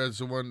camera is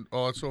the one?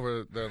 Oh, it's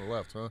over there on the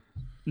left, huh?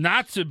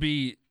 Not to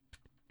be,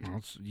 well,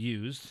 it's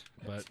used,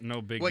 but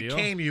no big What deal.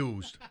 came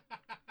used?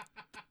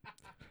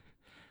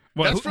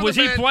 What, That's for was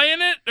the he man-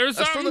 playing it or That's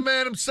something? for the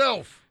man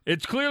himself.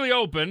 It's clearly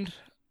opened.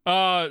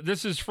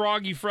 This is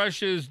Froggy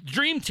Fresh's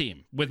Dream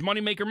Team with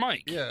Moneymaker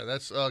Mike. Yeah,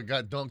 that's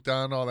got dunked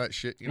on all that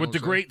shit. You know With what the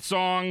I'm great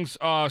songs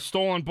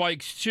Stolen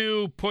Bikes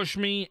 2, Push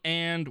Me,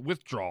 and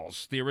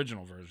Withdrawals, the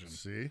original version.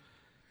 saying?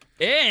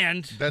 See,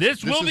 And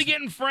this will is be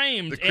getting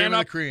framed the cream and of the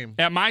up cream.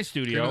 at my Cream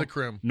studio. of the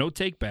cream. No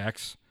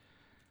takebacks.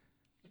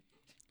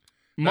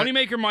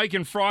 Moneymaker Mike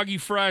and Froggy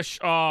Fresh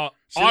See,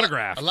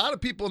 autograph. A lot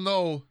of people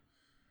know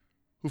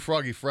who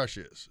Froggy Fresh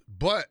is,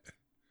 but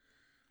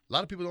a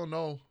lot of people don't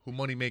know who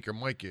Moneymaker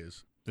Mike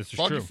is. This is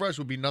Froggy true. Fresh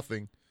would be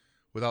nothing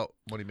without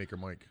Moneymaker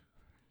Mike.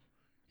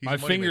 He's My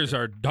fingers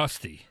are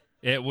dusty.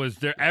 It was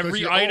there.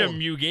 Every you're item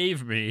old. you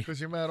gave me Because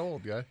you're mad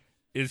old, guy.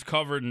 is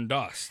covered in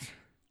dust.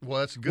 Well,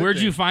 that's a good Where'd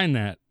thing. you find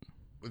that?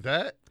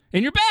 That?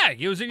 In your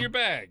bag. It was in your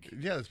bag.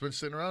 Yeah, it's been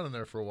sitting around in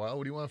there for a while.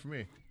 What do you want from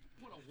me?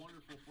 What a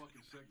wonderful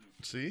fucking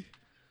segment. See?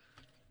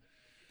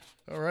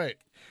 All right.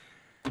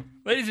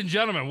 Ladies and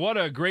gentlemen, what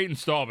a great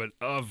installment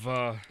of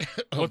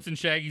What's in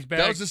Shaggy's Bag.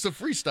 That was just a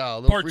freestyle.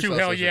 little Part 2, freestyle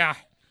hell session. yeah.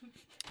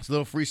 It's a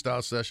little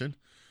freestyle session.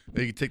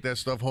 You can take that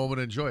stuff home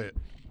and enjoy it.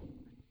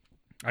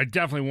 I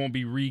definitely won't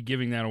be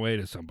re-giving that away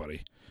to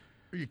somebody.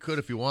 Or you could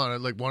if you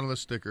wanted, like one of the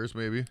stickers,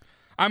 maybe.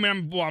 I mean,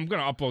 I'm going to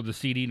upload the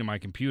CD to my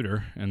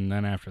computer, and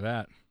then after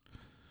that,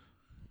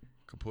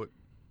 Kaput.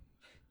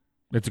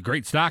 it's a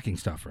great stocking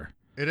stuffer.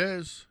 It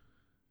is,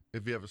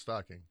 if you have a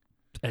stocking.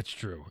 That's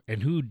true.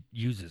 And who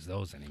uses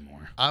those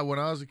anymore? When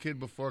I was a kid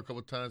before, a couple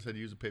of times, I had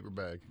to use a paper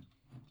bag.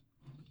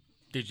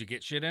 Did you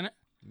get shit in it?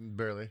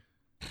 Barely.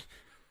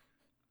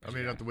 I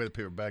mean, you have to weigh the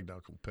paper bag down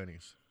a couple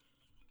pennies.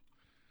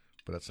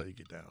 But that's how you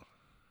get down.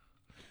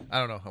 I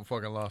don't know. I'm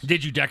fucking lost.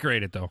 Did you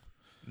decorate it, though?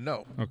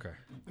 No. Okay.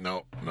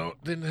 No.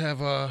 Didn't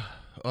have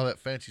all that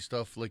fancy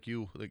stuff like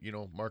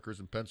markers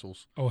and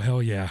pencils. Oh,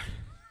 hell yeah.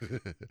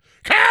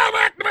 Kyle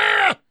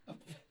McNamara!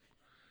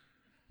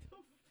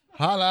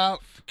 Holla out.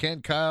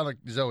 Ken, Kyle, and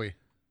Zoe.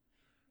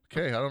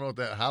 Okay, I don't know what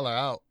that holler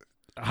out.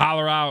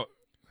 Holler out.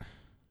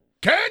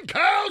 Ken,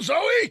 Kyle,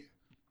 Zoe?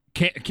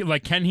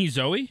 Like, can he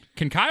Zoe?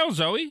 Can Kyle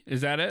Zoe?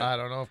 Is that it? I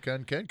don't know if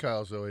Ken,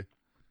 Kyle, Zoe.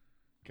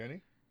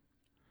 Kenny?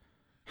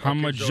 How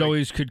Okay, much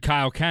Zoe. Zoes could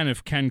Kyle Ken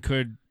if Ken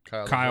could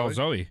Kyle, Kyle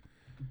Zoe? Zoe?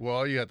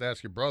 Well, you have to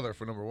ask your brother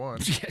for number one.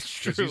 Yes,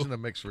 Because true. he's in the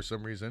mix for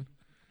some reason.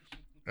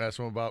 Ask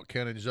him about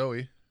Ken and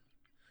Zoe.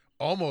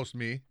 Almost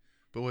me,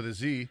 but with a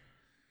Z.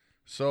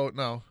 So,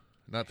 no,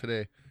 not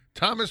today.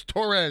 Thomas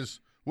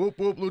Torres. Whoop,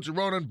 whoop, Lucha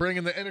Ronan,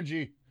 bringing the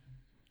energy.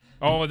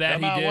 Oh, that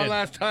Come he on, did. one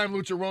last time,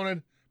 Lucha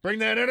Ronan. Bring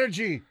that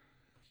energy.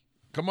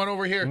 Come on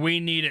over here. We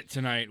need it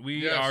tonight.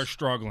 We Yes. are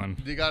struggling.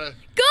 You got to.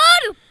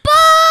 Goodbye!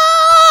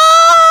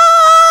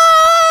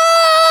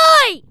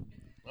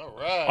 All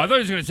right. I thought he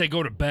was going to say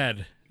go to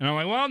bed. And I'm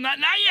like, well, not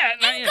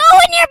yet. Not yet. Go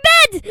in your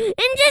beds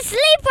and just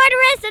sleep for the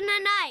rest of the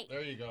night.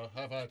 There you go.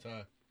 High five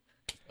time.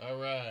 All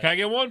right. Can I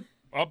get one?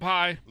 Up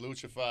high.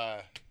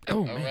 Luchify. Oh,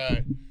 All man.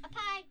 right.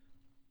 Bye.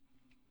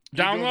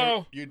 Down You doing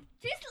low. the- you-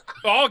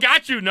 Oh,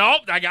 got you.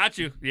 Nope, I got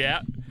you.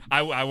 Yeah.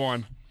 I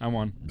won.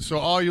 So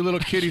all you little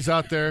kiddies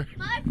out there,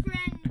 My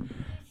friend.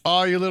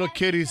 all you little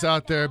kiddies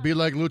out there, be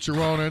like Lucha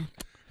Ronan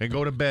and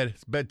go to bed.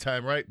 It's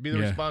bedtime, right? Be the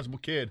Yeah. responsible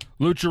kid.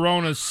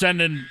 Lucharona's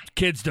sending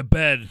kids to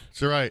bed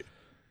That's right.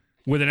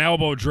 with an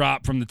elbow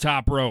drop from the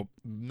top rope.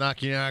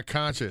 Knock you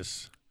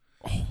unconscious.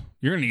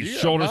 You're going to need Yeah,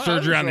 shoulder my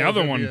surgery on the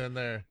other shoulder's one. gonna be in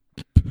there.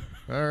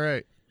 All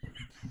right.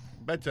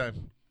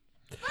 Bedtime.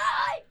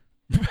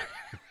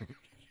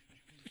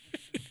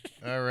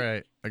 All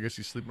right. I guess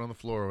he's sleeping on the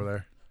floor over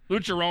there.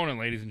 Lucharonan,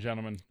 ladies and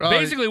gentlemen. Oh,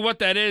 Basically, what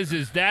that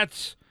is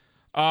that's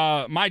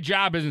my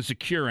job isn't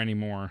secure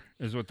anymore.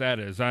 Is what that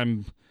is.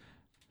 I'm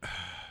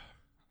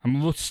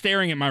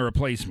staring at my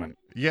replacement.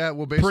 Yeah,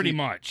 well, basically, Pretty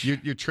much.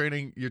 You're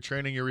training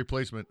your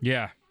replacement.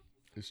 Yeah,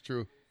 It's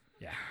true.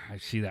 yeah. I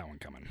see that one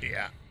coming.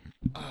 Yeah.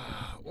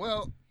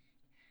 Well.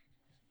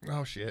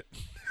 Oh shit.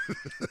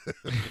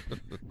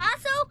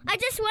 Also, I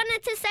just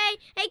wanted to say,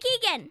 hey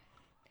Keegan,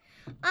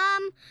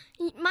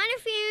 mind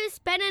if you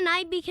spend a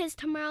night because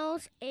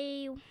tomorrow's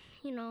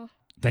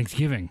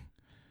Thanksgiving.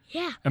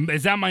 yeah.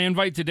 Is that my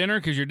invite to dinner?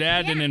 Because your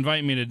dad didn't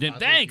invite me to dinner.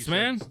 Thanks,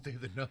 man. Stay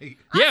the night.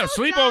 Yeah,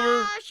 Also,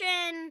 sleepover. Josh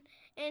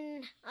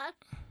and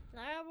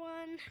that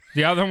one.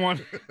 The other one.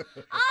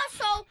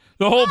 Also,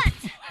 The whole.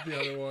 The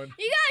other one.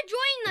 you gotta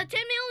join the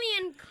 10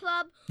 million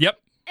club, Yep.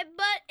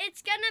 but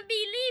it's gonna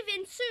be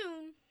leaving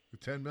soon. The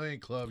 10 million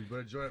club. You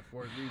better join it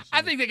before it leaves.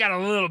 I think they got a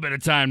little bit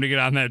of time to get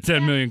on that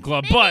 10 million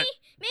club, Maybe, but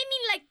maybe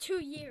like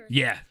 2 years.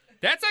 yeah,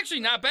 that's actually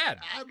not bad.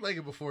 I'd like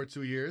it before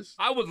 2 years.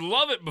 I would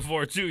love it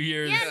before 2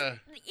 years. Yeah,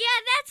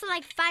 that's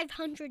like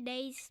 500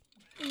 days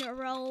in a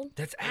row.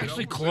 That's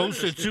actually almost close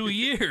to finished. 2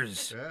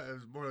 years. Yeah, it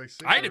was more like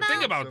 6. I didn't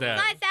think about that.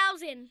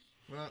 5,000.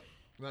 Well,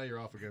 now you're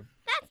off again.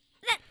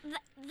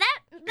 That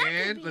And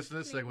could be listen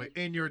to this great. segue.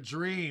 In your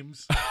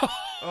dreams.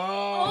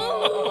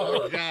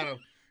 Oh, got him.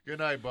 Good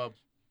night, bub.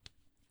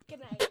 Good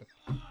night.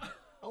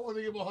 I wanted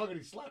to give him a hug and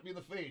he slapped me in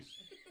the face.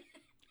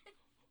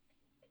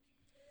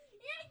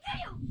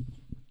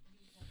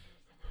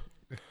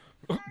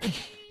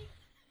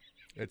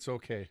 It's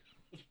okay.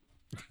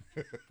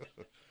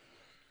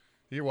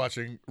 You're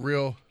watching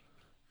real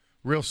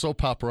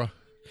soap opera,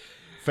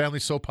 family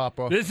soap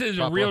opera. This is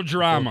a opera. real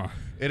drama.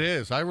 It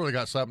is. I really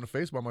got slapped in the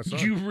face by my son.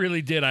 You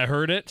really did. I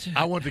heard it.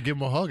 I wanted to give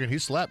him a hug and he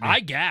slapped me. I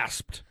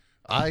gasped.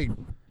 I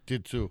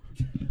did too.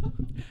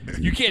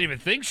 You can't even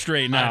think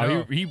straight I now.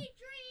 know. He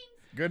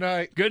Good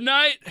night. Good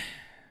night.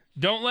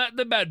 Don't let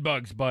the bed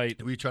bugs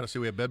bite. Were you trying to say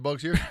we have bed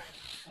bugs here?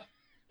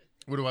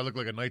 What do I look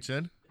like, a Knight's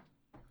Inn?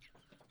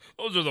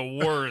 Those are the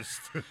worst.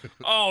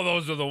 Oh,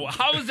 those are the.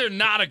 How is there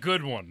not a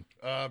good one?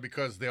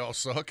 Because they all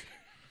suck.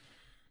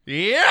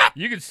 Yeah,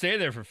 you could stay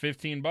there for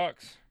 $15.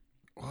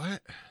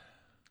 What?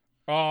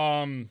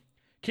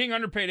 King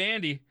Underpaid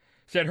Andy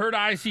said heard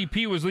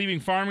ICP was leaving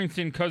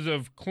Farmington because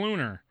of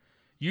Cluner.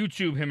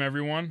 YouTube him,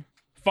 everyone.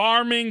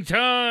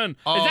 Farmington. Is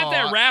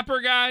that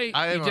rapper guy?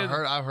 I haven't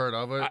heard. I've heard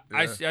of it.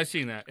 I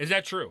seen that. Is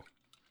that true?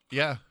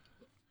 Yeah.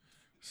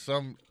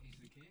 Some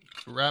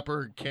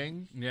rapper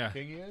King. Yeah.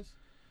 King he is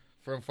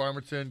from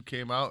Farmington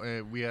came out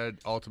and we had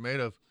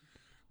ultimatum.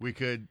 We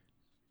could.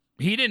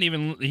 He didn't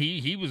even.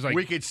 He was like.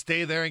 We could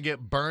stay there and get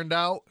burned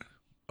out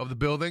of the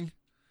building,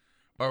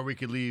 or we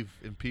could leave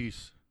in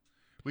peace.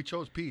 We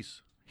chose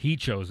peace. He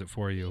chose it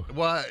for you.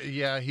 Well,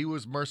 yeah, he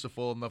was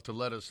merciful enough to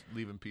let us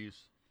leave in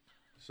peace.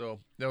 So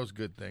that was a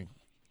good thing.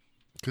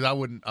 Because I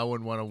wouldn't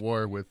want a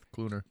war with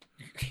Cluner.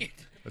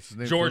 That's his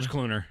name. George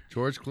Cluner.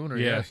 George Cluner.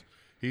 Yeah. Yes,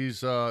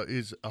 he's a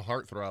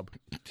heartthrob.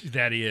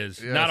 That he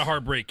is. Yes. Not a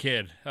heartbreak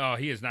kid. Oh,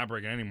 he is not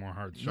breaking any more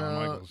hearts. Shawn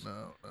Michaels.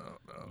 No.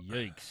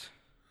 Yikes.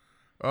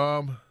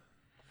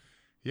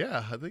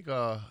 Yeah, I think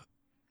we're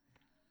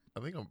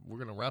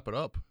gonna wrap it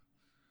up.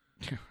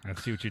 I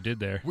see what you did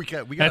there. We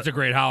got. That's a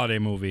great holiday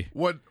movie.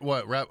 What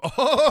wrap?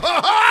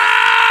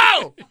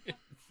 Oh!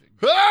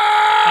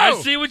 I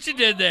see what you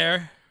did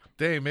there.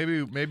 Dang,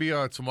 maybe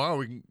tomorrow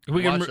we can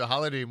watch a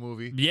holiday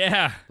movie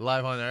Yeah.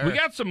 live on air. We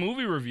got some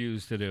movie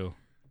reviews to do.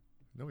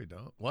 No, we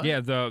don't. What? Yeah,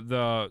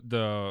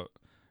 the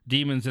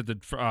demons at the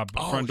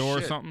front door or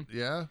shit. something,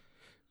 Yeah.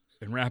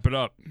 and wrap it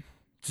up.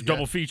 It's a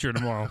double feature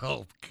tomorrow.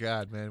 Oh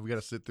God, man, we got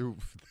to sit through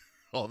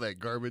all that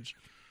garbage.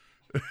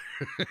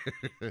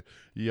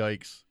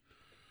 Yikes!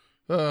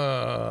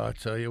 I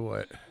tell you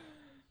what.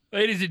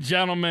 Ladies and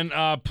gentlemen,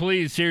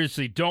 please,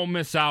 seriously, don't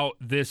miss out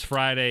this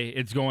Friday.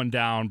 It's going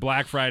down.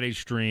 Black Friday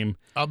stream.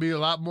 I'll be a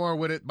lot more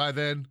with it by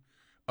then.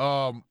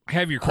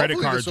 Have your credit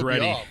Hopefully cards this will be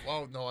ready. off.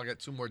 Oh no, I got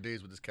 2 more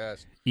days with this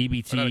cast.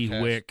 EBT,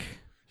 cash. WIC.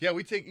 Yeah,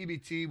 we take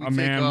EBT. We Oh take,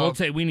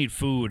 man, we need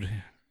food.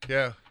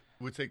 Yeah,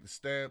 we take the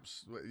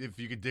stamps. If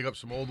you could dig up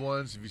some old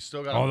ones, if you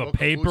still got Oh, a the book of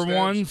food paper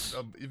stamps,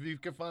 ones? if you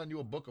can find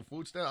you a book of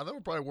food stamps, I think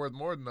we're probably worth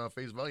more than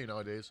face value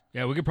nowadays.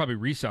 Yeah, we could probably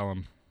resell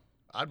them.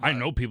 I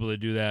know people that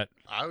do that.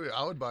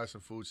 I would buy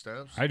some food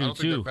stamps. I do don't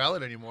too. think they're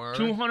valid anymore. Are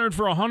they? 200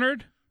 for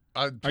 100?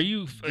 Are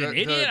you an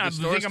idiot? I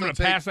store think I'm going to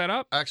still take pass that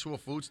up. Actual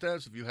food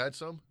stamps, if you had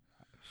some,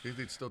 do you think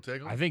they'd still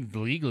take them? I think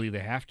legally they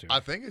have to. I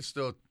think it's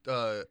still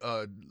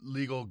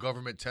legal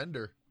government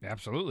tender.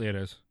 Absolutely, it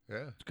is.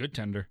 Yeah, It's good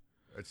tender.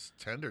 it's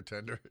tender.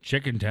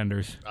 Chicken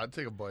tenders. I'd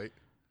take a bite.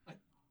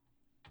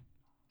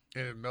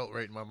 And it'd melt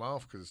right in my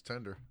mouth because it's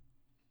tender.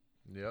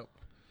 Yep.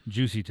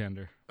 Juicy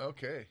tender.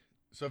 Okay.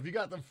 So if you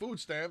got them food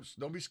stamps,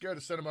 don't be scared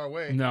to send them our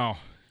way. No.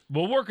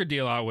 We'll work a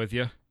deal out with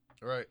you.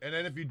 All right. And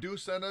then if you do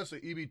send us an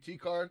EBT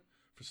card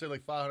for say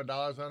like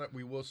 $500 on it,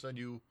 we will send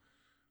you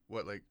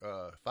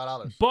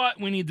 $5.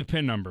 But we need the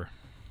PIN number.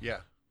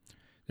 Yeah.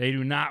 They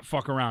do not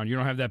fuck around. You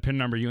don't have that PIN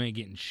number, you ain't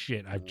getting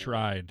shit. I've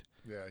tried.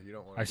 Yeah, you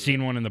don't want I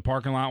seen one in the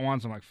parking lot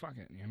once. I'm like, fuck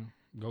it,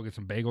 go get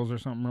some bagels or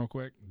something real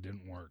quick.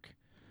 Didn't work.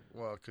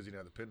 Well, because you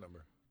didn't have the PIN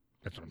number.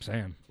 That's what I'm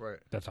saying. Right.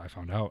 That's how I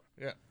found out.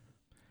 Yeah.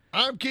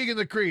 I'm Keegan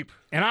the Creep.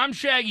 And I'm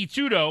Shaggy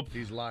Two Dope.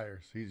 He's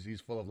liars.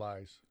 He's full of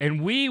lies.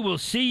 And we will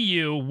see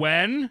you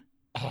when?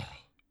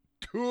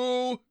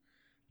 2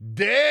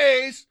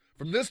 days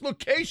from this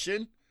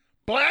location,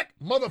 Black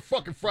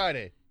motherfucking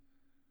Friday.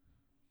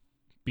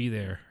 Be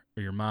there,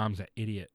 or your mom's an idiot.